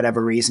for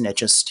whatever reason, it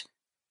just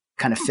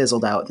kind of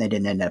fizzled out and they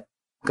didn't end up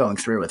going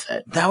through with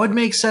it. That would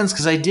make sense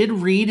because I did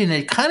read and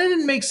it kind of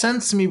didn't make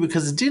sense to me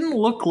because it didn't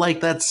look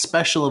like that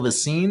special of a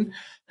scene,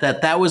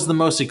 that was the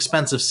most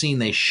expensive scene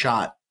they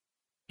shot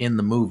in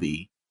the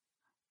movie.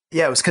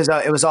 Yeah, it was because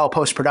it was all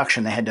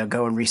post-production. They had to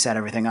go and reset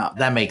everything up.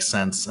 That makes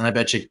sense. And I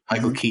bet you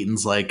Michael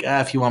Keaton's like,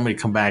 if you want me to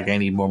come back, I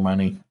need more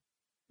money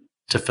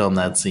to film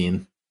that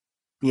scene.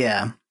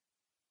 Yeah.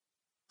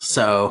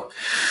 So,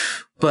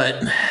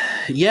 but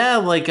yeah,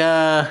 like,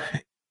 that's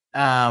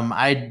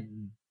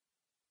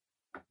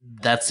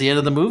the end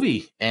of the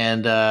movie.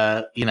 And,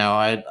 there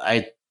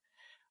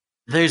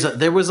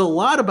was a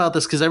lot about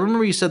this because I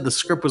remember you said the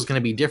script was going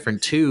to be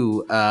different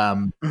too.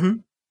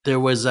 There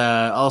was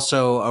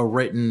also a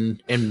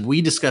written, and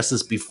we discussed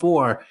this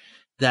before,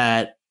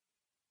 that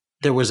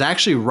there was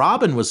actually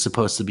Robin was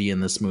supposed to be in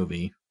this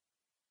movie.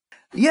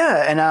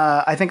 Yeah, and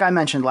I think I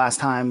mentioned last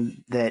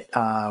time that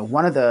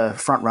one of the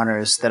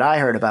frontrunners that I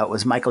heard about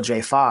was Michael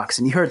J. Fox,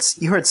 and you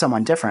heard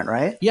someone different,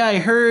 right? Yeah, I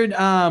heard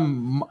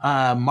Marlon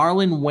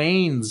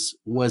Wayans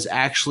was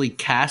actually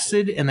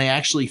casted, and they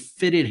actually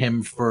fitted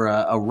him for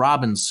a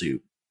Robin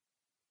suit.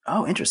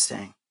 Oh,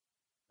 interesting.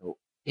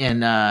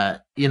 And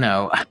that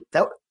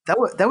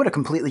would have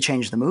completely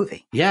changed the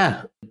movie.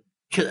 Yeah,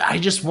 I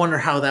just wonder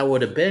how that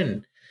would have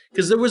been.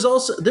 Because there was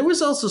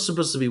also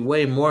supposed to be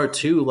way more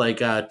too,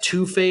 like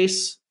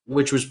Two-Face,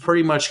 which was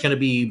pretty much going to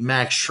be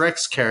Max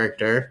Schreck's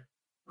character,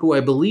 who I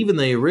believe in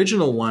the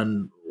original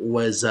one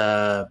was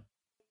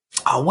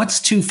what's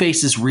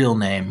Two-Face's real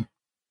name?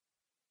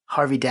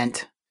 Harvey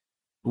Dent,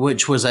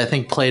 which was I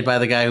think played by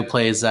the guy who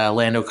plays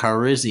Lando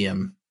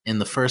Calrissian in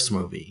the first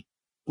movie.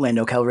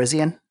 Lando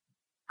Calrissian.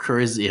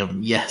 Calrissian,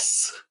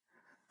 yes.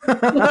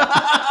 Fuck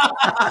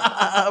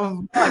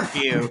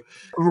you.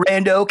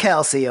 Rando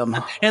Calcium.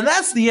 And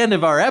that's the end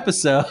of our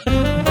episode.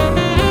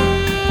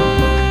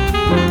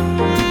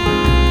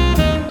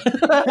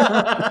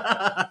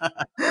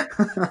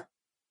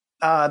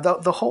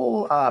 The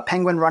whole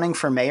Penguin running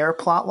for mayor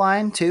plot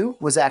line, too,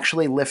 was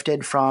actually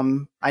lifted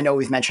from, I know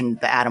we've mentioned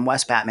the Adam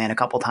West Batman a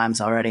couple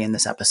times already in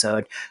this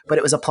episode, but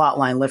it was a plot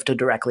line lifted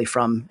directly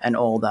from an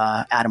old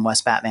Adam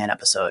West Batman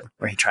episode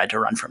where he tried to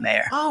run for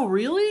mayor. Oh,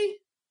 really?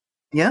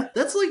 Yeah.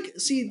 That's like,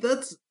 see,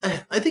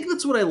 I think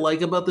that's what I like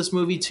about this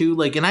movie too.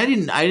 Like, and I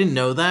didn't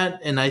know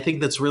that. And I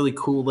think that's really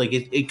cool. Like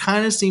it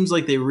kind of seems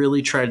like they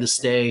really tried to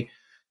stay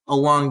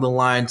along the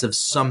lines of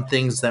some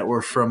things that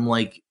were from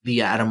like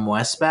the Adam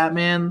West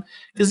Batman.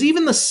 Because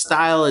even the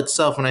style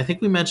itself, and I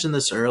think we mentioned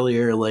this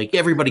earlier, like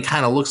everybody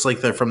kind of looks like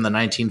they're from the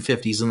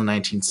 1950s and the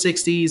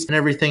 1960s and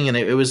everything. And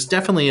it was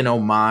definitely an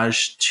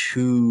homage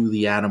to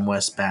the Adam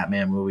West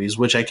Batman movies,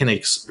 which I can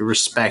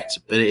respect.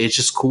 But it's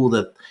just cool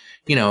that,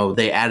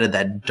 they added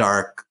that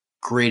dark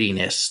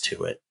grittiness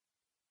to it.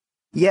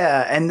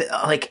 Yeah, and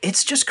like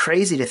it's just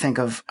crazy to think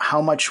of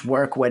how much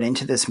work went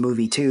into this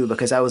movie too,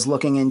 because I was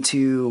looking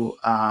into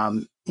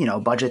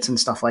budgets and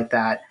stuff like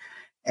that.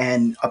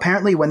 And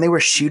apparently when they were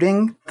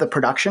shooting the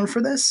production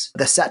for this,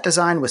 the set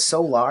design was so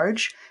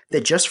large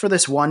that just for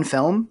this one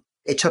film,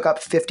 it took up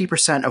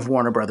 50% of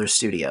Warner Brothers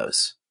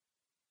Studios.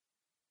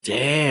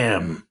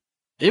 Damn.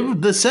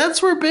 The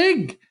sets were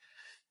big.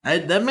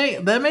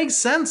 That makes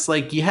sense.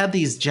 Like you had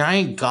these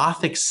giant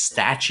Gothic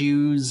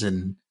statues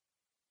and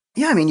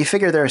yeah, I mean, you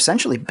figure they're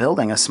essentially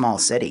building a small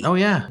city. Oh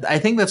yeah, I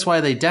think that's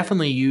why they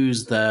definitely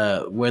use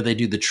where they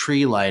do the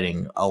tree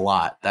lighting a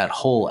lot. That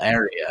whole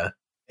area.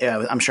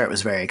 yeah, I'm sure it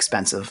was very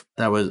expensive.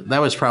 That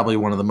was probably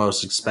one of the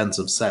most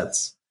expensive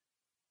sets.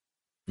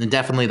 And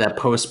definitely that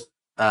post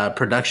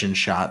production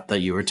shot that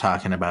you were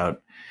talking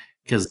about.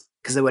 Because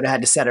they would have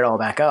had to set it all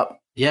back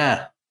up.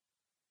 Yeah,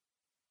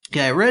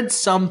 I read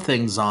some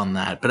things on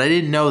that, but I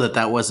didn't know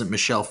that wasn't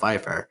Michelle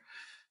Pfeiffer.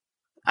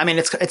 I mean,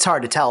 it's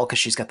hard to tell because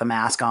she's got the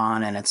mask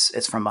on and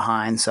it's from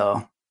behind.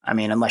 So, I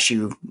mean, unless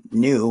you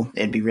knew,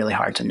 it'd be really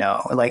hard to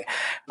know. Like,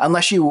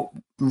 unless you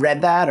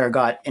read that or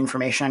got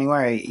information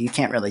anywhere, you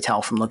can't really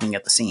tell from looking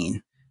at the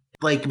scene.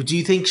 Like, do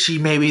you think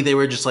they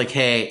were just like,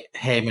 hey,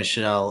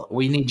 Michelle,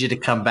 we need you to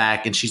come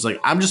back. And she's like,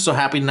 I'm just so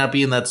happy to not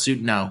be in that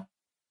suit now.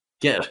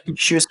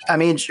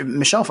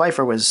 Michelle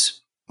Pfeiffer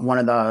was one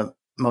of the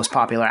most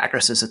popular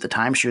actresses at the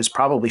time. She was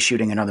probably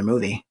shooting another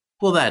movie.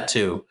 Well, that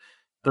too.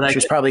 But she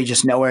was probably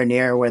just nowhere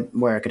near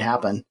where it could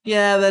happen.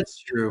 Yeah, that's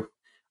true.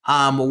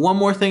 One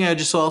more thing I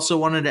just also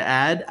wanted to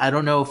add. I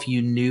don't know if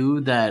you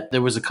knew that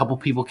there was a couple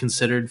people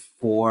considered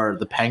for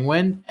the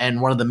Penguin,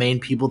 and one of the main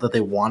people that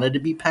they wanted to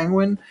be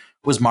Penguin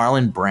was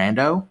Marlon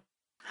Brando.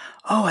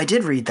 Oh, I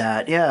did read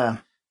that. Yeah.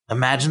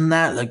 Imagine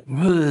that. Like,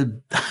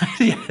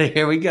 yeah,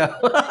 here we go.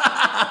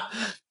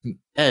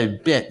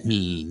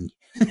 Batman.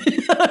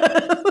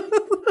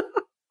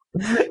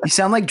 You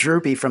sound like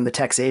Droopy from the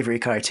Tex Avery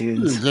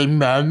cartoons.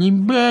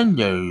 Marlon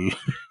Brando.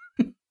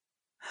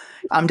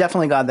 I'm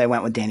definitely glad they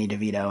went with Danny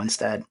DeVito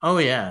instead. Oh,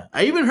 yeah.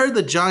 I even heard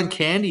that John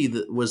Candy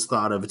was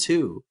thought of,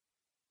 too.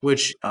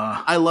 Which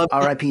I love.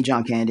 R.I.P.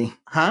 John Candy.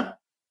 Huh?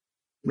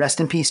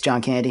 Rest in peace,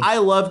 John Candy. I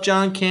love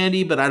John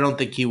Candy, but I don't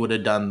think he would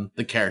have done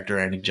the character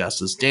any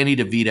justice. Danny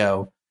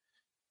DeVito.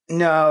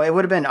 No, it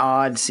would have been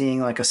odd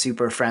seeing like a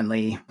super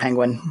friendly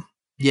penguin.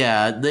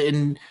 Yeah,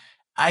 and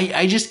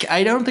I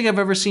don't think I've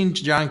ever seen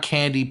John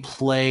Candy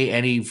play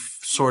any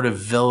sort of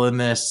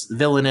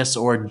villainous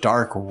or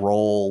dark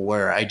role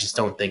where I just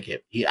don't think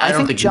it. I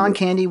think John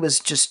Candy was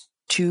just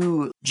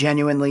too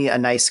genuinely a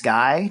nice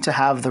guy to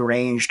have the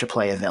range to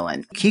play a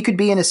villain. He could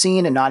be in a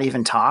scene and not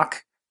even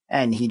talk,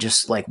 and he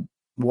just like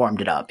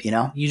warmed it up, you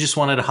know? You just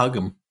wanted to hug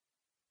him.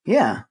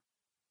 Yeah.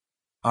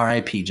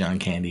 R.I.P. John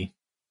Candy.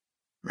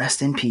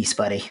 Rest in peace,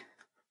 buddy.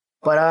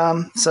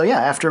 But so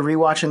yeah, after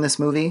rewatching this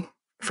movie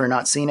for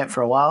not seeing it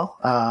for a while,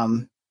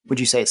 would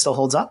you say it still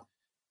holds up?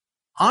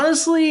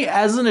 Honestly,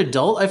 as an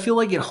adult, I feel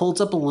like it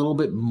holds up a little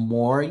bit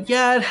more.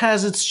 Yeah, it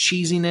has its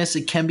cheesiness.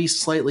 It can be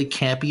slightly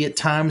campy at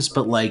times,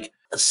 but like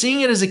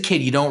seeing it as a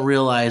kid, you don't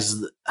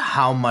realize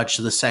how much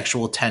the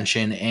sexual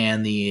tension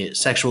and the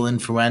sexual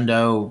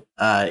innuendo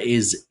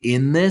is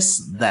in this,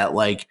 that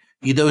like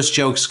those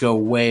jokes go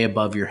way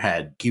above your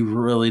head. You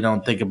really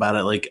don't think about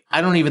it. Like,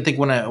 I don't even think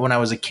when I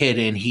was a kid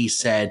and he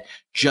said,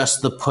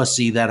 just the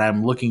pussy that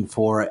I'm looking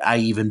for, I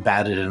even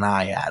batted an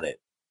eye at it.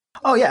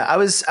 Oh yeah, I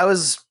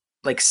was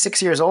like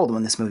 6 years old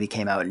when this movie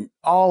came out, and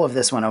all of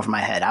this went over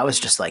my head. I was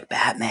just like,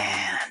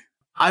 Batman.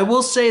 I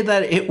will say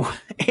that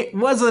it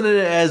wasn't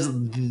as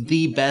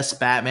the best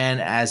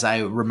Batman as I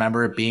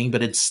remember it being,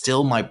 but it's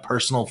still my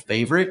personal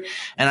favorite.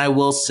 And I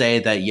will say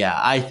that, yeah,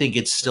 I think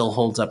it still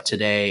holds up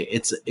today.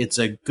 It's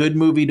a good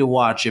movie to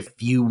watch if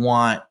you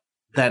want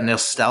that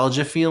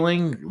nostalgia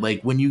feeling.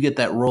 Like when you get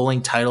that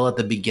rolling title at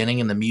the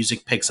beginning and the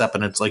music picks up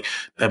and it's like,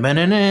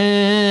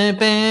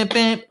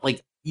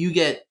 like you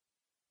get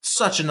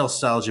such a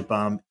nostalgia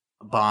bomb,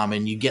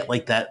 and you get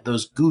like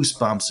those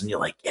goosebumps and you're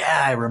like,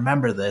 yeah, I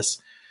remember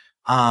this.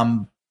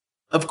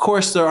 Of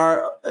course there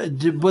are,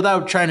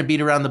 without trying to beat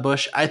around the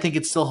bush, I think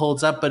it still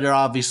holds up, but it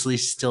obviously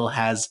still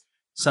has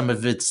some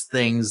of its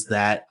things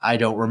that I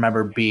don't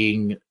remember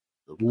being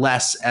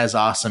less as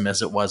awesome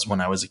as it was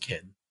when I was a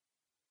kid.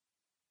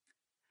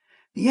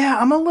 Yeah,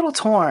 I'm a little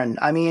torn.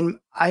 I mean,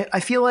 I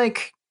feel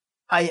like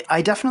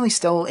I definitely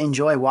still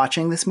enjoy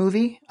watching this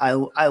movie.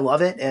 I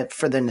love it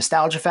for the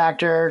nostalgia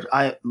factor.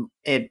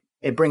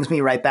 It brings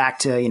me right back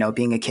to, you know,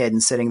 being a kid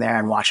and sitting there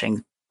and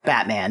watching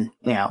Batman.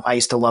 You know, I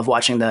used to love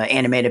watching the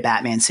animated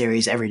Batman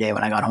series every day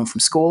when I got home from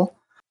school.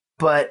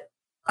 But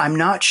I'm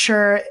not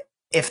sure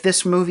if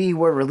this movie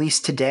were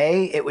released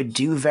today, it would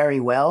do very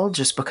well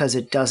just because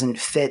it doesn't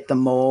fit the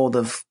mold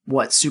of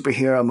what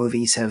superhero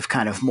movies have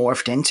kind of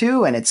morphed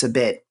into. And it's a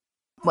bit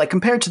like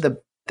compared to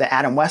the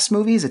Adam West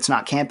movies, it's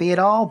not campy at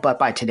all. But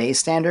by today's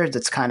standards,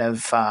 it's kind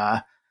of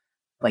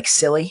like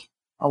silly,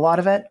 a lot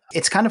of it.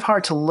 It's kind of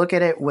hard to look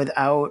at it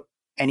without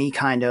any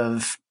kind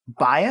of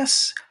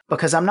bias,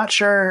 because I'm not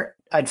sure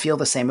I'd feel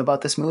the same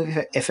about this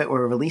movie if it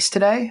were released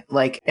today.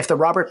 Like if the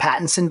Robert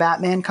Pattinson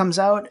Batman comes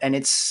out and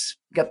it's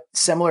got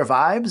similar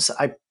vibes,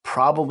 I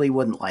probably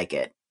wouldn't like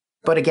it.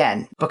 But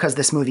again, because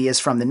this movie is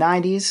from the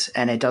 90s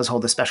and it does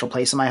hold a special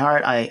place in my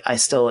heart, I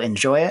still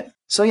enjoy it.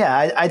 So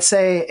yeah, I'd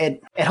say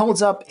it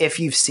holds up if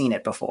you've seen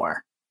it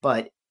before.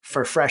 But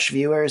for fresh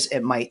viewers,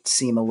 it might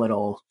seem a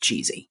little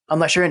cheesy,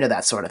 unless you're into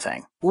that sort of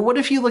thing. Well, what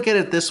if you look at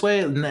it this way?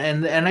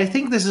 And I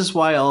think this is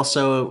why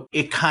also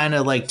it kind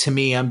of like, to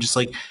me, I'm just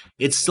like,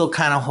 it still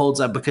kind of holds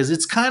up because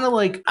it's kind of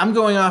like, I'm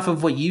going off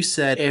of what you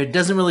said. It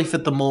doesn't really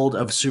fit the mold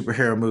of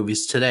superhero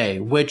movies today,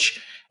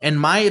 which, In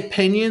my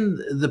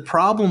opinion, the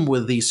problem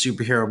with these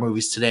superhero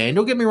movies today, and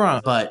don't get me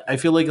wrong, but I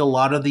feel like a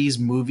lot of these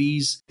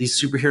movies, these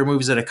superhero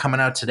movies that are coming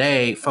out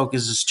today,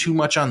 focuses too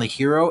much on the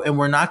hero, and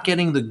we're not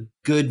getting the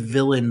good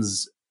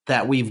villains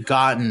that we've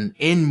gotten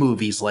in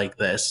movies like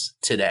this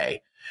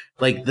today.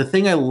 Like, the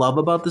thing I love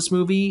about this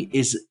movie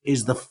is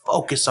the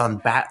focus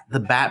on the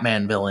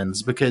Batman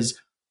villains, because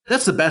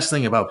that's the best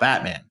thing about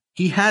Batman.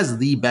 He has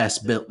the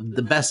best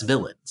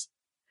villains.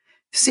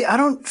 See, I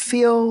don't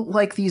feel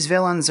like these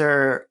villains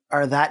are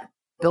that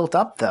built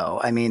up, though.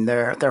 I mean,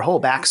 their whole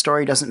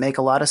backstory doesn't make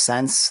a lot of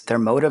sense. Their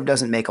motive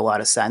doesn't make a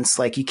lot of sense.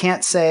 Like, you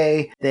can't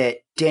say that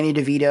Danny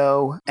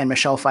DeVito and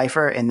Michelle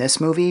Pfeiffer in this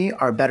movie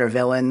are better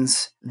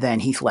villains than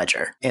Heath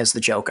Ledger as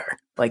the Joker.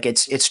 Like,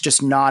 it's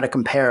just not a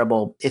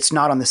comparable. It's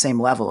not on the same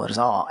level at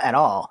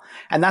all.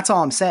 And that's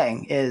all I'm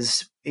saying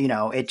is, you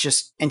know, it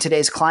just, in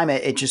today's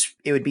climate,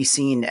 it would be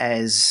seen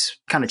as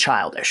kind of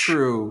childish.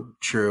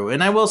 True.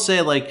 And I will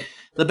say, like,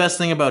 the best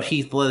thing about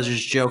Heath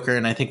Ledger's Joker,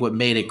 and I think what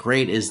made it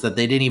great, is that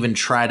they didn't even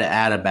try to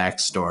add a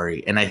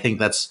backstory. And I think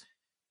that's,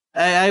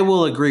 I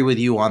will agree with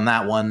you on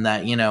that one,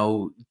 that, you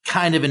know,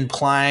 kind of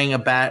implying a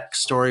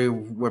backstory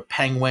where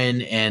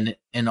Penguin and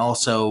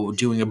also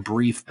doing a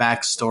brief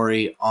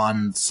backstory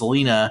on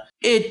Selina.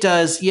 It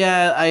does.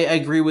 Yeah, I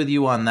agree with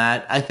you on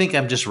that. I think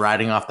I'm just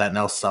riding off that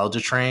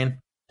nostalgia train.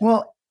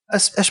 Well,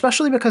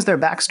 especially because their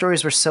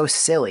backstories were so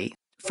silly.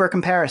 For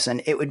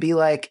comparison, it would be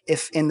like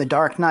if in The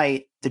Dark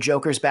Knight, the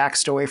Joker's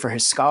backstory for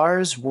his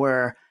scars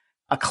were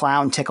a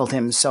clown tickled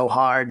him so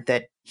hard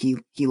that he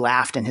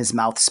laughed and his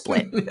mouth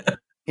split.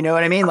 You know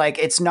what I mean? Like,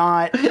 it's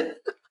not...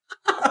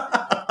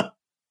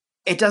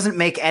 It doesn't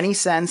make any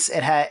sense.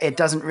 It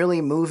doesn't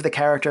really move the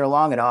character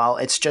along at all.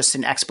 It's just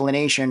an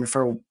explanation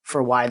for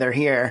why they're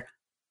here,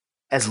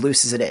 as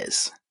loose as it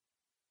is.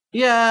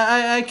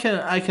 Yeah,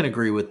 I can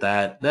agree with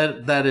that.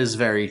 That is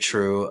very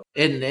true,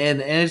 and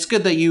it's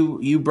good that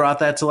you brought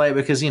that to light,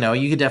 because, you know,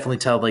 you could definitely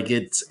tell, like,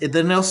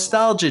 the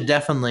nostalgia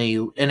definitely,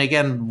 and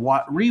again,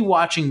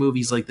 rewatching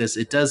movies like this,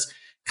 it does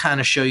kind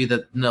of show you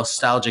that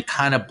nostalgia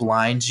kind of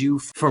blinds you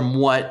from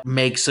what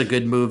makes a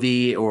good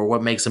movie or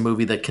what makes a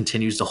movie that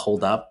continues to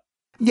hold up.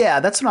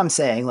 Yeah, that's what I'm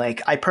saying.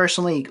 Like, I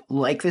personally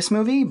like this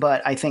movie,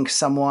 but I think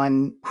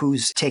someone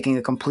who's taking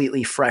a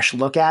completely fresh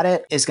look at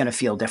it is going to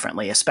feel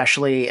differently,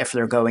 especially if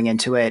they're going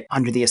into it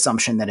under the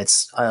assumption that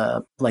it's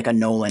like a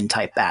Nolan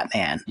type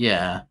Batman.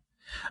 Yeah.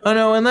 Oh,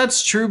 no, and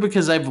that's true,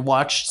 because I've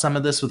watched some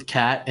of this with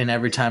Kat, and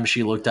every time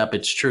she looked up,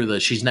 it's true that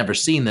she's never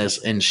seen this,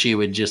 and she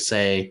would just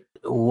say,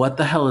 what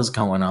the hell is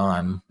going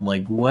on?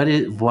 Like, why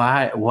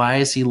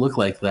does he look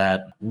like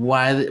that?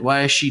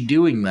 Why is she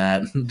doing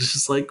that?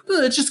 Just like,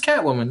 oh, it's just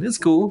Catwoman. It's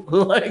cool.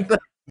 Like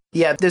that.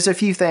 Yeah, there's a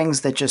few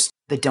things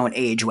that don't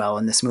age well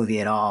in this movie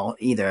at all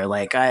either.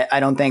 Like, I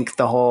don't think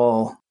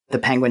the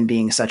Penguin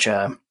being such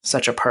a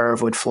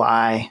perv would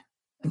fly.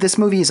 This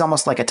movie is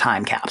almost like a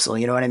time capsule.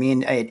 You know what I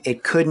mean?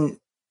 It couldn't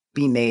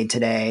be made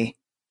today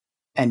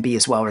and be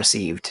as well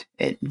received.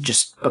 It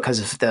just because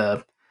of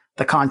the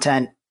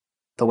content,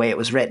 the way it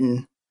was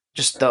written,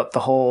 just the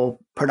whole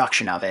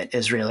production of it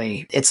is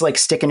really, it's like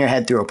sticking your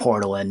head through a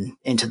portal and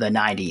into the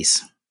 90s.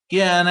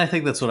 Yeah, and I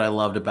think that's what I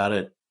loved about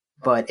it.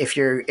 But if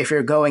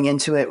you're going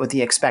into it with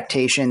the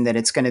expectation that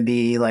it's going to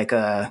be like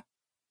a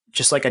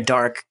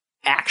dark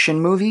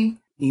action movie,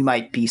 you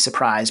might be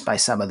surprised by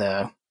some of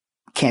the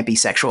campy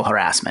sexual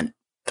harassment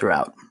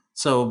throughout.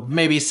 So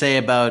maybe say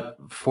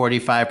about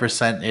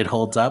 45% it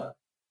holds up.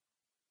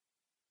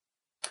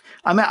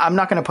 I'm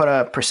not going to put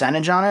a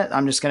percentage on it.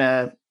 I'm just going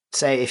to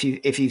say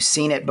if you've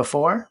seen it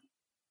before,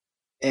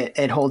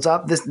 it holds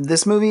up.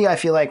 This movie, I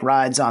feel like,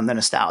 rides on the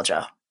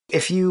nostalgia.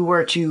 If you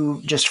were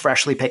to just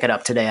freshly pick it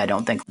up today, I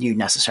don't think you'd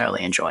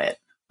necessarily enjoy it.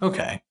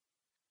 Okay.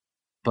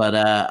 But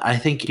I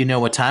think you know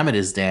what time it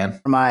is, Dan.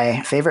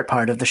 My favorite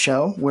part of the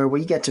show, where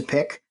we get to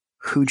pick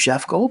who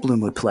Jeff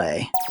Goldblum would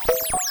play.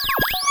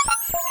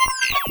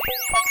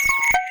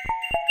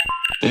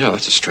 Yeah,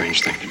 that's a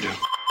strange thing to do.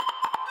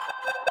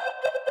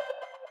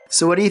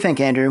 So what do you think,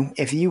 Andrew?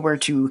 If you were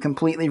to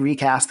completely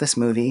recast this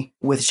movie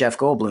with Jeff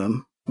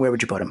Goldblum, where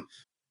would you put him?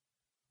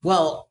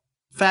 Well,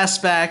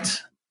 fast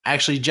fact,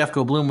 actually, Jeff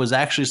Goldblum was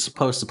actually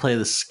supposed to play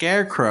the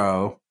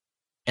Scarecrow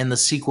in the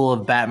sequel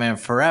of Batman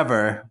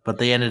Forever, but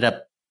they ended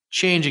up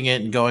changing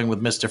it and going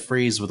with Mr.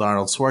 Freeze with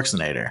Arnold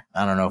Schwarzenegger.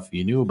 I don't know if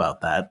you knew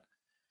about that.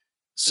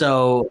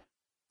 So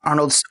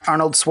Arnold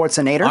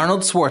Schwarzenegger?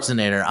 Arnold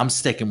Schwarzenegger. I'm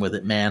sticking with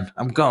it, man.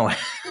 I'm going.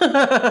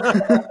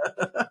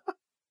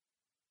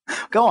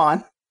 Go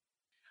on.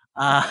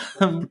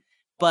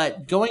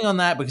 But going on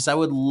that, because I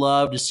would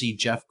love to see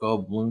Jeff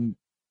Goldblum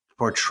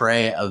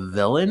portray a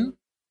villain,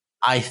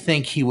 I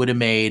think he would have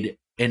made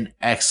an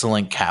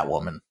excellent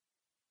Catwoman.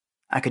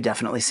 I could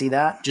definitely see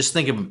that. Just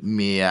think of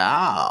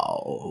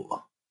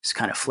Meow. Just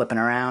kind of flipping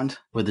around.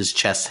 With his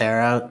chest hair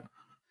out.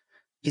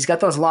 He's got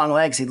those long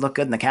legs. He'd look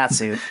good in the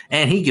catsuit.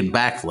 And he could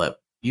backflip.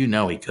 You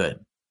know he could.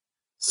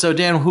 So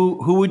Dan,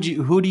 who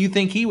do you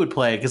think he would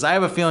play? Because I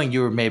have a feeling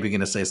you were maybe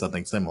going to say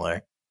something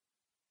similar.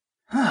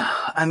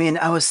 I mean,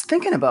 I was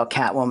thinking about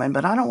Catwoman,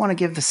 but I don't want to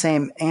give the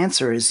same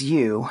answer as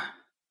you.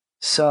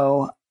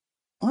 So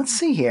let's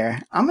see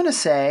here. I'm going to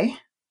say,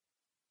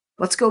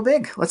 let's go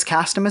big. Let's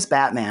cast him as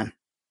Batman.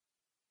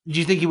 Do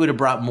you think he would have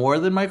brought more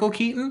than Michael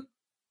Keaton?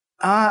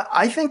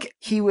 I think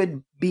he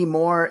would be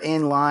more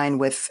in line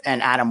with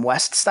an Adam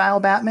West style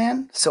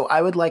Batman. So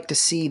I would like to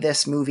see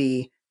this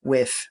movie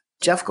with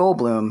Jeff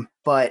Goldblum,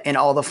 but in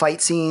all the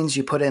fight scenes,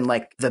 you put in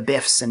like the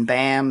biffs and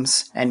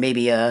bams and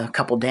maybe a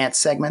couple dance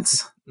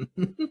segments.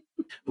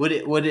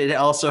 Would it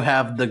also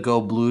have the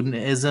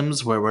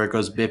Goldblum-isms where it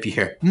goes Biff, you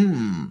hear,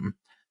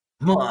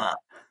 mwah.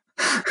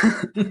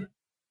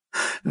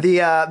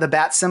 The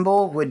bat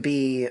symbol would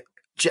be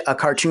a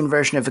cartoon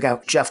version of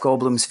Jeff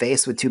Goldblum's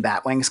face with two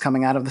bat wings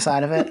coming out of the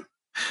side of it.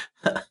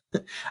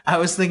 I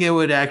was thinking it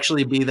would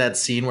actually be that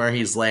scene where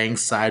he's laying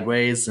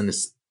sideways and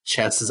his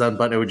chest is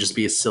unbuttoned. It would just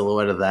be a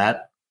silhouette of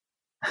that.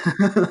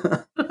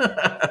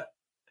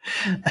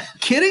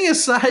 Kidding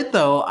aside,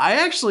 though, I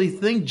actually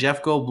think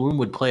Jeff Goldblum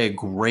would play a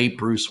great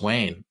Bruce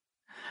Wayne.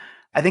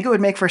 I think it would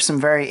make for some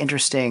very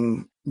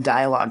interesting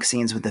dialogue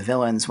scenes with the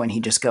villains when he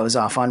just goes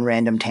off on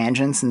random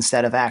tangents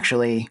instead of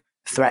actually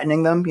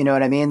threatening them. You know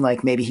what I mean?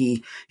 Like maybe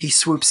he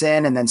swoops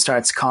in and then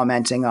starts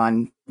commenting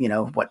on,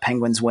 what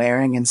Penguin's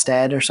wearing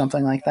instead or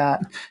something like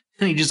that.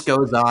 And he just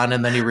goes on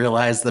and then he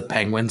realized the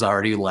Penguin's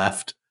already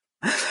left.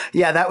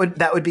 Yeah,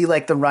 that would be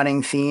like the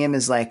running theme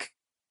is like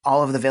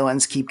all of the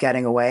villains keep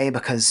getting away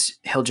because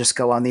he'll just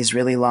go on these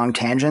really long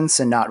tangents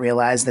and not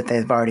realize that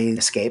they've already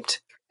escaped.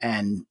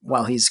 And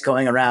while he's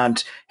going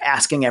around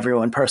asking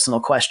everyone personal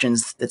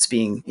questions, that's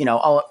being,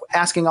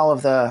 asking all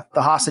of the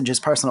hostages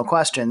personal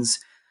questions,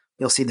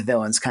 you'll see the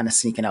villains kind of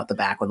sneaking out the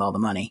back with all the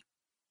money.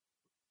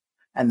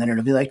 And then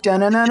it'll be like,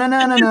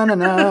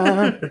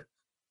 da-na-na-na-na-na-na-na.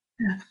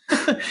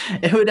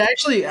 It would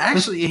actually,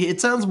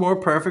 it sounds more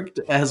perfect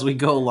as we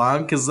go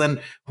along, because then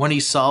when he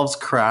solves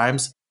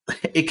crimes,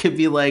 it could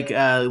be like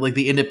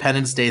the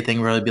Independence Day thing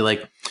where it'd be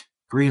like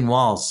green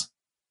walls,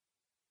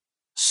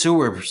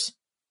 sewers,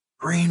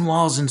 green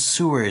walls and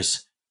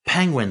sewers,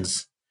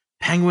 penguins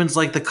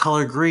like the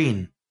color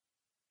green.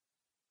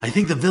 I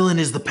think the villain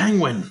is the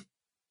penguin.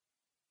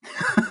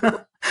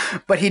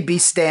 But he'd be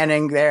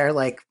standing there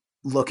like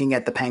looking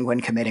at the penguin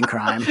committing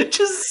crime.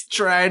 Just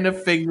trying to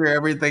figure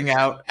everything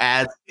out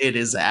as it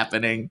is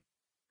happening.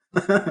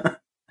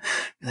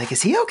 Like,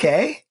 is he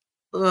okay?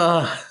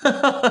 Oh,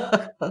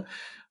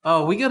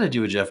 we got to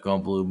do a Jeff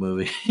Goldblum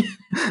movie.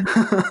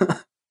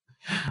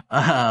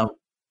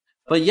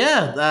 But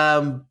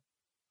yeah,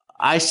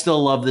 I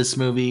still love this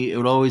movie. It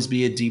would always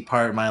be a deep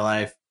part of my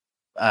life.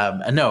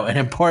 An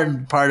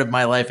important part of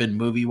my life in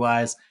movie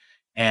wise.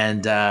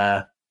 And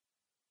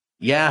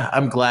yeah,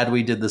 I'm glad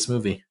we did this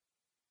movie.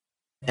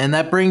 And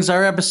that brings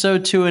our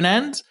episode to an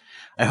end.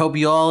 I hope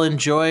you all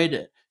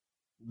enjoyed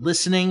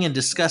listening and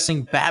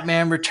discussing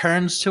Batman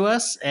Returns to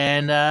us.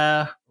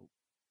 And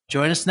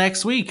join us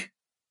next week.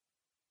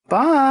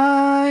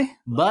 Bye.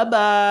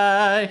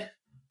 Bye-bye.